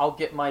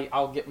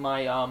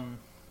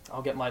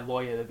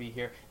lawyer to be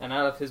here, and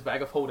out of his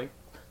bag of holding,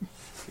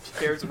 which he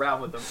carries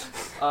around with him.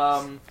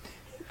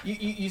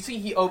 You see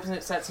he opens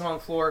it, sets it on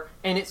the floor,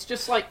 and it's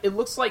just like, it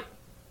looks like,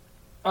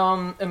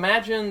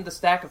 imagine the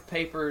stack of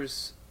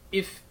papers,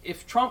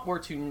 if Trump were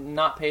to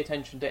not pay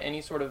attention to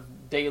any sort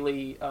of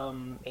daily...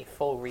 a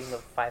full ream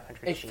of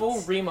 500 sheets. A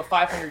full ream of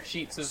 500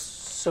 sheets of...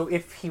 So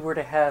if he were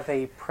to have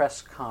a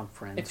press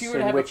conference, if he were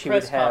to have a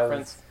press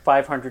conference,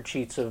 500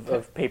 sheets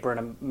of paper in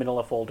a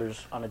manila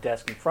folders on a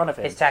desk in front of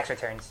him. His tax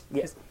returns.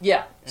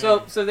 Yeah. So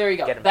there you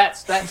go. Get him.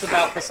 That's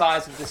about the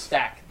size of the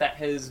stack that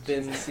has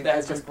been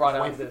brought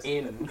out of this.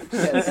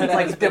 It's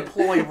like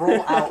deploy,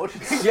 roll out.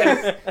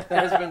 Yes, that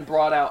has been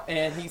brought out,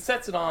 and he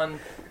sets it on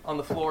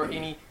the floor,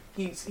 and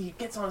he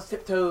gets on his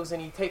tiptoes,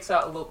 and he takes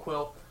out a little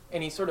quill,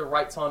 and he sort of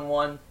writes on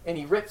one, and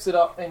he rips it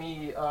up, and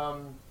he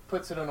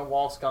puts it in a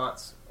wall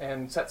sconce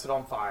and sets it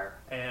on fire,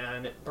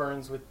 and it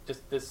burns with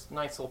just this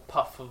nice little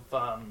puff of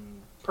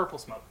purple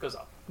smoke goes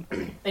up,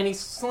 and he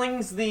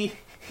slings the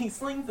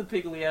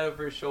Piggly out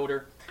over his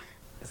shoulder,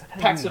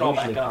 packs it all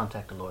back up.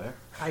 Contact a lawyer.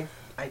 I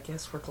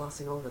guess we're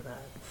glossing over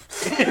that.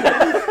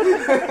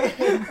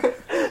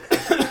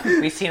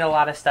 We've seen a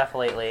lot of stuff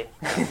lately.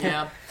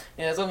 Yeah,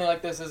 something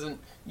like this isn't,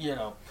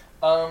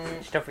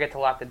 Just don't forget to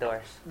lock the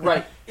doors.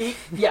 Right. He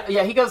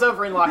goes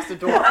over and locks the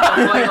door,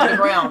 lying on the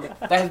ground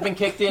that has been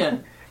kicked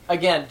in.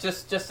 Again,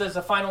 just as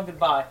a final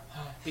goodbye,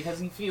 because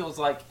he feels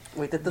like...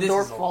 Wait, did the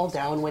door fall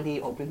down when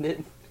he opened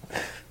it?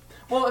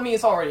 Well, I mean,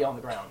 it's already on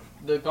the ground.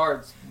 The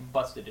guards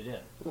busted it in.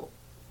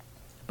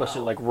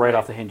 Busted like right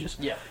off the hinges.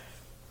 Yeah.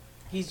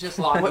 He's just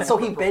locked. So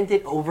he bent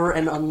it over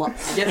and unlocked.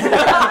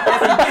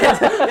 Yes,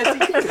 he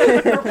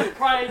did. For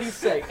propriety's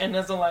sake, and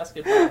as a last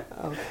goodbye.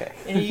 Okay.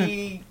 And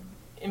he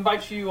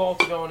invites you all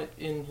to go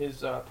in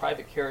his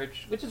private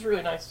carriage, which is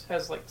really nice.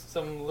 Has like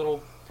some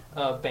little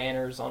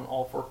banners on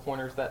all four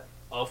corners that,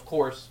 of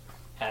course,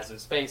 has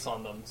his face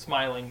on them,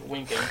 smiling,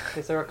 winking.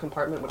 Is there a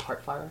compartment with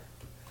Heartfire?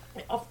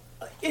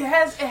 It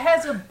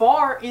has a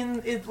bar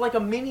it's like a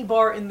mini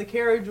bar in the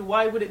carriage.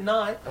 Why would it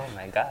not? Oh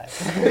my god.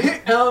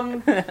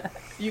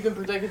 You can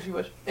partake if you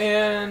wish,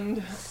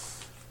 and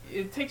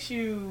it takes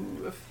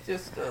you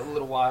just a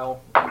little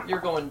while. You're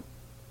going.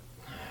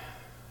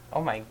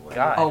 Oh my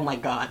god. Oh my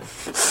god.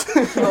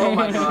 Oh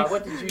my god!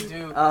 What did you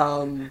do?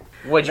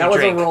 What'd you that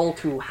drink? was a roll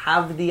to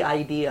have the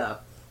idea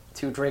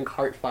to drink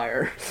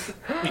Heartfire.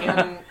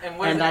 And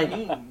what does it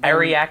mean? I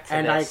react to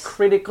and this. I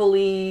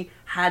critically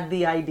had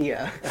the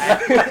idea.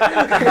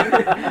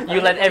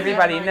 You let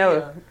everybody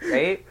know,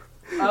 right?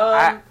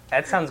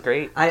 That sounds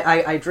great.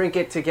 I drink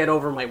it to get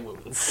over my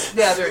wounds.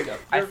 Yeah, there you go.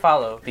 I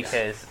follow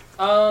because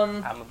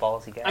I'm a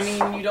ballsy guy. I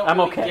mean, you don't I'm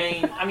really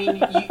okay. gain. I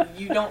mean,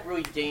 you don't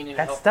really gain any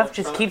That health stuff points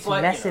just from keeps it,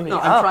 but, messing me No,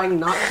 up. I'm trying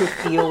not to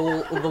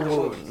feel the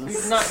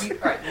wounds.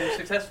 Alright, you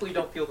successfully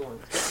don't feel the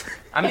wounds.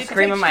 I'm It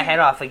screaming takes my you- head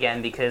off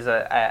again because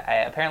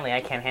I apparently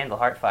I can't handle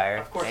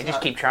Heartfire. Of course I just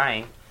not. keep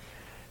trying.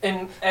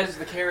 And as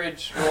the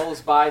carriage rolls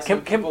by,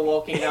 some Can- people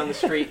walking down the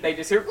street, they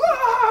just hear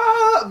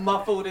 "Wah!"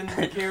 muffled into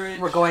the carriage.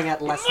 We're going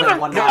at less than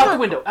 1 Out the mile.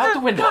 window! Out the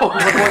window!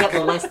 We're going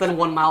at less than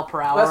 1 mile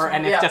per hour,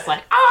 and yeah. it's just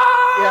like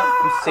Yeah.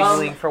 I'm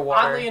signaling for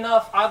water.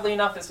 Oddly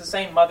enough, it's the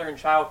same mother and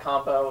child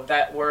combo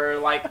that were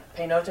like,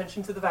 pay no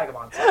attention to the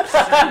vagabonds,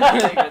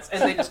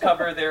 and they just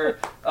cover their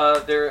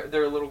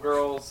little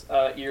girls'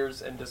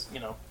 ears and just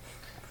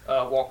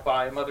walk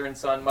by, mother and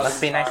son. Mother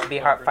Must be and nice child, to be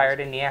mother and- Heartfired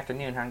in the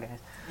afternoon, huh, guys?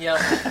 Yeah,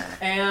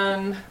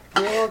 and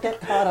we'll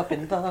get caught up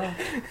in the.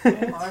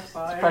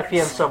 5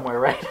 p.m. somewhere,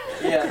 right?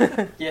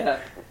 yeah.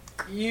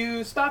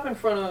 You stop in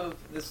front of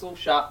this little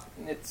shop.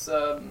 It's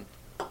a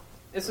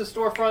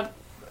storefront.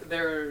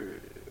 There are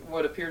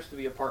what appears to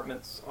be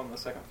apartments on the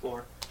second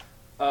floor.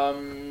 But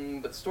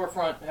the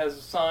storefront has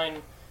a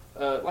sign,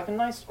 like a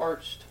nice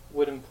arched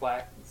wooden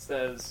plaque that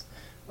says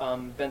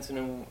Benson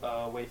and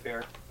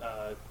Wayfair,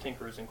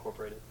 Tinkerers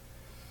Incorporated.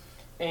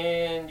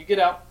 And you get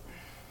out.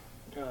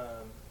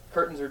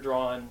 Curtains are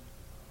drawn.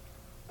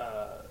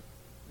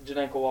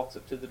 Jadenko walks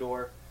up to the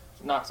door,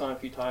 knocks on it a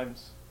few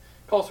times,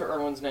 calls for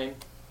Erwin's name,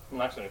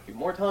 knocks on it a few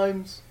more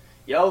times,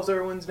 yells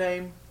Erwin's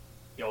name,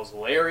 yells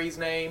Larry's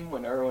name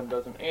when Erwin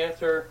doesn't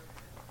answer.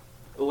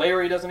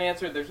 Larry doesn't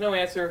answer, there's no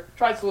answer,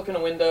 tries to look in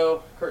a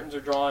window, curtains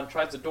are drawn,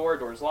 tries the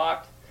door's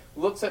locked,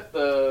 looks at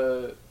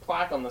the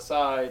plaque on the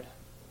side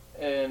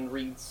and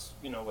reads,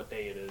 what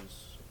day it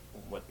is,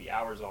 what the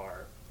hours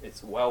are.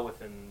 It's well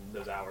within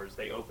those hours.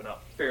 They open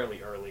up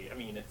fairly early. I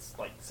mean, it's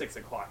like 6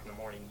 o'clock in the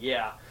morning.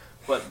 Yeah,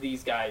 but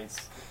these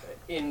guys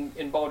in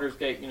Baldur's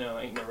Gate,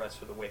 ain't no rest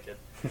for the wicked.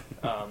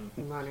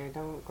 Money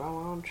don't grow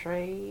on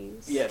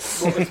trees.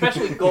 Yes, well,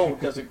 especially gold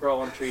doesn't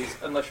grow on trees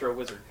unless you're a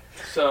wizard.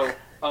 So,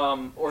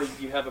 or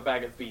you have a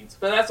bag of beans.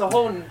 But that's a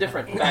whole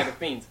different bag of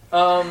beans.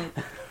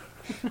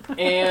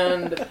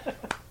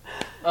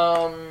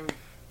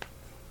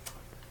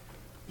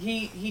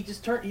 He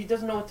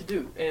doesn't know what to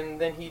do, and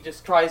then he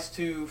just tries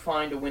to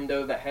find a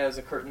window that has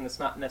a curtain that's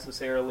not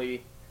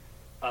necessarily,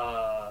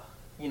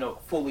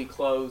 fully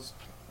closed,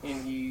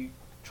 and he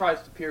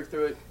tries to peer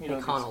through it. Hey,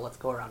 Connell, let's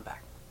go around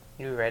back.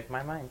 You read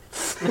my mind.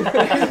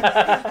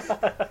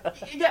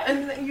 Yeah,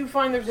 and then you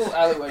find there's a little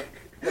alleyway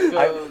that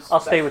goes. I'll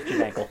stay with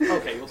Jadenko.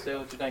 Okay, we'll stay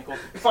with Jadenko.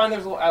 You find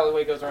there's a little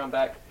alleyway goes around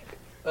back,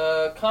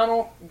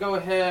 Connell, go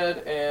ahead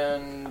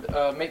and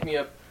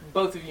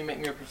both of you make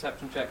me a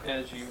perception check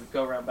as you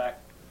go around back.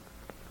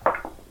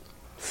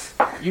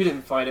 You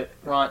didn't fight it,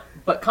 Ron.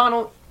 But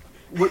Connell,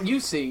 what you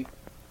see,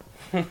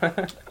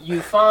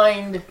 you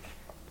find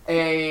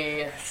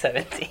a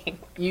 17.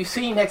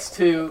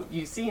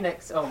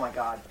 Oh my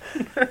god.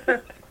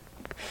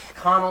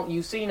 Connell,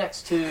 you see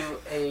next to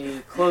a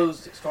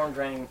closed storm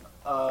drain,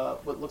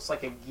 what looks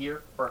like a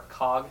gear or a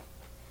cog.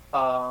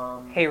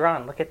 Hey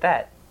Ron, look at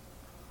that.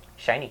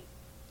 Shiny.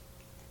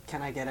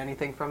 Can I get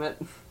anything from it?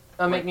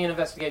 Make me an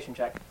investigation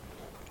check.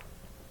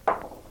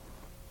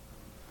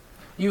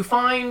 You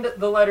find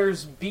the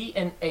letters B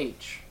and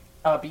H.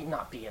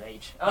 Not B and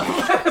H.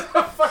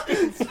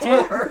 Fucking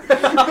store.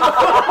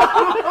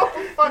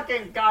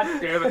 Fucking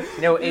goddamn it.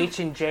 No H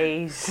and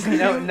J's.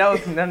 No,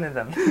 none of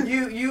them.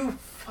 You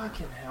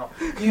fucking hell.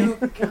 You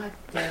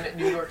goddamn it,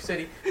 New York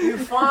City. You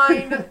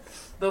find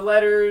the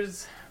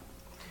letters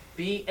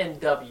B and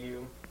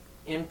W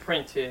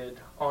imprinted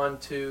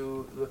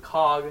onto the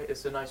cog.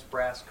 It's a nice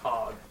brass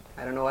cog.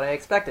 I don't know what I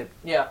expected.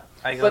 Yeah,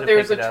 but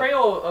there's a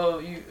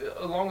trail.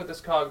 Along with this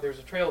cog, there's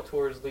a trail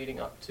tours leading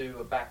up to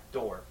a back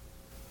door.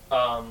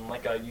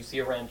 You see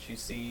a wrench, you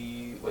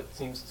see what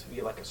seems to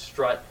be like a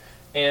strut,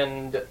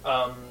 and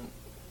a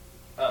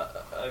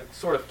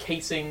sort of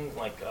casing,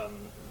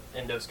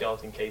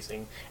 endoskeleton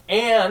casing,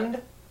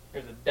 and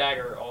there's a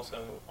dagger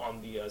also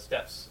on the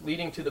steps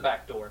leading to the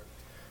back door.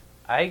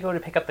 I go to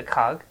pick up the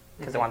cog,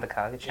 because I want the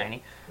cog, it's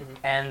shiny,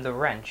 and the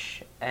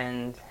wrench,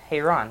 and hey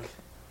Ron,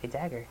 a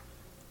dagger.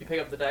 You pick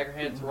up the dagger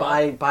hand.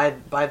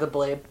 By the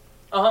blade.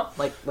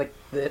 Like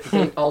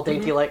the all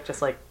dainty like,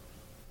 just like.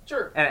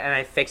 Sure. And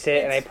I fix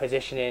it and I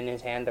position it in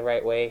his hand the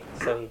right way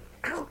so he.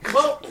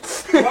 Well,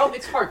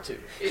 it's hard to.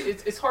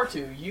 It's hard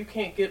to. You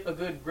can't get a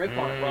good grip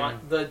on it,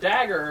 Ron. The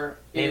dagger.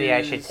 Maybe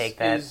I should take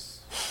that.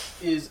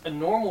 Is a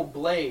normal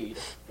blade,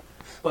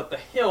 but the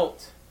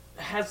hilt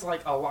has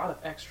like a lot of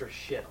extra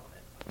shit on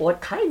it. What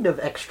kind of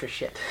extra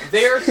shit?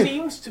 There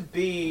seems to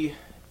be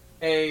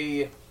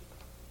a.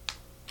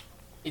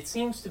 It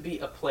seems to be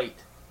a plate,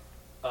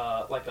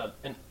 like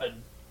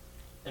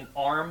an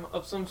arm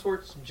of some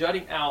sorts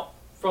jutting out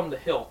from the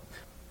hilt.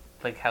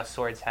 Like how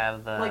swords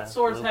have the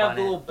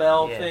little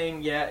bell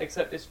thing,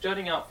 except it's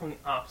jutting out from the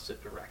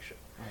opposite direction.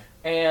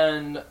 Right.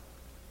 And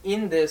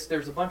in this,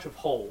 there's a bunch of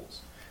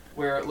holes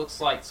where it looks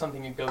like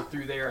something could go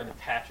through there and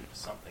attach it to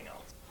something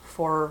else.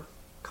 For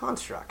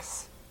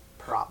constructs,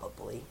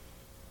 probably.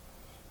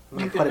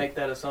 You can make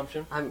that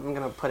assumption. I'm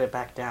going to put it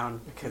back down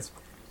because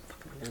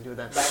I'm going to do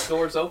that. Back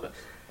door's open,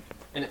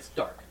 and it's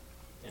dark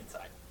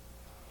inside.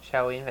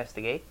 Shall we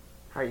investigate?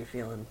 How are you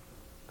feeling?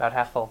 About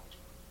half full.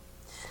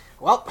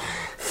 Well.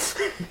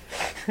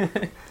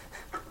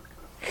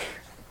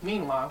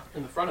 Meanwhile,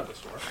 in the front of the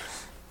store.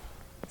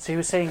 So you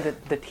were saying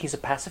that he's a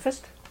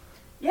pacifist?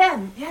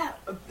 Yeah.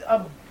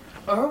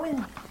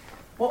 Erwin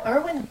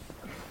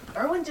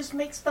just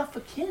makes stuff for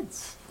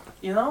kids.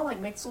 You know, like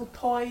makes little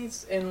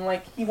toys, and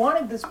like he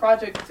wanted this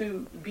project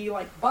to be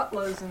like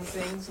butlers and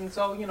things, and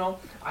so, you know,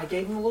 I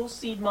gave him a little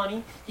seed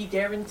money. He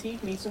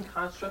guaranteed me some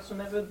constructs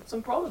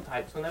some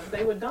prototypes whenever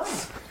they were done.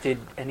 Did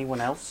anyone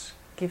else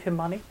give him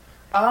money?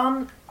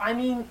 I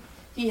mean,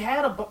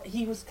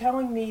 he was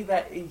telling me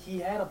that he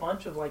had a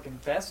bunch of like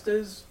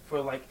investors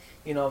for like,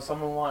 you know,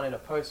 someone wanted a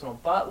personal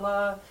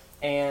butler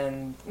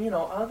and, you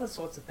know, other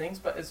sorts of things.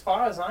 But as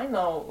far as I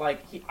know,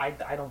 like I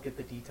don't get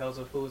the details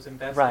of who was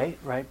investing.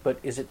 Right. But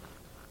is it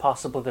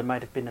possible there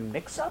might have been a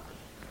mix-up?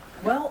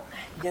 Well,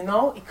 you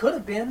know, it could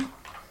have been.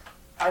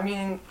 I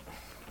mean,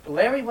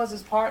 Larry was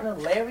his partner.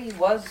 Larry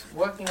was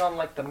working on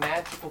like the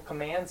magical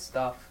command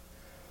stuff.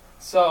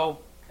 So,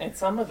 and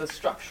some of the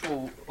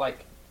structural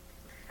like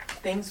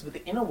things with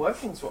the inner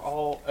workings were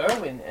all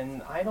Erwin,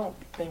 and I don't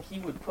think he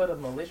would put a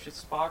malicious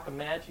spark of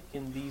magic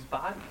in these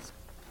bodies.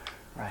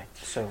 Right.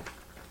 So,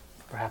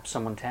 perhaps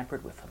someone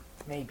tampered with them.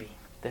 Maybe.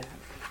 The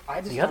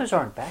others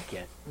aren't back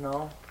yet.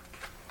 No.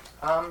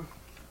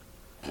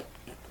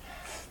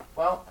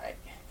 Well,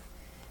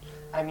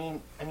 I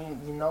mean,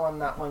 you know, I'm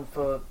not one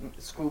for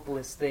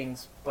scrupulous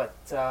things, but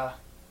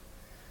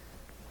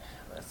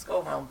let's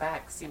go around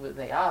back, see what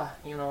they are.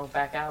 You know,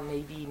 back out,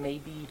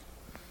 maybe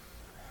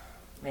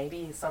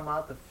some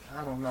other,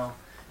 I don't know.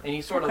 And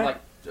he sort of like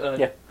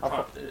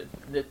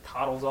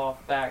toddles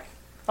off back.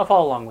 I'll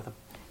follow along with him.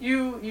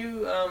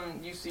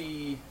 You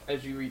see,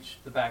 as you reach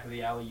the back of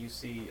the alley, you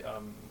see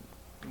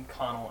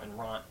Connell and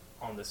Ron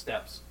on the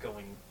steps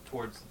going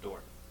towards the door.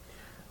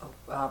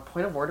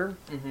 Point of order.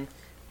 Mm-hmm.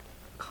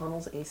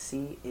 Connell's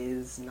AC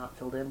is not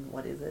filled in.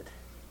 What is it?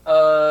 Did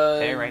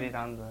I write it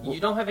on the... You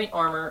don't have any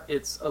armor.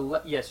 It's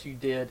yes, you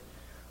did.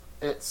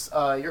 It's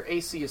your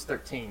AC is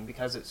 13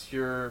 because it's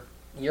your.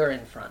 You're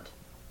in front.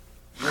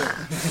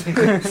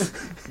 Okay.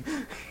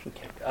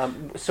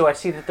 So I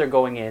see that they're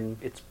going in.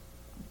 It's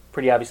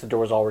pretty obvious the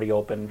door's already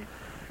open.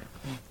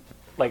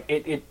 Like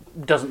it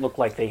doesn't look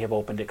like they have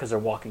opened it because they're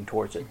walking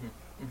towards it. Mm-hmm.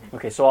 Mm-hmm.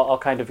 Okay, so I'll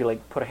kind of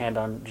put a hand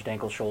on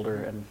Jdankel's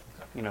shoulder and,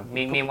 you know.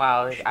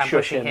 Meanwhile, I'm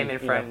pushing him in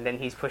front, you know, then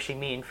he's pushing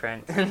me in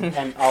front.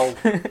 and I'll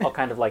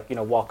kind of like, you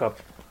know, walk up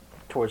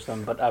towards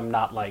them, but I'm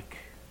not like.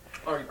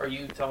 Are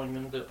you telling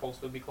them to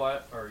also be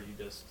quiet, or are you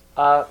just?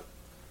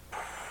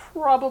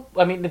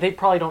 Probably. I mean, they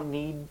probably don't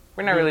need.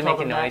 We're not really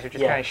making that. noise. We're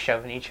just kind of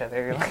shoving each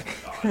other. Like.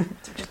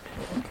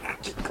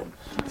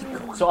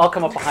 So I'll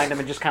come up behind them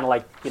and just kind of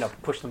like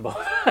push them both.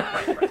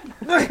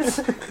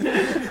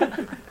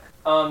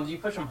 Do you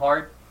push them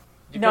hard?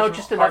 Do you No, push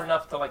just them hard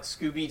enough to like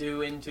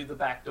Scooby-Doo into the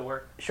back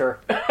door. Sure.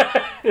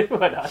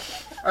 Why not?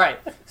 All right.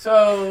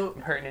 So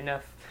I'm hurting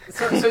enough.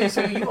 So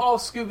you all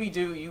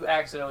Scooby-Doo, you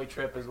accidentally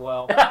trip as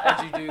well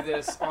as you do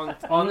this on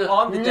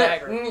the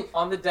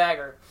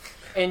dagger,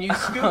 and you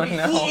Scooby. Oh,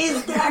 no. He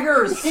is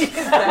daggers.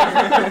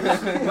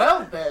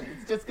 Well then,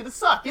 it's just gonna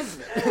suck,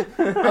 isn't it?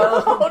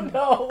 Oh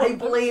no! I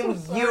blame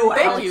you,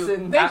 Thank you,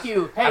 Allison. thank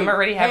you. Hey, I'm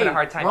already having a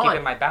hard time Ron,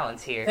 keeping my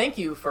balance here. Thank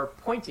you for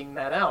pointing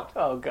that out.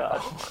 Oh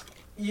god!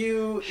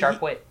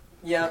 Sharp wit.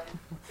 Yeah.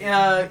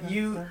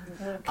 You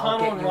I'll Connell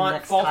get and you Ron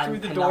next fall time, through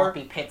the door.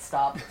 Penelope pit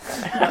stop.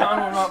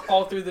 Connell and Ron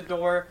fall through the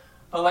door.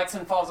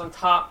 Alexin falls on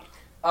top.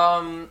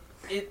 On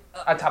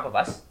top of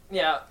us.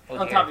 Yeah, Oh,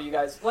 on dear. top of you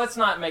guys. Let's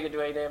not make it do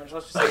any damage.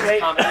 Let's just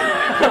say Okay.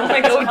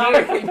 it's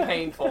comically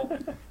painful.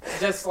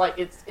 Just like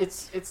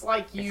it's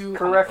like you.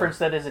 For reference,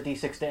 that is a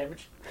d6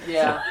 damage.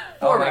 Yeah.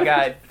 Oh my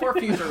god. For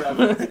future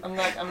reference. I'm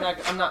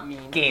not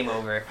mean. Game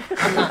over.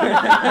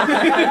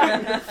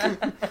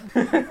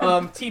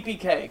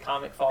 TPK,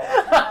 comic fall.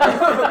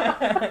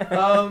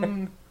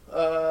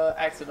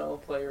 Accidental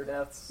player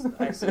deaths,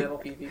 accidental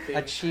PvP.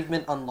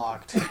 Achievement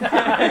unlocked.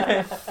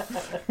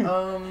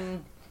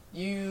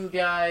 You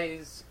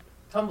guys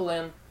tumble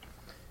in,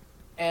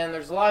 and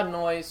there's a lot of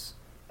noise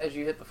as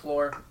you hit the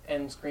floor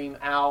and scream,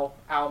 "Ow!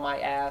 Ow! My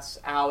ass!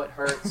 Ow! It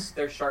hurts!"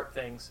 They're sharp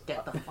things.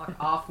 Get the fuck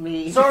off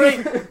me.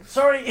 Sorry.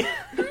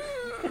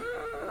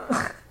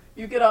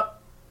 You get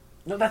up.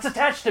 No, that's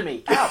attached to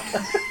me.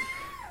 Ow!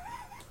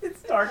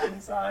 It's dark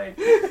inside.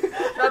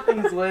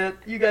 Nothing's lit.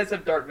 You guys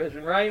have dark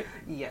vision, right?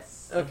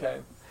 Yes. Okay.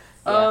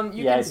 Yeah.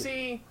 You Yeah, I can do.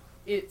 see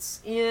it's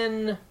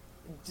in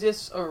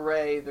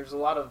disarray. There's a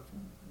lot of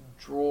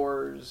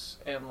drawers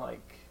and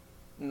like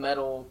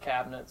metal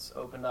cabinets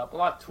opened up. A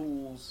lot of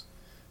tools.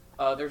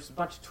 There's a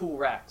bunch of tool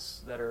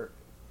racks that are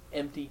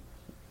empty.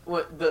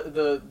 What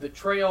the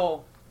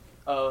trail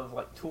of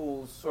like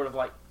tools sort of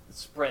like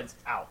spreads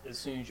out as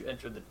soon as you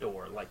enter the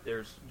door. Like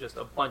there's just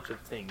a bunch of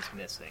things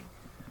missing,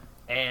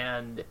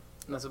 and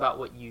that's about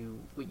what you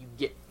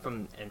get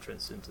from the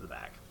entrance into the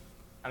back.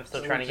 I'm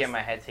still So trying we to get just-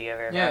 my head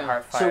together. Yeah. My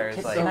heart So fire is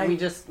can- like. So I- we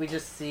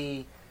just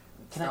see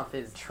Can I stuff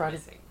is try to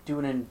missing. do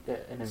an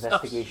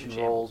investigation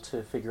Stuff's roll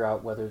to figure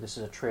out whether this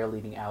is a trail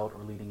leading out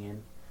or leading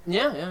in?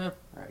 Yeah.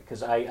 All right,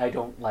 because I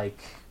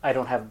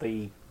don't have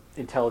the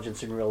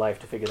intelligence in real life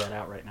to figure that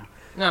out right now.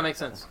 No, makes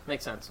sense.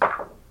 Makes sense.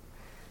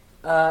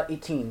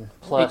 18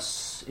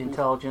 plus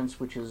intelligence,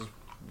 which is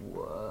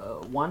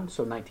 1,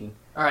 so 19.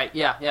 All right.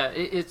 Yeah.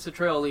 It's a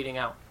trail leading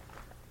out,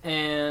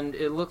 and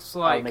it looks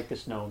like I'll make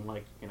this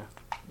known,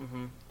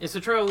 It's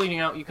a trail leading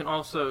out. You can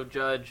also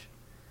judge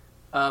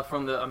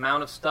from the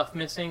amount of stuff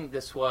missing.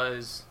 This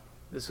was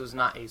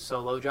not a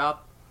solo job.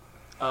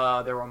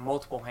 There were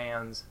multiple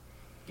hands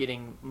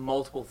getting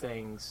multiple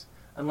things.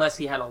 Unless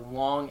he had a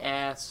long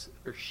ass,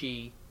 or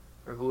she,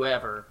 or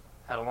whoever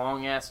had a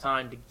long ass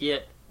time to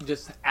get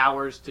just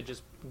hours to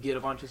just get a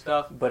bunch of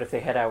stuff. But if they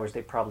had hours,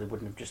 they probably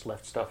wouldn't have just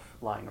left stuff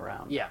lying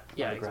around. Yeah, on the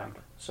exactly. ground.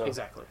 So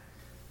Exactly.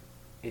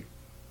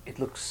 it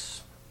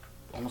looks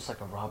almost like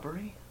a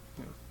robbery,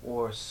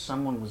 or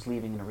someone was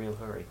leaving in a real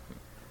hurry.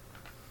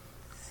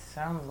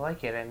 Sounds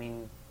like it. I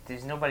mean,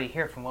 there's nobody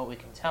here from what we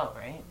can tell,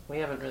 right? We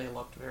haven't really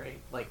looked very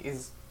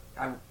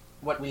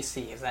what we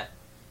see is that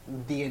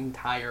the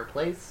entire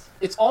place.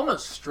 It's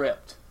almost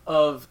stripped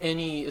of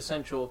any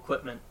essential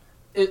equipment.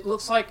 It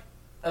looks like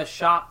a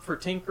shop for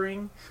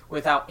tinkering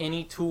without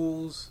any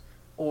tools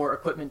or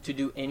equipment to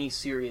do any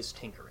serious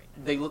tinkering.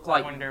 They look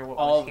like wonder what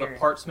all was the here.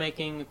 parts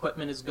making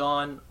equipment is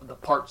gone, the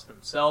parts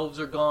themselves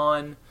are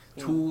gone,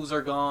 tools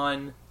are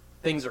gone,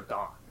 things are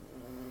gone.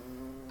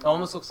 It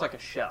almost looks like a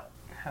shell.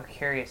 How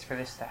curious for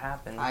this to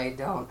happen. I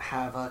don't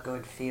have a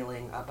good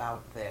feeling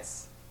about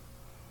this.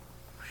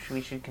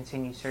 We should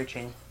continue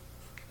searching.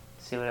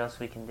 See what else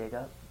we can dig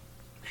up.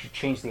 We should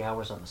change the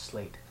hours on the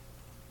slate.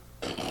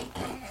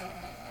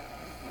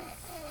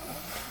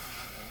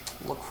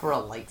 Look for a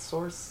light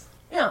source.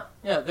 Yeah,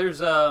 there's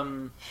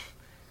Just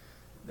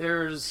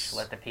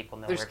let the people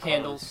know there's we're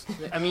candles.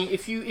 I mean,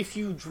 if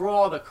you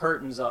draw the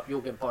curtains up,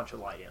 you'll get a bunch of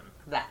light in.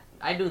 That.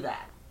 I do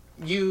that.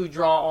 You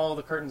draw all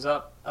the curtains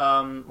up,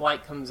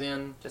 light comes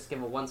in. Just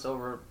give a once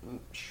over.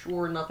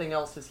 Sure, nothing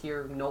else is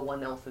here. No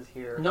one else is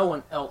here. No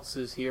one else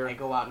is here. I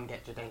go out and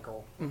get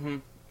Jadenko. Mm-hmm.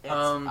 It's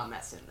a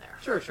mess in there.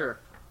 Sure.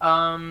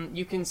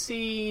 You can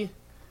see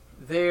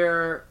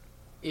there's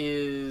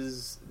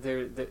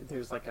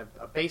like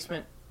a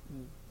basement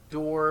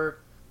door,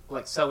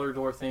 like cellar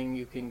door thing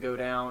you can go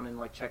down and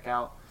like check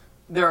out.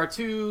 There are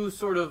two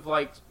sort of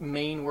like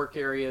main work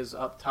areas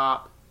up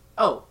top.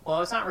 Oh,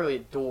 well, it's not really a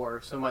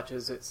door so much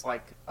as it's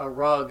like a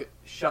rug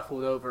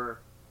shuffled over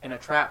and a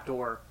trap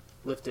door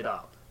lifted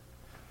up.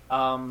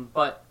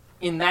 But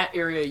In that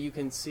area, you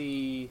can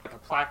see a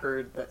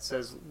placard that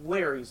says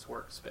Larry's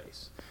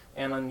Workspace.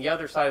 And on the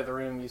other side of the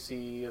room, you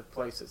see a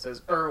place that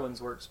says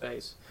Irwin's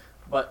Workspace.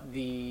 But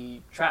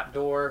the trap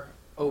door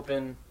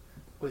open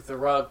with the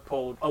rug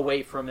pulled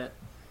away from it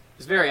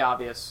is very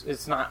obvious.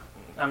 It's not,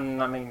 I'm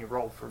not making you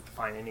roll to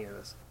find any of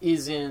this,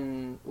 is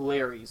in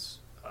Larry's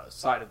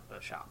side of the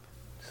shop.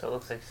 So it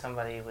looks like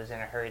somebody was in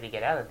a hurry to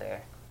get out of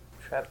there.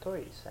 Trapdoor,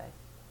 you say?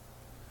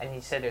 And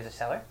you said there's a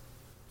cellar?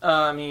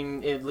 I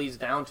mean, it leads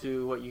down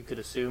to what you could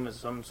assume is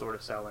some sort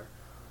of cellar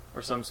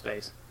or some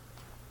space.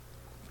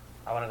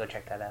 I want to go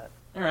check that out.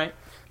 All right.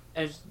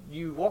 As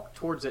you walk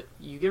towards it,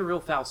 you get a real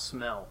foul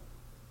smell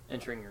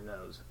entering your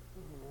nose.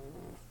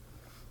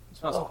 It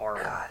smells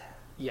horrible. God.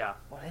 Yeah.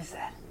 What is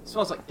that? It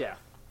smells like death.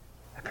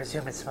 I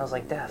presume it smells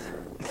like death.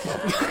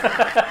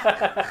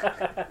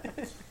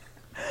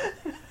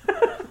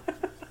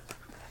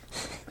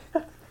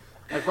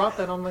 I brought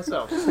that on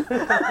myself.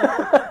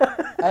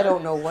 I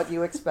don't know what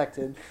you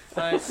expected.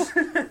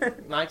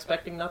 Not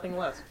expecting nothing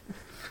less.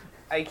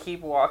 I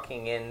keep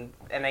walking and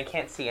I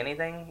can't see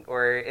anything,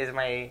 or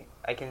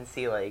I can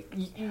see like...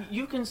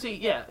 You can see,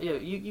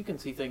 you can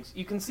see things.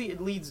 You can see it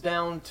leads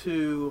down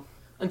to,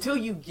 until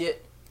you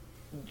get,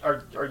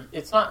 or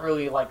it's not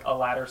really like a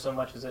ladder so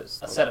much as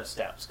it's a set of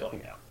steps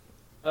going down.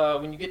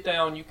 When you get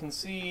down, you can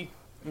see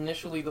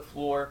initially the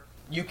floor.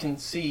 You can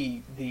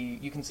see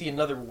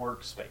another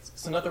workspace.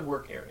 It's another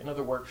work area,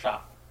 another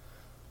workshop.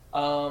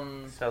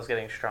 It smells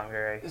getting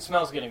stronger. It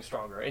smells getting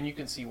stronger, and you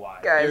can see why.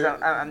 Guys,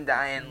 I'm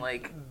dying.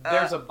 Like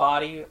there's a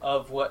body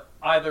of what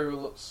either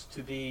looks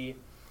to be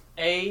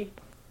a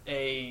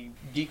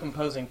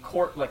decomposing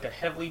corpse, like a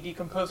heavily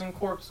decomposing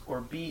corpse,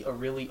 or B, a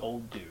really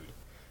old dude.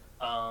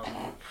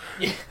 I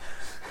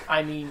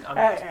mean,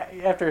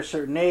 after a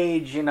certain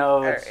age, you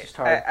know, it's just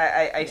hard.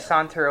 I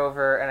saunter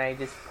over and I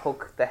just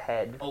poke the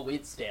head. Oh,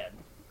 it's dead.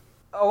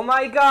 Oh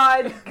my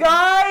God,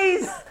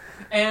 guys!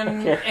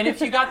 And if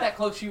you got that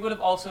close, you would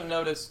have also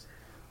noticed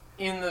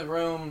in the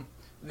room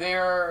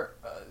there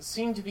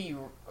seemed to be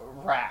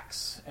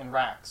racks and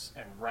racks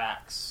and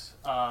racks.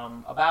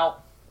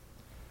 About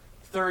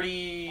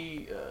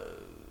 30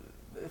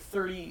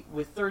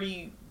 with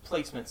 30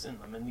 placements in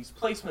them, and these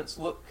placements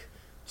look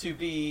to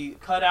be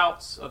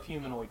cutouts of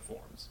humanoid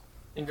forms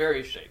in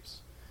various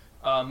shapes.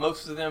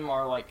 Most of them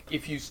are like,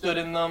 if you stood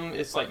in them,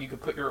 it's like you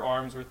could put your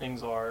arms where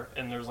things are,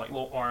 and there's like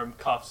little arm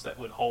cuffs that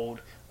would hold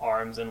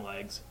arms and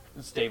legs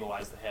and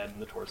stabilize the head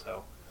and the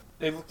torso.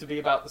 They look to be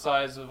about the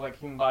size of like a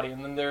human body,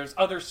 and then there's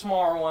other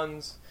smaller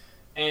ones,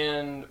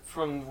 and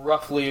from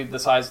roughly the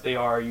size they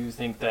are, you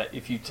think that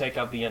if you take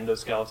out the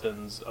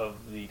endoskeletons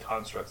of the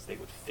constructs, they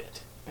would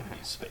fit in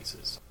these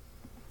spaces.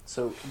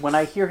 So when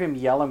I hear him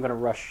yell, I'm going to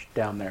rush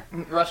down there.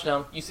 Rush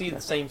down. You see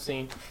the same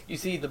scene. You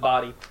see the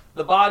body.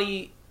 The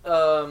body,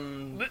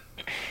 kind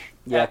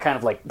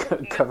of like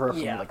cover up.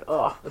 Yeah. Like,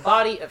 oh. The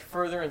body at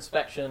further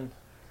inspection,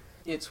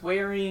 it's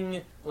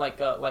wearing like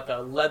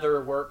a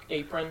leather work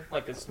apron,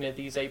 like a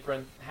smithy's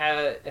apron.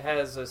 It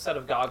has a set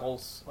of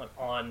goggles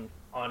on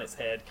its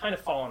head, kind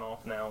of fallen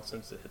off now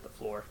since it hit the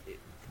floor.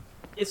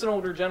 It's an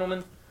older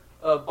gentleman,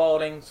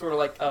 balding, sort of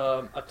like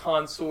a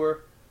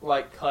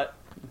contour-like cut.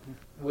 Mm-hmm.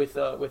 With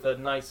a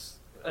nice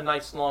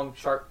long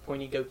sharp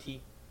pointy goatee,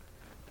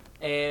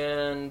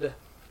 and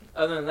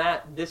other than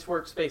that, this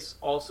workspace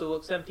also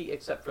looks empty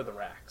except for the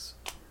racks.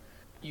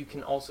 You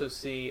can also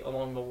see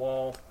along the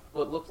wall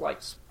what look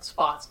like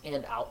spots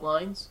and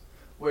outlines,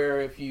 where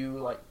if you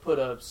like put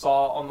a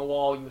saw on the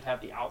wall, you would have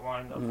the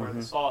outline of where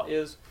the saw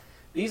is.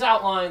 These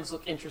outlines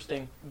look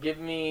interesting. Give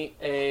me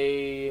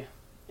a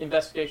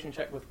investigation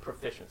check with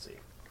proficiency.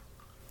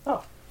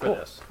 Oh, for cool.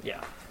 this,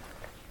 yeah.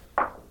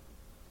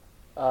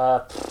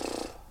 12.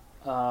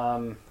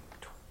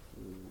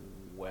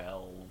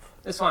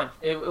 It's fine.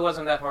 It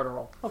wasn't that hard to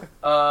roll. Okay.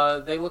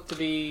 They look to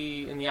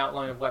be in the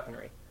outline of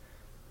weaponry.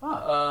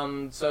 Ah.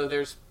 So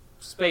there's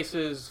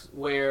spaces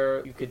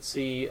where you could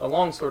see a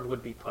longsword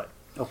would be put.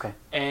 Okay.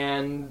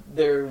 And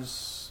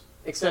there's,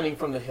 extending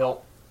from the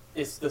hilt,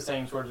 it's the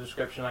same sort of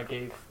description I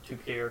gave to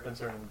Pierre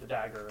concerning the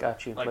dagger.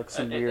 Got you. Like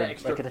some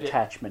weird, like an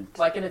attachment.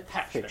 Like an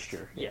attachment.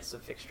 Fixture. Yes, a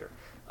fixture.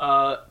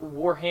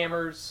 War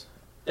hammers,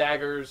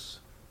 daggers,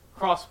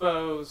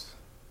 crossbows,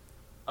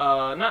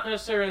 not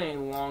necessarily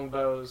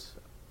longbows.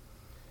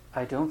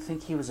 I don't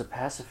think he was a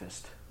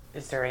pacifist.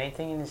 Is there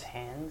anything in his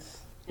hands?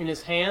 In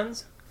his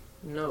hands?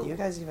 No. Do you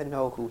guys even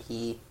know who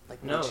he...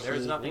 No,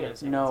 there's nothing in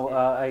his hands. No,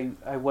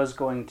 I was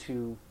going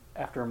to,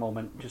 after a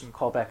moment, just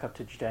call back up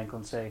to Jidankle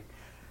and say,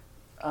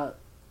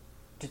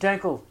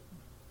 Jidankle,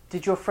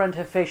 did your friend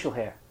have facial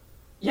hair?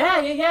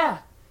 Yeah.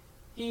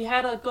 He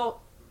had a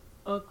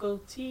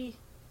goatee,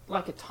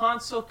 like a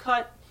tonsil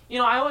cut. You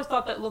know, I always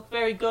thought that looked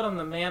very good on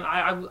the man.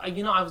 I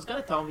was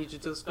going to tell him he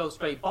should just go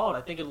straight bald.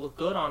 I think it looked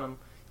good on him.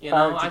 You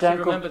know, I should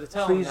remember to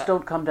tell him that. Please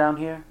don't come down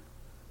here.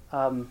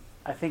 I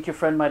think your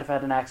friend might have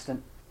had an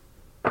accident.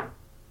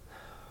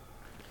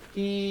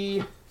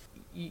 You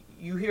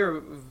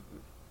hear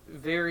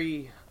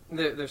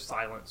there's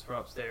silence from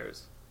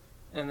upstairs.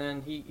 And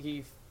then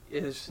he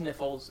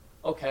sniffles.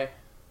 Okay.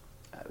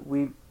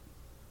 We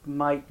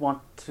might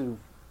want to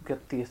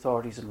get the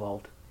authorities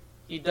involved.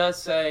 He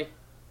does say,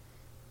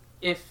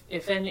 if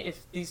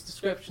these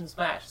descriptions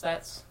match,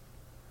 that's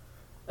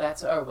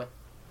Irwin.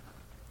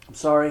 I'm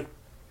sorry.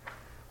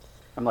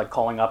 I'm like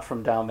calling up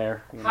from down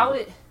there.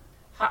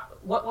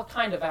 What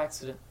kind of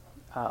accident?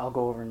 I'll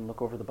go over and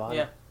look over the body.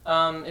 Yeah.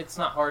 It's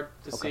not hard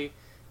to see.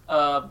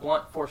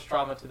 Blunt force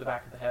trauma to the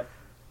back of the head.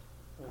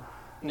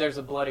 There's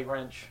a bloody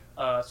wrench,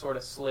 sort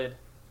of slid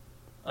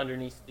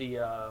underneath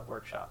the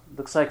workshop.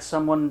 Looks like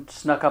someone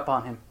snuck up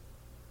on him.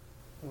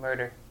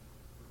 Murder.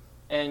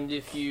 And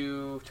if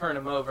you turn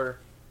him over,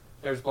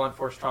 there's blunt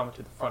force trauma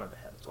to the front of the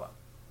head as well.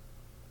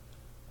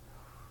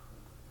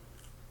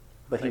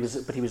 But he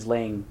was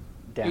laying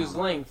down. He was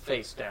laying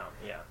face down,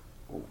 yeah.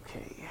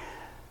 Okay.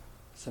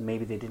 So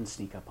maybe they didn't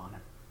sneak up on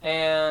him.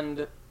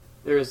 And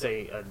there is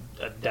a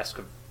desk,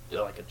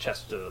 like a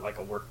chest, like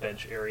a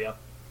workbench area.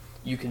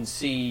 You can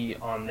see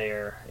on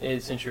there,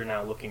 since you're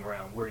now looking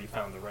around where you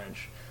found the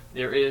wrench,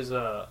 there is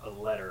a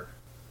letter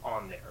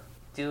on there.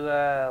 Do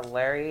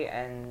Larry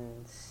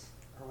and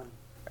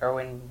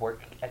Irwin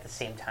work at the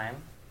same time?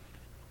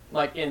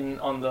 Like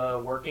on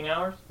the working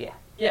hours? Yeah.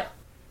 Yeah.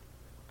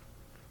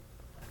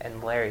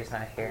 And Larry's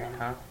not here,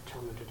 huh?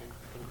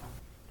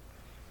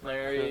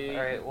 Larry.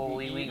 All right. Well,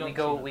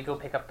 we go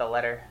pick up the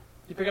letter.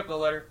 You pick up the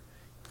letter.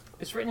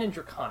 It's written in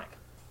Draconic.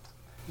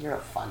 You're a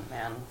fun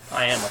man.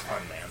 I am a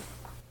fun man.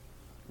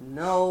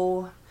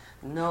 No.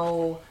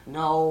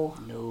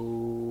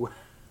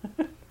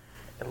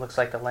 It looks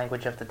like the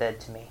language of the dead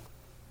to me.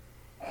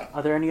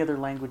 Are there any other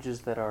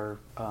languages that are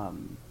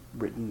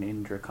written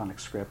in Draconic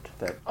script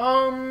that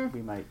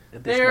we might?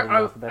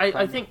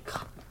 I think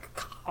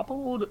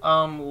cobbled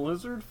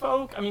lizard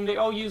folk. I mean, they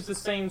all use the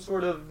same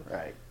sort of.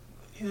 Right.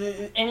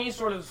 Any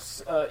sort of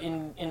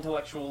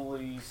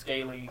intellectually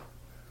scaly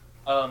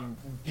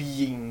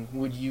being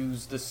would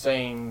use the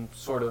same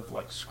sort of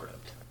like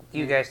script.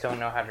 You guys don't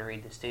know how to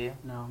read this, do you?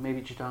 No,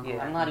 maybe Jadonko.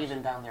 Yeah. I'm not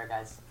even down there,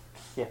 guys.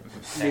 Yeah,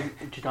 maybe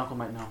Jadonko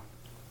might know.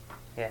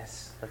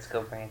 Yes, let's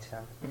go bring it to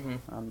him.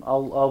 Mm-hmm.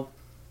 I'll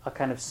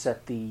kind of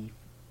set the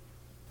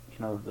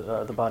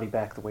body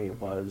back the way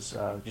it was,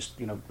 just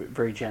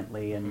very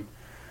gently. And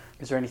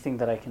is there anything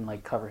that I can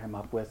like cover him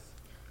up with?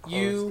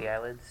 Close the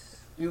eyelids.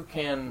 You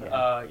can,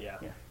 Yeah.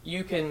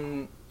 You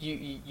can,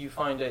 you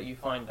find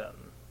another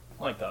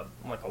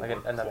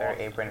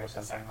apron or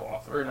something.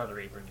 Or another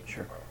apron.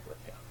 Sure. With,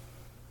 yeah.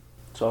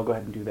 So I'll go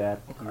ahead and do that,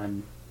 and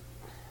then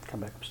come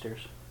back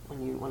upstairs.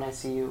 When I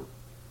see you,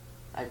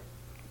 I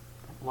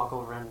walk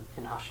over and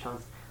in hushed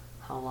tones.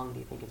 How long do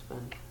you think it's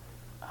been?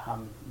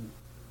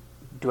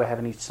 Do I have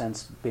any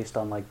sense based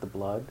on like the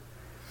blood?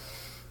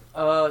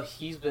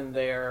 He's been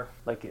there.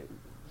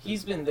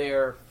 He's been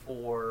there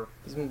for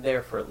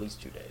at least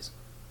 2 days.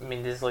 I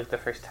mean, this is like the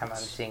first time I'm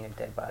seeing a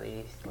dead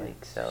body,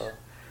 so.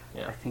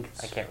 Yeah. I think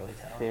it's I can't really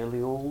tell.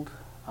 fairly old.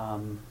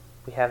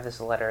 We have this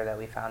letter that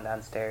we found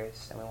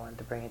downstairs, and we wanted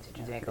to bring it to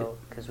Judanko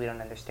because we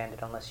don't understand it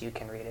unless you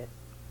can read it.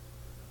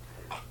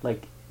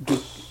 Like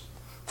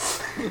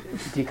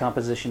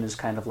decomposition is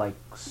kind of like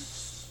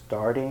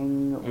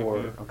starting,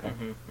 or okay.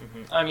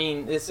 I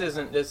mean, this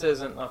isn't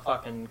a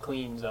fucking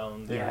clean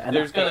zone.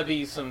 There's gonna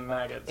be some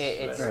maggots.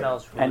 It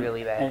smells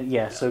really bad.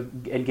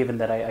 And given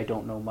that I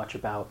don't know much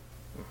about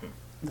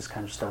this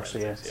kind of stuff, so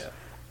yes,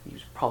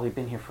 he's probably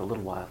been here for a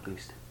little while at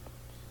least.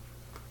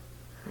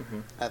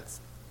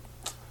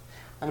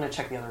 I'm gonna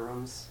check the other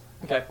rooms.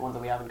 Okay. The ones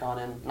that we haven't gone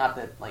in. Not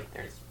that like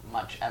there's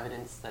much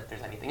evidence that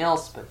there's anything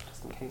else, but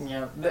just in case.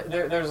 Yeah,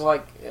 there's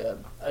like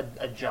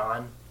a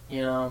John,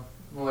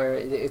 where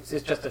it's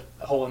just a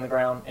hole in the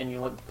ground, and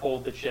you pull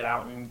the shit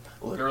out and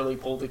literally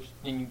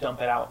and you dump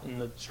it out in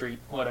the street,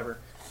 whatever.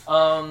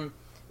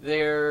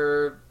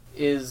 There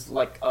is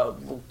like a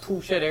little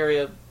tool shed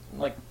area,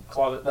 like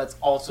closet that's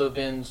also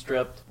been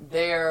stripped.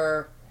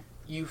 There,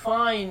 you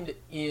find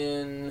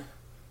in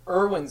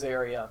Irwin's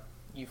area,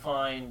 you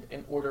find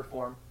an order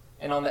form,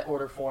 and on that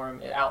order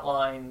form it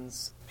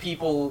outlines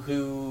people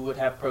who would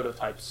have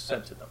prototypes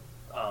sent to them.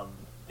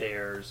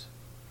 There's.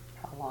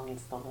 How long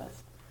is the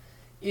list?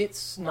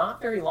 It's not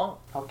very long.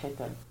 Okay,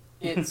 good.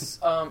 It's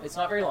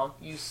not very long.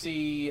 You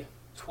see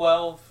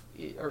 12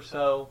 or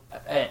so,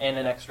 and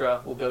an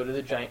extra will go to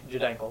the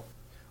Judanko.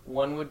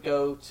 One would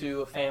go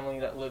to a family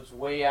that lives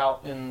way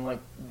out in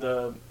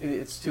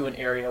it's to an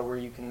area where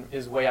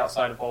is way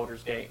outside of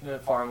Baldur's Gate,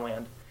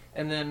 farmland.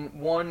 And then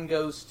one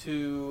goes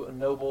to a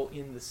noble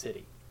in the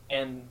city.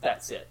 And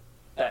that's it.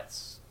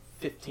 That's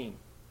 15.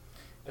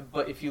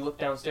 But if you look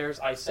downstairs,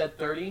 I said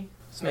 30,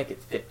 let's make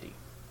it 50.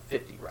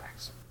 50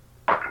 racks.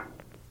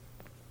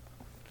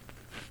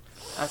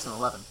 That's an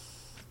 11.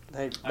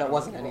 That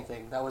wasn't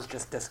anything. That was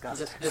just disgust.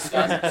 Just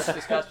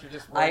disgust. You're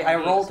just I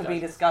rolled to be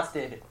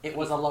disgusted. It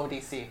was a low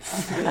DC.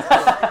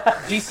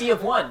 DC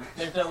of 1.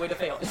 There's no way to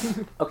fail.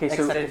 Okay,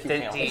 so Except if you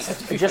fail.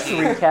 just to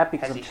recap,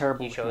 because I'm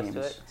terrible with chose to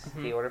names. it?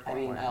 The order form. I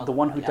mean, The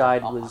one who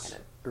died was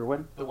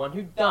Irwin? The one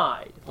who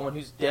died, the one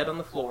who's dead on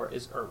the floor,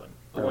 is Irwin.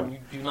 The one you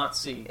do not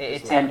see.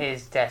 It's in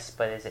his desk,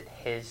 but is it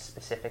his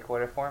specific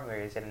order form, or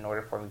is it an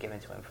order form given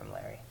to him from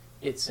Larry?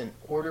 It's an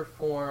order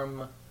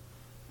form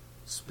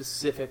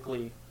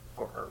specifically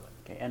for Irwin.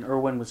 Okay, and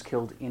Irwin was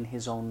killed in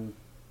his own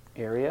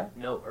area?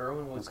 No,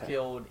 Irwin was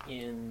killed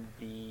in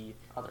the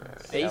Other area.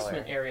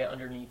 basement area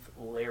underneath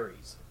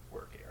Larry's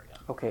work area.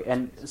 Okay,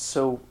 and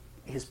so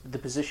the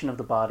position of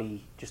the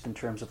body, just in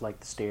terms of like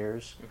the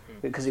stairs,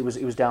 because it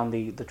was down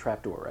the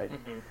trapdoor,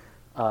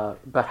 right?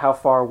 But how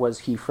far was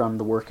he from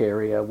the work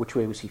area? Which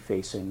way was he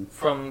facing?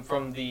 From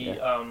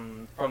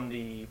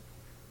the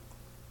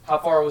how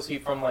far was he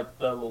from like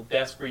the little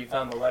desk where you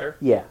found the letter?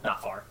 Yeah,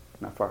 Not far.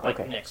 not far. Like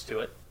Okay, next to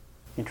it.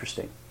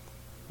 interesting.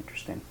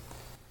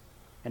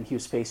 And he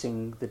was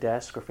facing the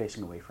desk or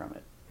facing away from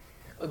it?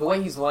 The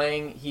way he's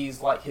laying, he's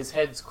like his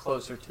head's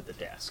closer to the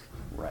desk.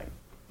 Right.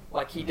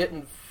 Like he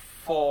didn't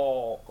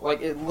fall.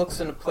 Like it looks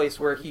in a place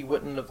where he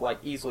wouldn't have like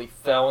easily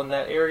fell in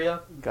that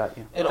area. Got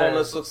you. It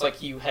almost looks like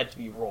he had to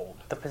be rolled.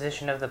 The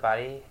position of the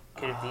body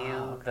could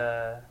view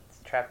the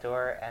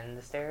trapdoor and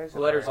the stairs. The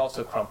letter's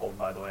also crumpled,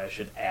 by the way. I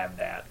should add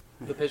that.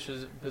 The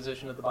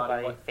position of the The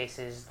body. body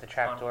faces the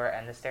trapdoor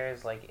and the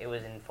stairs, like it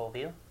was in full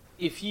view.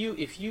 If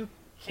you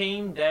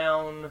came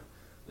down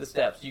the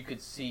steps, you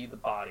could see the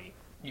body.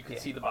 You could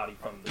see the body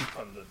from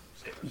the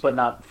stairs. But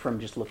not from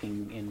just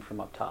looking in from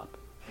up top.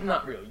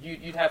 Not really.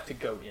 You'd have to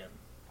go in.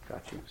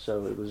 Got you.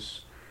 So it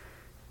was.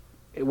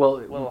 A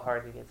little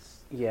hard to get.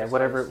 Yeah,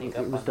 whatever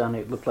it was done,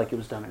 it looked like it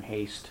was done in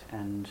haste,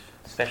 and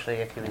Especially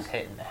if he was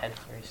hit in the head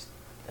first,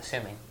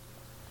 assuming.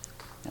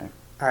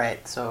 All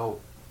right, so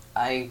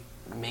I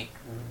make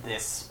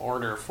this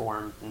order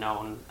form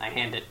known. I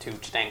hand it to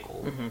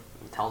Chdankle.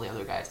 Tell the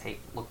other guys, hey,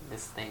 look at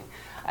this thing.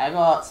 I go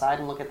outside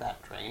and look at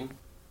that drain.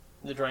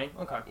 The drain?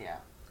 Okay. Yeah.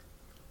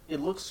 It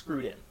looks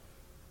screwed in.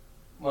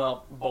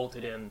 Well,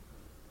 bolted in.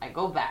 I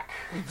go back.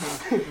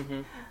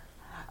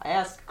 I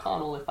ask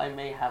Connell if I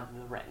may have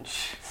the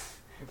wrench.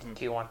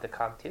 Do you want the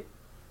cog too?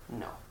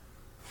 No.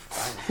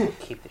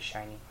 Keep the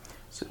shiny.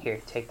 So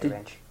Here, take the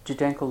wrench. did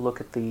Danko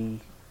look at the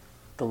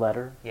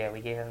letter? Yeah,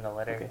 we gave him the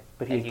letter. Okay,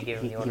 but and you gave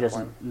him the he order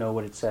doesn't form. know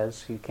what it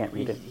says. He can't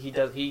read it. He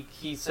does.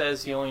 He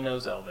says he only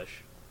knows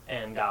Elvish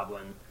and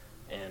Goblin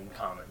and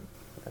Common.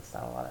 That's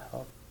not a lot of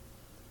help.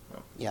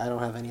 Yeah, I don't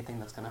have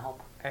anything that's going to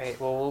help. All right,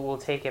 well, we'll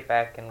take it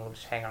back and we'll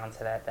just hang on to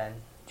that then.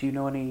 Do you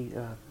know any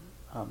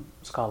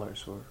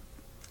scholars or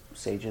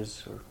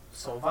sages or?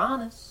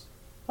 Sylvanas.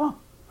 Oh,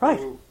 right.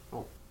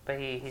 But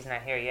he's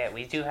not here yet.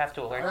 We do have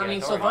to alert the I mean,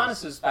 authorities.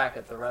 Sylvanas is back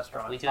at the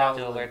restaurant. We do have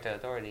to probably. alert the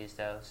authorities,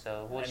 though,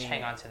 so we'll just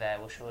hang on to that.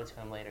 We'll show it to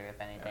him later, if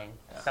anything.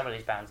 Yeah.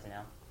 Somebody's bound to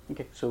know.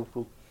 Okay, so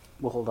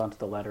we'll hold on to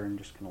the letter and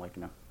just kind of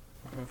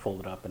like fold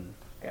it up and.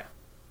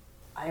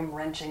 I'm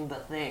wrenching the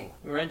thing.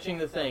 You're wrenching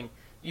the thing.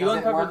 You Does it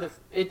uncovered work?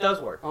 It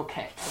does work.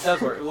 Okay. It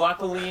does work.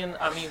 Luckily,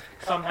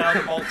 somehow the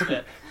bolts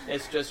fit.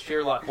 It's just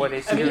sheer luck. What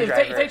is I mean, it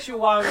screwdriver? takes you a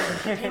while.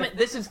 Damn it!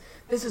 This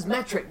is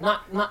metric,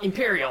 not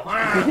imperial.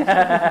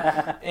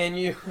 And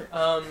you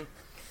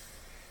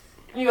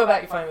go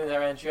back. You find the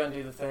wrench. You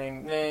undo the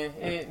thing.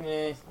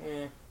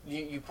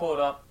 You pull it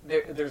up.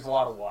 There's a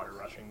lot of water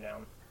rushing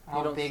down.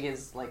 How big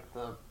is, like,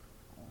 the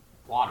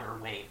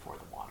waterway for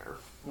the water?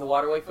 The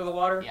waterway for the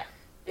water? Yeah.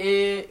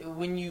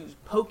 When you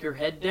poke your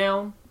head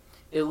down,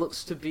 it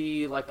looks to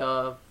be like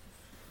a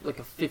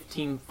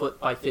 15-foot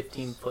by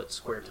 15-foot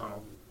square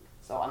tunnel.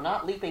 So I'm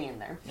not leaping in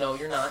there. No,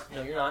 you're not.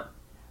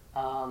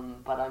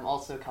 But I'm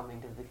also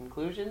coming to the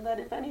conclusion that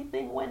if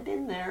anything went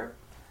in there,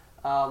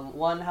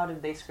 one, how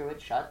did they screw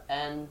it shut?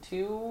 And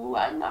two,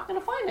 I'm not going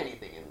to find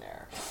anything in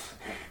there.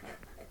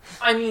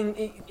 I mean,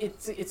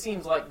 it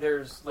seems like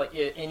there's like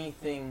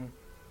anything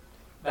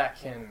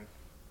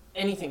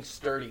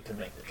sturdy could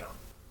make the jump.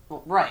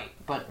 Well, right,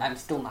 but I'm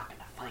still not going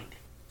to find it.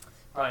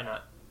 Probably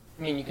not.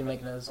 I mean, you can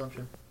make an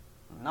assumption.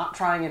 I'm not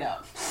trying it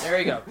out. There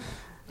you go.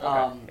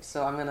 Okay.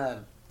 So I'm going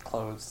to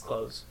close.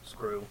 Close.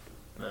 Screw.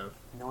 No.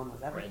 No one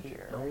was ever Wrench.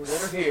 here. No one's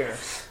ever here.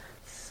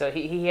 So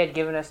he had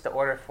given us the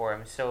order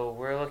form, so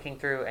we're looking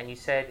through, and you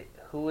said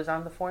who was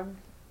on the form?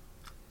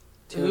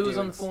 Who was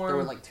on the dudes. form? There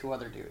were like two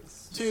other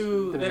dudes.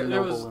 Two. There's a There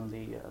noble was in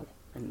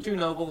the. two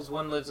nobles.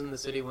 One lives in the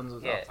city. One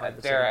lives Yeah, outside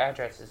the there are city.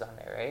 addresses on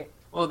there, right?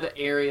 Well, the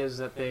areas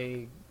that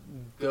they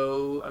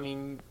go. I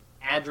mean,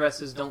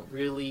 addresses don't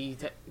really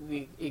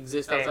technically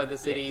exist outside the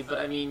city. But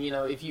I mean,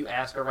 if you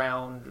ask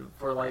around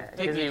for like,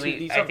 take me to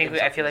these.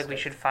 I feel like we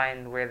should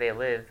find where they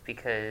live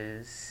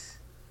because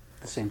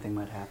The same thing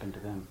might happen to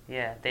them.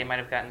 yeah, they might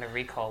have gotten the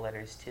recall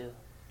letters too.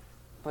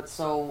 But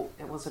so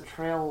it was a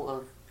trail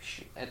of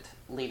shit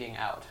leading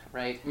out,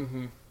 right?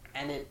 Mm-hmm.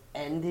 And it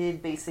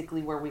ended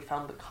basically where we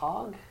found the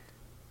cog?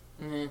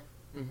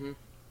 Mm-hmm. Mm-hmm.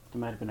 There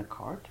might have been a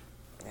cart.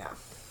 Yeah.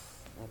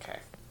 Okay.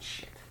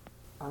 Shit.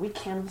 Are we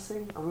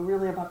canvassing? Are we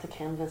really about to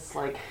canvass,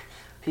 like,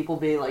 people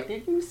being like,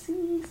 did you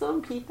see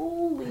some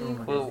people leave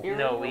Well, this area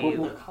no,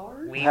 with the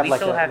card? We have like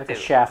still a have like to. a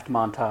shaft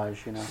montage,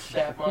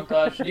 Shaft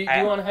montage. Do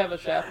you want to have a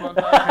shaft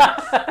montage?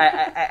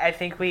 I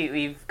think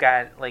we've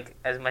got like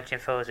as much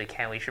info as we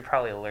can. We should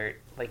probably alert,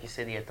 like you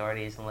said, the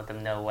authorities and let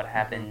them know what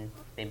happened.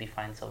 Maybe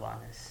find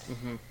Sylvanas.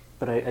 Mm-hmm.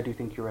 But I do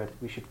think you're right.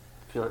 We should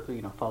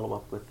follow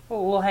up with.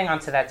 Well, we'll hang on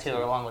to that too,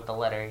 along with the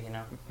letter.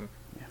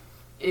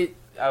 I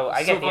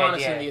I get the Sylvanas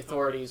idea. and the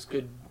authorities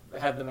could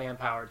have the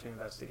manpower to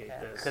investigate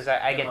this. Because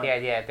I get the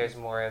idea that there's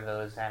more of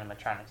those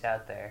animatronics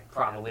out there.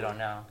 Probably. We don't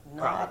know.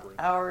 Not Probably.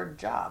 our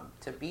job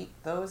to beat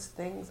those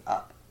things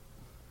up.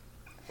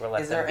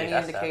 Is Is there any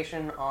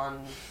indication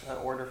on the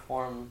order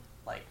form,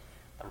 like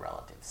the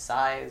relative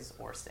size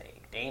or say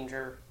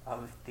danger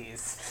of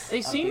these?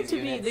 They seem to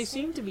units? be. They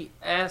seem to be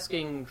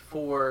asking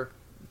for.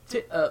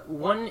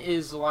 One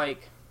is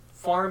like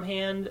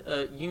farmhand,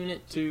 a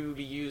unit to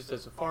be used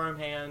as a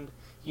farmhand,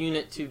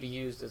 unit to be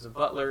used as a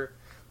butler,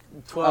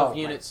 12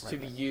 units to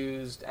be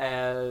used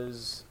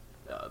as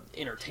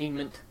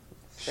entertainment.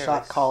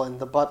 Shot calling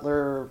the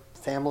butler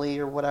family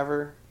or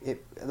whatever.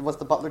 It was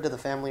the butler to the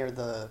family or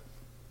the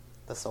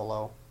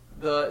solo.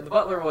 The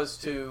butler was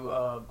to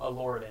a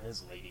lord and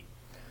his lady.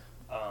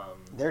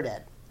 They're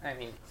dead. I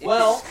mean,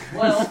 Well,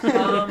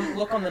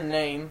 look on the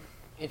name.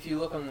 If you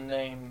look on the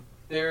name,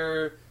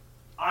 there.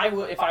 I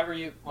would, if I were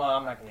you. Well,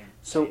 I'm not going to.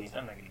 So,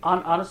 I'm not going to.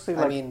 honestly,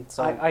 like, I mean,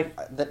 so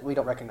that we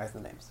don't recognize the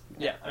names.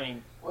 Yeah, I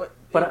mean. What?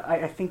 But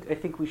I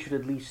think we should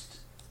at least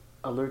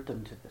alert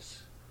them to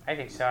this. I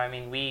think so. I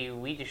mean,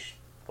 we just,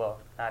 well,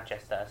 not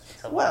just us.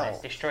 Well,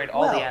 destroyed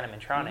all the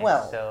animatronics.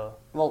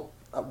 Well,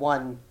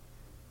 one,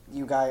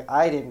 you guys,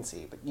 I didn't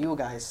see, but you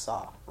guys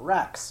saw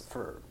racks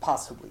for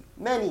possibly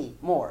many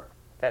more.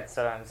 That's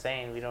what I'm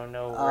saying. We don't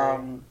know where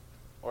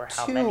or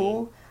how many.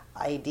 Two,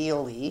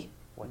 ideally,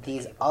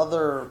 these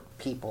other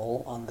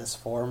people on this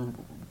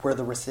form were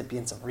the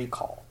recipients of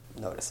recall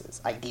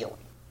notices. Ideally,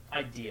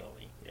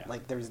 yeah.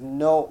 like there's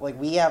no, like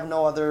we have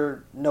no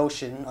other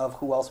notion of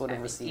who else would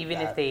have received Even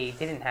that. if they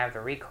didn't have the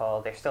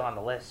recall, they're still on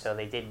the list, so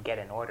they did get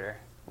an order.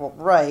 Well,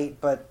 right,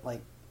 but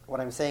like what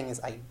I'm saying is,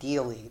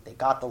 ideally, they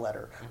got the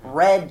letter,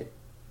 read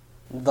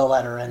the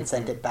letter, and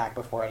sent it back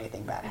before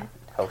anything bad happened.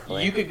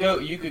 Hopefully, You could go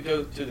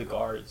to the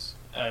guards.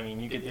 I mean,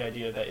 you get the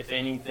idea that if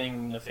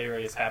anything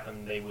nefarious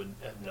happened, they would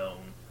have known.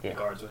 Yeah. The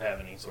guards would have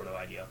any sort of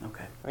idea.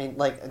 Okay. I mean,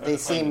 like Or they the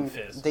flaming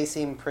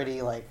seem fist.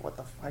 pretty like, what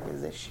the fuck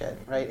is this shit,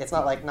 right? It's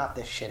not like not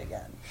this shit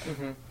again,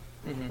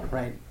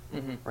 right,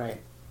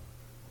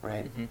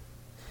 right.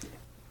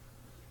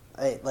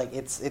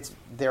 It's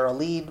they're a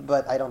lead,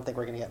 but I don't think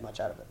we're gonna get much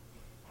out of it.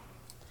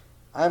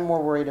 I'm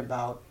more worried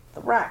about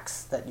the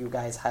racks that you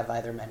guys have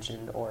either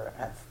mentioned or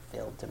have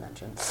failed to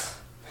mention.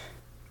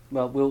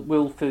 Well,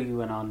 we'll fill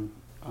you in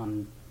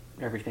on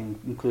everything,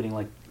 including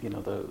like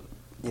the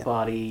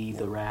body,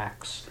 the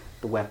racks,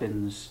 the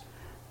weapons,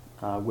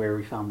 where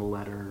we found the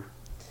letter.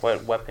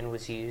 what weapon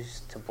was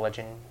used to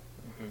bludgeon?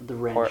 The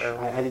wrench.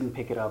 I didn't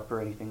pick it up or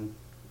anything.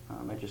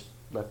 I just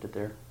left it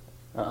there.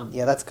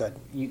 Yeah, that's good.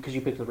 Because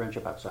you picked the wrench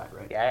up outside,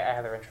 right? Yeah, I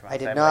have the wrench from I outside.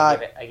 did but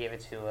not- I gave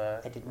it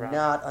to. I did Ruff.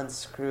 not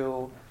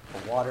unscrew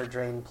a water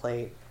drain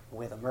plate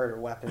with a murder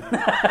weapon.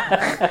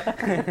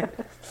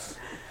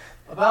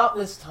 About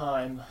this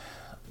time,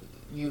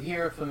 you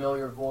hear a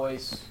familiar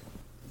voice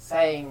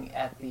saying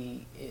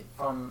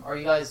are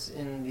you guys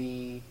in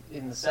the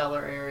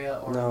cellar area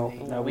or No. in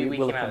the, No, We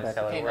will came out come of the back.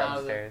 cellar. Came We're out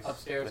of the upstairs.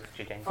 upstairs.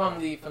 With Jujang. from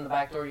the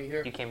back door? You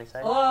hear? You came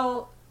inside.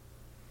 Hello,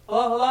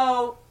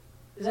 hello.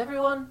 Is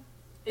everyone?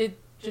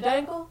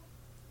 Jadangle?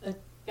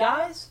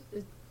 Guys?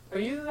 Are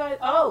you guys?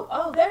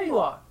 Oh, there you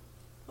are.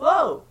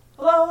 Hello.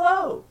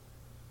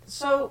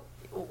 So,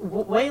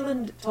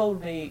 Wayland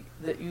told me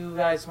that you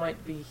guys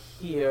might be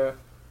here.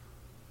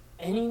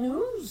 Any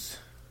news?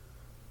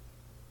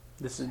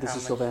 This is How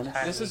Sylvanas. much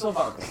time? This is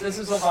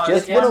Sylvanas.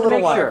 Just Yeah, put a to little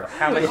make while. sure.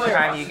 How much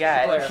time you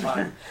got?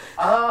 Clarify.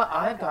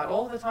 I've got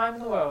all the time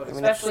in the world, I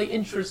mean, especially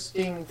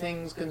interesting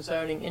things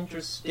concerning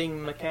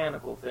interesting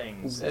mechanical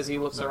things. As he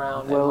looks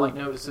around Well- and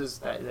notices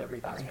that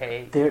everything.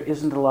 Okay, There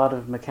isn't a lot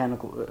of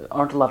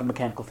aren't a lot of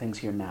mechanical things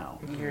here now.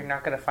 you're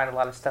not going to find a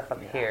lot of stuff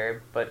up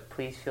here, but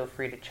please feel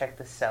free to check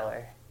the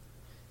cellar.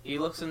 He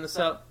looks in the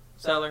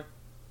cellar,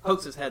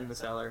 pokes his head in the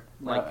cellar.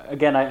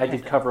 Again, I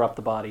did cover up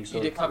the body. So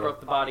You did cover up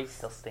the body.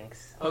 Still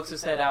stinks. Pokes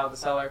his head out of the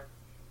cellar.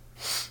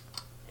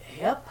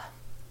 Yep.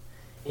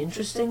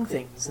 Interesting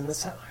things in the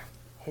cellar.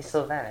 Hey,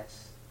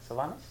 Sylvanas.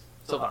 Sylvanas?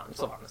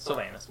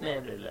 Sylvanas.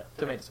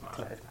 Tomato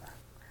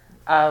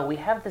tomato. We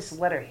have this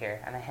letter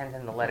here, and I hand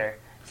him the letter.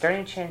 Is there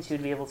any chance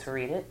you'd be able to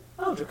read it?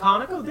 Oh,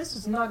 Draconico, this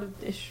is not an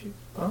issue.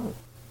 Oh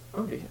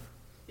dear.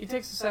 He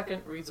takes a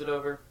second, reads it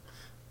over.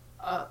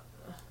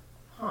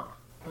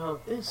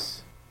 Well,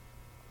 this.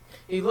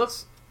 He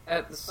looks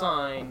at the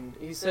sign.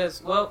 He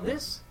says, well,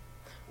 this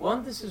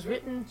is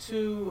written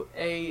to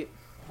a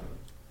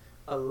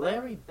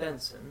Larry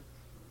Benson.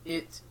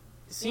 It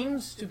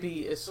seems to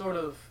be a sort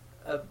of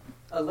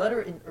a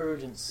letter in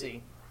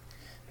urgency.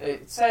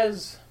 It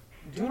says,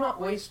 do not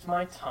waste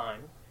my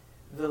time.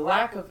 The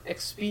lack of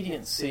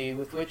expediency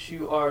with which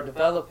you are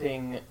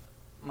developing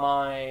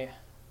my...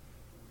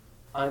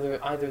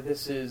 Either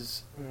this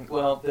is...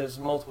 Well, there's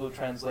multiple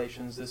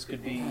translations. This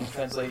could be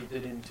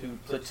translated into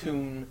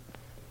platoon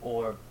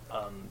or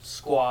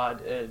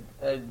squad.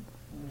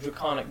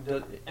 Draconic...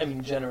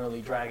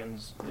 generally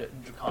dragons...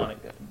 Draconic,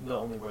 the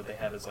only word they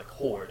have is like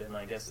horde, and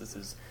I guess this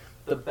is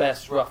the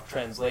best rough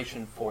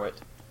translation for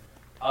it.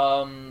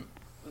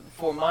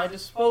 For my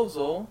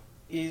disposal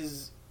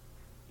is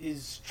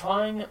is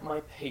trying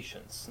my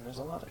patience. And there's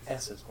a lot of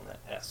S's on that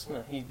S.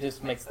 He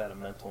just makes that a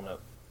mental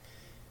note.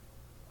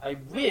 I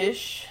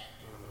wish,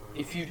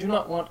 if you do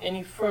not want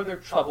any further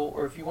trouble,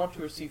 or if you want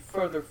to receive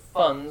further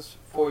funds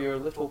for your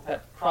little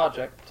pet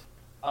project,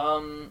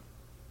 to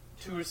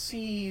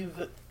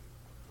receive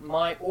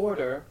my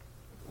order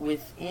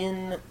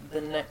within the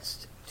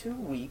next 2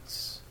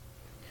 weeks,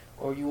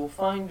 or you will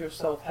find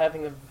yourself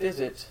having a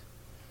visit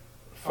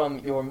from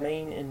your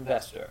main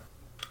investor.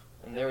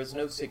 And there is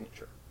no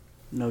signature.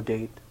 No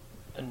date.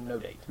 And no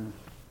date.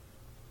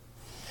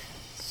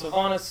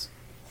 Sylvanas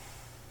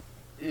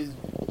is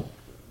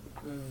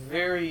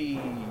very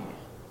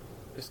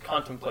just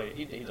contemplating.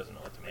 He doesn't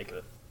know what to make of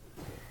it.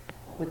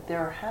 Would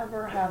there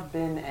ever have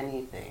been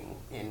anything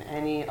in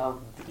any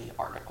of the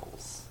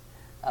articles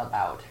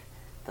about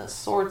the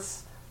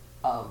sorts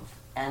of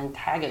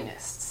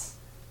antagonists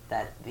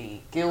that the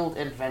guild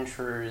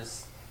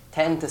adventurers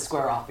tend to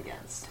square off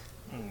against?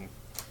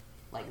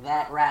 Like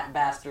that rat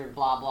bastard,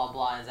 blah blah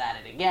blah, is at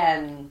it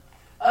again.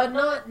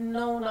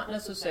 Not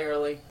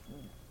necessarily.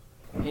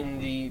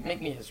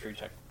 Make me a history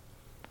check.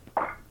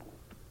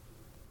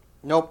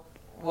 Nope.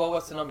 Well,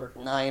 what's the number?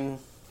 9.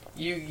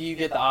 You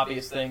get the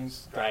obvious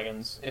things,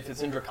 dragons. If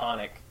it's in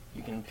Draconic,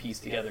 you can piece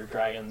together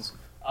dragons.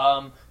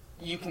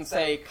 You can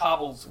say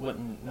Cobbles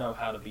wouldn't know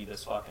how to be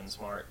this fucking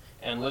smart,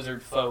 and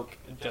lizard folk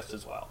just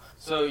as well.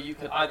 So you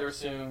could either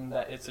assume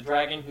that it's a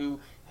dragon who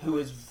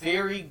has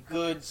very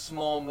good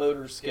small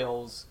motor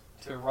skills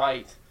to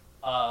write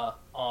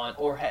on,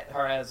 or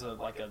has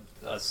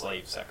a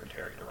slave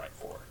secretary to write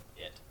for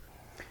it.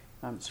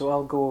 So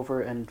I'll go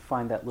over and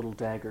find that little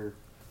dagger,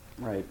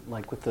 right,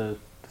 like with the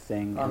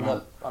thing. On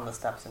the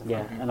steps in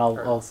front. Yeah, and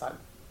I'll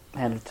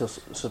hand it to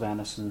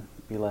Sylvanas and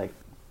be like,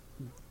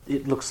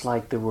 it looks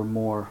like there were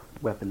more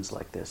weapons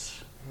like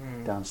this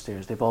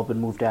downstairs. They've all been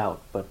moved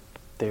out, but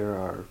there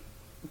are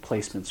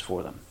placements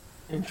for them.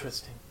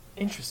 Interesting.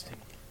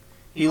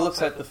 He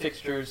looks at the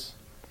fixtures,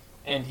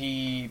 and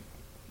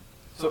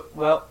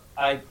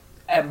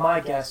at my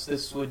guess,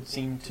 this would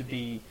seem to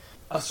be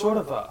a sort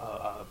of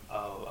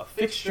a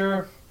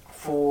fixture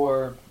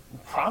for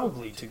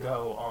probably to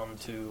go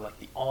onto like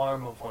the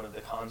arm of one of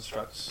the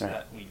constructs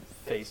that we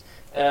face.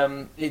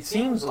 It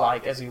seems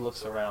like, as he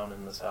looks around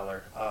in the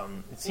cellar,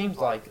 it seems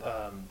like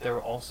there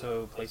are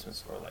also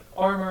placements for like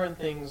armor and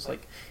things.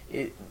 Like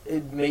it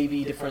may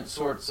be different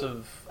sorts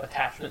of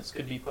attachments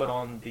could be put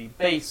on the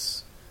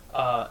base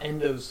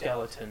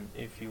endoskeleton,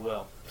 if you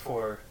will.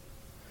 For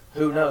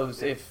who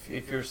knows if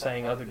you're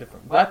saying other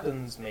different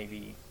weapons,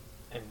 maybe.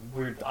 And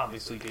we're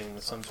obviously dealing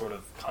with some sort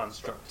of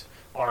construct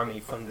army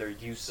from their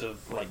use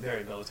of like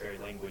very military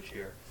language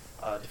here,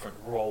 different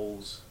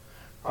roles,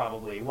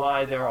 probably.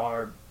 Why there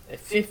are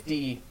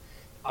 50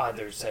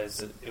 either says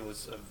that it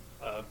was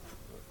a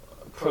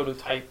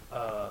prototype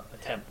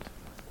attempt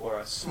or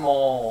a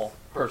small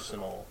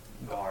personal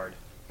guard.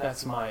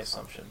 That's my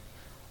assumption.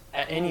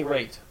 At any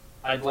rate,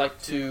 I'd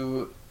like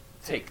to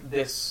take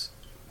this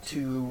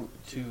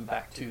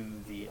back to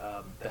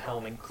the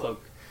helm and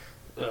cloak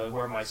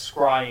where my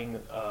scrying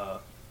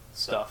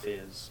stuff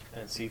is,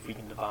 and see if we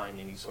can divine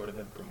any sort of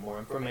more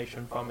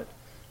information from it.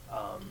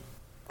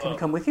 Can we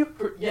come with you?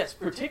 Yes,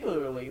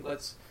 particularly.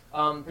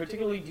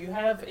 Particularly, do you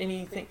have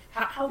anything?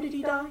 How did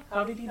he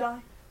die?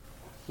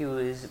 He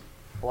was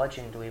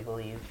bludgeoned, we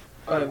believe.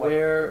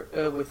 Where?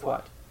 With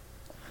what?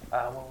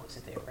 What was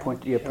it there?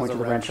 Point to the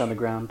wrench on the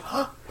ground.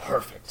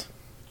 Perfect.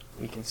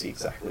 We can see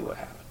exactly what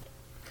happened.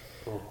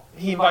 Ooh.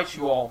 He invites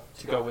you all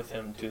to go with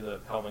him to the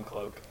helm and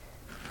cloak.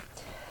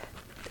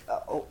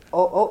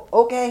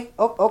 Okay.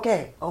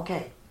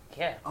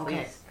 Yeah,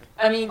 okay.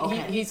 I mean,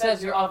 he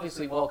says you're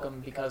obviously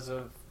welcome because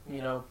of,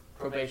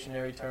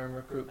 probationary term,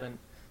 recruitment,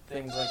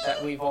 things like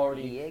that. We've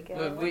already,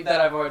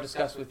 that I've already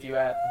discussed with you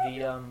at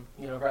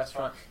the,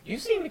 restaurant. You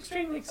seem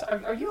extremely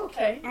excited. Are you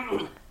okay?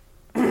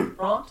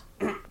 Ront?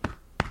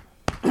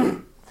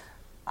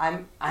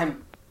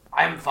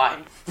 I'm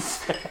fine.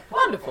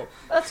 Wonderful.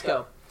 Let's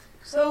go.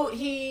 So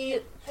he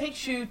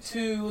takes you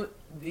to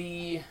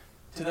the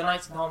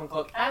Knights of the Helm and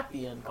Cloak at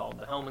the inn called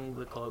the Helm and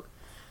the Cloak,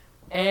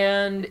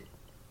 and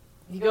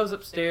he goes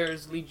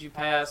upstairs, leads you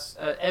past.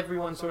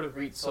 Everyone sort of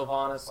greets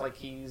Sylvanas like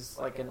he's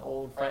like an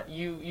old friend.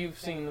 You've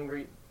seen him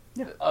greet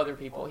other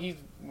people. He's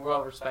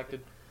well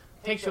respected.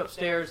 Takes you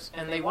upstairs,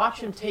 and they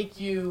watch him take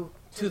you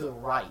to the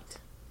right.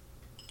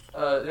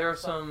 There are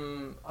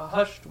some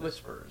hushed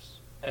whispers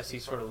as he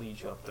sort of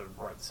leads you up the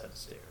right set of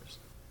stairs,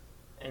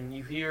 and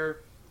you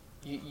hear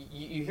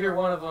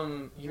one of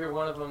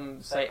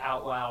them say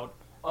out loud,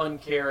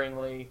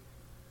 uncaringly,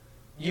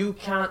 "You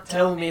can't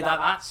tell me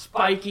that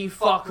spiky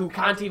fuck who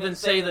can't even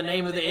say the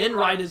name of the inn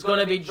right is going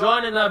to be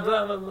joining a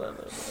blah blah blah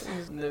blah."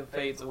 And it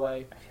fades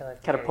away. I feel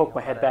like kind of poke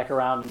my head back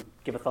around and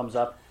give a thumbs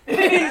up. You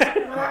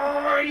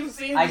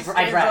see I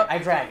drag.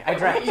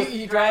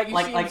 You drag. You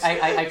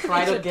I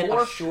try to get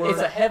dwarf. assured. It's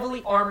a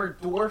heavily armored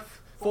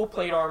dwarf, full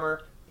plate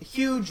armor,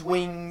 huge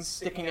wings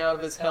sticking out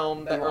of his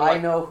helm that are like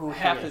I know who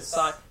half he his is.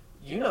 size.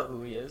 You know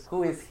who he is.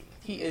 Who is he?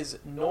 He is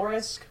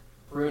Norrisk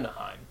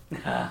Runeheim,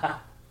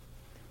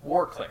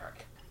 war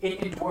cleric.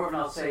 in Dwarven,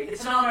 I'll say,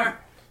 "It's an honor."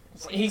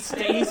 He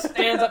stands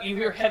up. You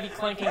hear heavy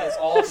clanking as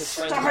all of his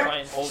friends try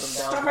and hold him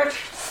down. Stop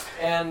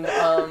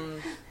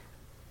it!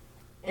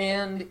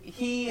 And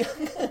he,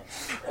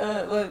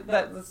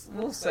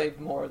 we'll save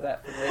more of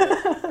that for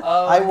later.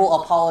 I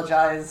will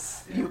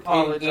apologize. You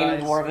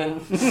apologize. In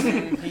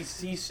Dwarven.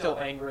 He's still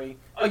angry.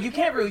 Oh, you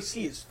can't really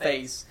see his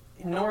face.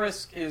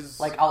 Norris is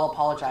Like, I'll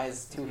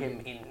apologize to him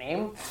in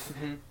name.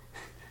 Mhm.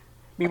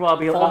 Meanwhile, I'll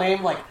be Full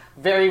name, like,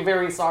 very,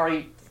 very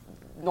sorry,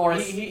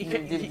 Norris. He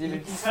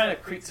kind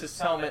of creaks his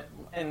helmet,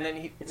 and then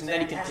he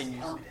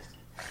continues.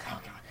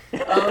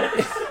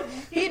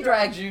 He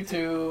drags you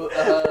to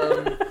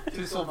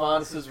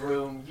Sylvanas'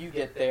 room. You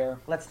get there.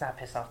 Let's not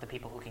piss off the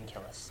people who can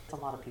kill us. It's a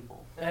lot of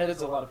people. That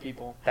is a lot of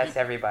people. That's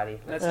everybody.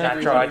 That's Let's not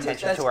draw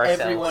attention to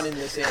ourselves. Everyone in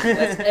this inn.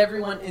 That's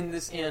everyone in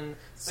this inn,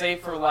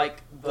 save for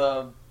like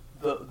the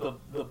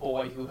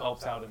boy who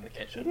helps out in the It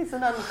kitchen. is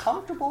an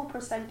uncomfortable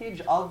percentage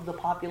of the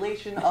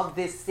population of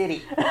this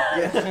city.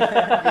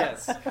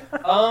 Yes.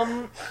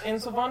 And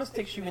Sylvanas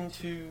takes you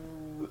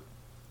into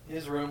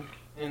his room,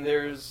 and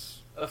there's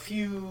a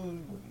few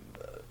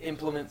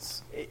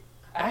implements.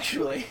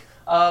 Actually,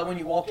 when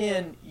you walk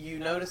in, you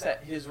notice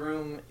that his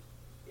room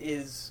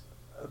is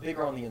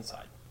bigger on the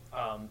inside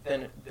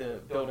than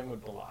the building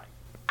would belie.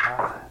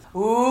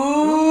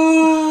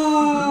 Ooh!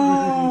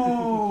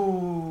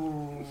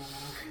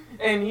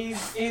 And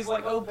he's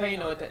like, oh, pay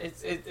no attention.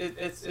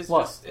 It's just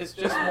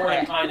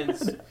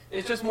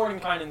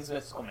Mordenkainen's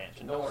mystical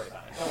mansion. Don't worry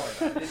about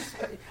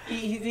it.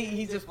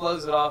 He just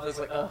blows it off. It's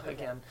like, oh,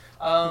 again.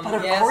 But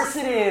of course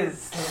it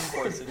is. Of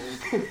course it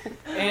is.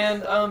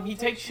 And he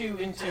takes you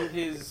into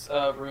his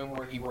room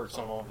where he works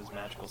on all of his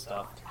magical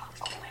stuff.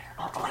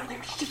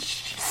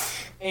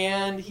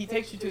 And he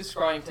takes you to his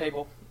scrying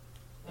table.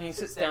 And he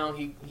sits down.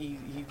 He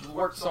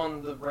works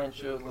on the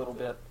wrench a little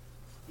bit.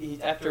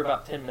 After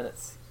about 10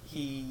 minutes,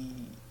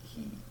 he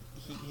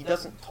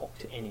doesn't talk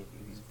to any of you.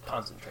 He's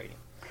concentrating.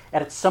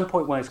 And at some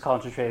point when it's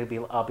concentrated,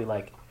 I'll be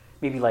like,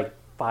 maybe like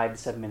 5 to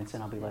 7 minutes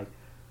in, I'll be like,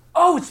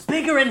 oh, it's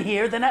bigger in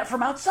here than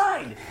from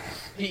outside.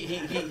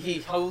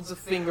 He holds a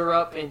finger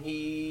up and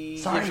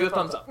he gives you a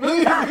thumbs up.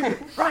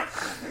 Right.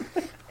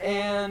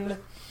 And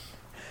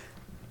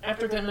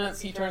after 10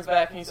 minutes, he turns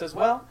back and he says,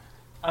 well,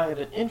 I have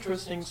an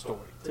interesting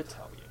story to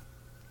tell you.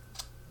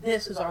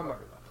 This is our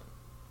murder weapon.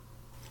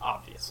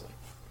 Obviously.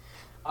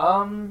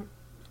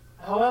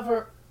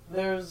 However,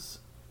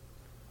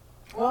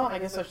 I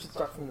guess I should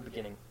start from the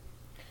beginning.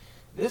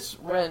 This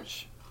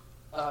wrench,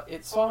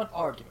 it saw an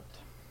argument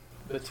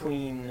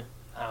between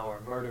our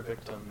murder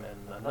victim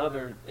and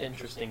another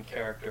interesting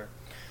character.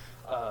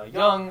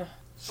 Young,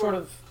 sort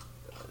of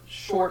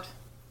short,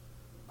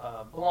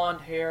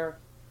 blonde hair.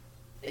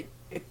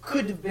 It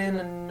could have been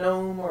a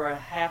gnome or a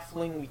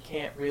halfling. We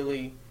can't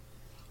really.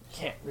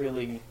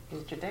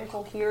 Is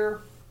Jadenko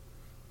here?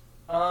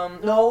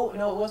 No,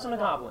 it wasn't a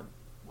goblin.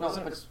 No,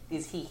 but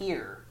is he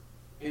here?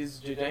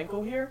 Is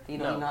Jadenko here? Did he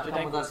not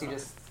come with us? He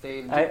just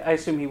stayed. I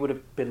assume he would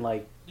have been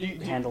like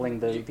handling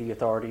the the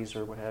authorities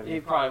or what have He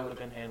you. probably would have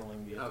been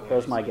handling the authorities. That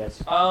was my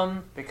guess.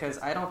 Because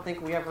I don't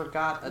think we ever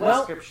got a Well-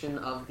 description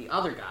of the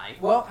other guy.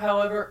 Well,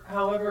 however,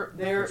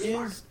 there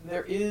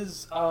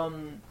is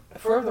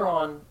further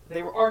on.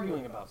 They were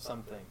arguing about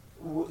something.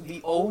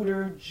 The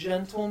older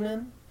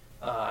gentleman,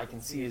 I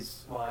can see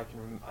his. Well,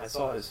 I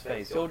saw his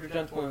face. The older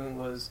gentleman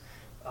was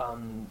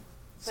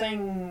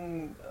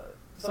saying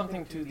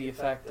something to the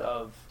effect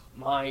of,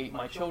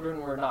 "My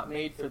children were not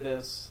made for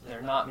this.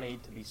 They're not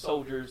made to be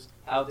soldiers.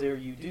 How dare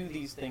you do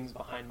these things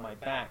behind my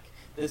back?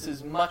 This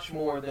is much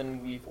more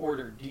than we've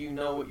ordered. Do you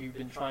know what you've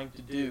been trying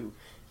to do?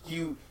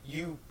 You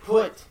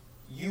put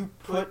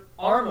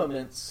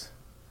armaments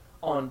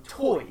on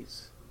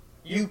toys.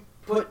 You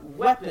put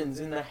weapons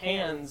in the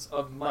hands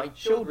of my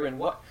children.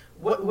 What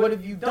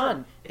have you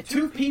done?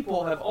 2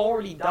 people have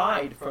already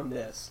died from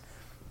this.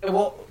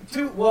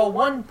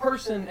 One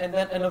person and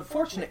then an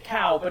unfortunate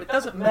cow, but it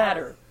doesn't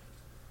matter.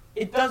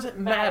 It doesn't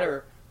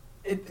matter.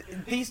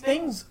 These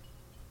things,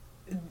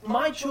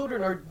 my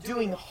children are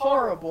doing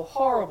horrible,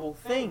 horrible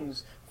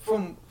things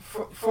from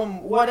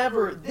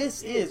whatever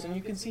this is." And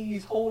you can see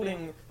he's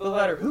holding the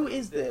letter. Who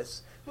is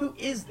this? Who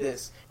is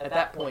this? At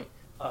that point,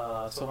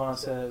 Sylvanas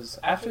says,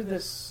 after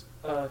this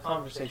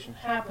conversation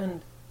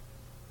happened,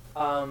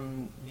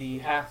 the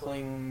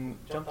halfling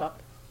jumped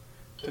up,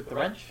 took the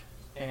wrench,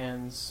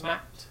 and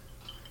smacked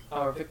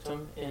our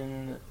victim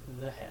in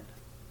the head.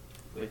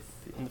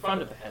 In the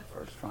front of the head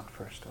first. Front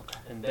first, okay.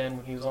 And then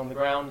when he was on the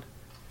ground,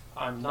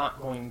 I'm not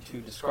going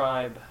to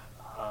describe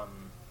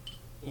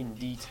in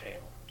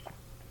detail.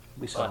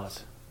 We saw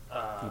But,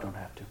 it. You don't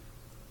have to.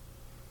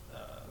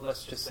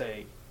 Let's just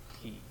say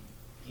he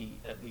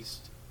at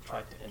least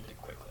tried to end it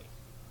quickly.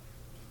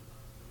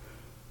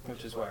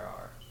 Which is where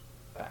our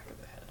back of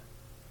the head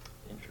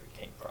injury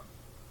came from.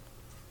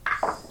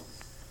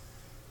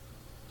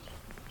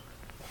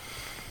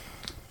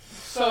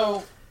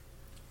 So,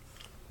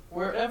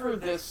 wherever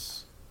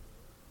this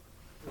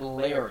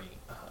Larry,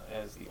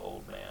 as the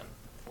old man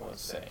was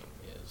saying,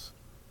 is,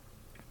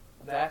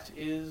 that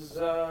is,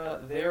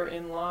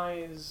 therein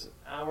lies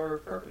our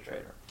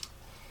perpetrator.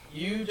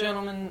 You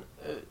gentlemen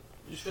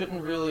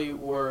shouldn't really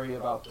worry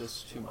about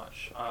this too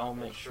much. I'll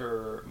make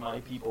sure my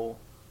people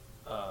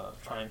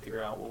try and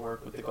figure out what will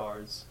work with the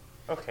guards.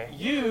 Okay.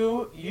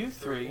 You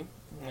three,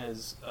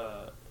 as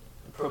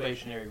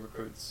probationary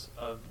recruits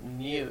of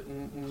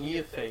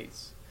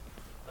neophytes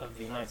of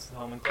the Knights of the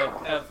Helmet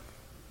Club, have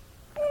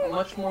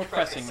much more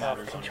pressing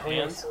matters on your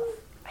hands.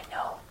 I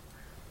know.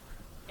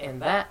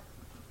 And that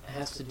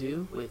has to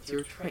do with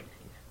your training.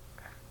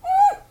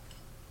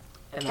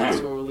 And that's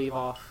where we'll leave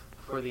off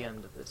for the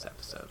end of this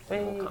episode. Wait,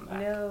 and we'll come back.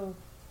 no.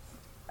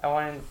 I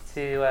wanted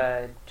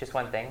to, just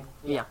one thing.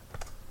 Yeah.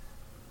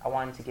 I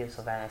wanted to give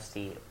Sylvanus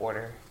the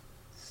order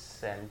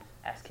and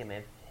ask him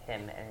if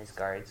him and his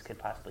guards could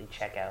possibly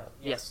check out.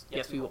 Yes,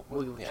 we will.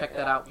 We will check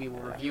that out. We will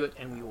review it,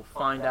 and we will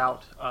find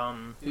out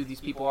who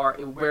these people are,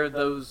 where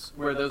those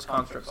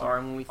constructs are,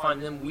 and when we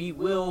find them, we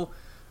will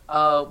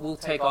we'll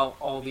take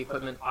all the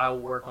equipment. I'll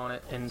work on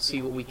it and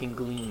see what we can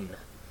glean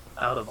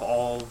out of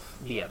all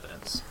the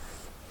evidence,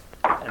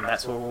 and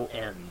that's where we'll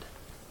end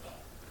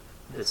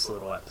this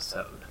little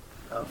episode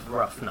of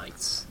Rough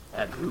Nights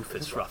at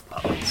Rufus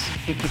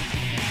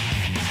Ruffpuppets.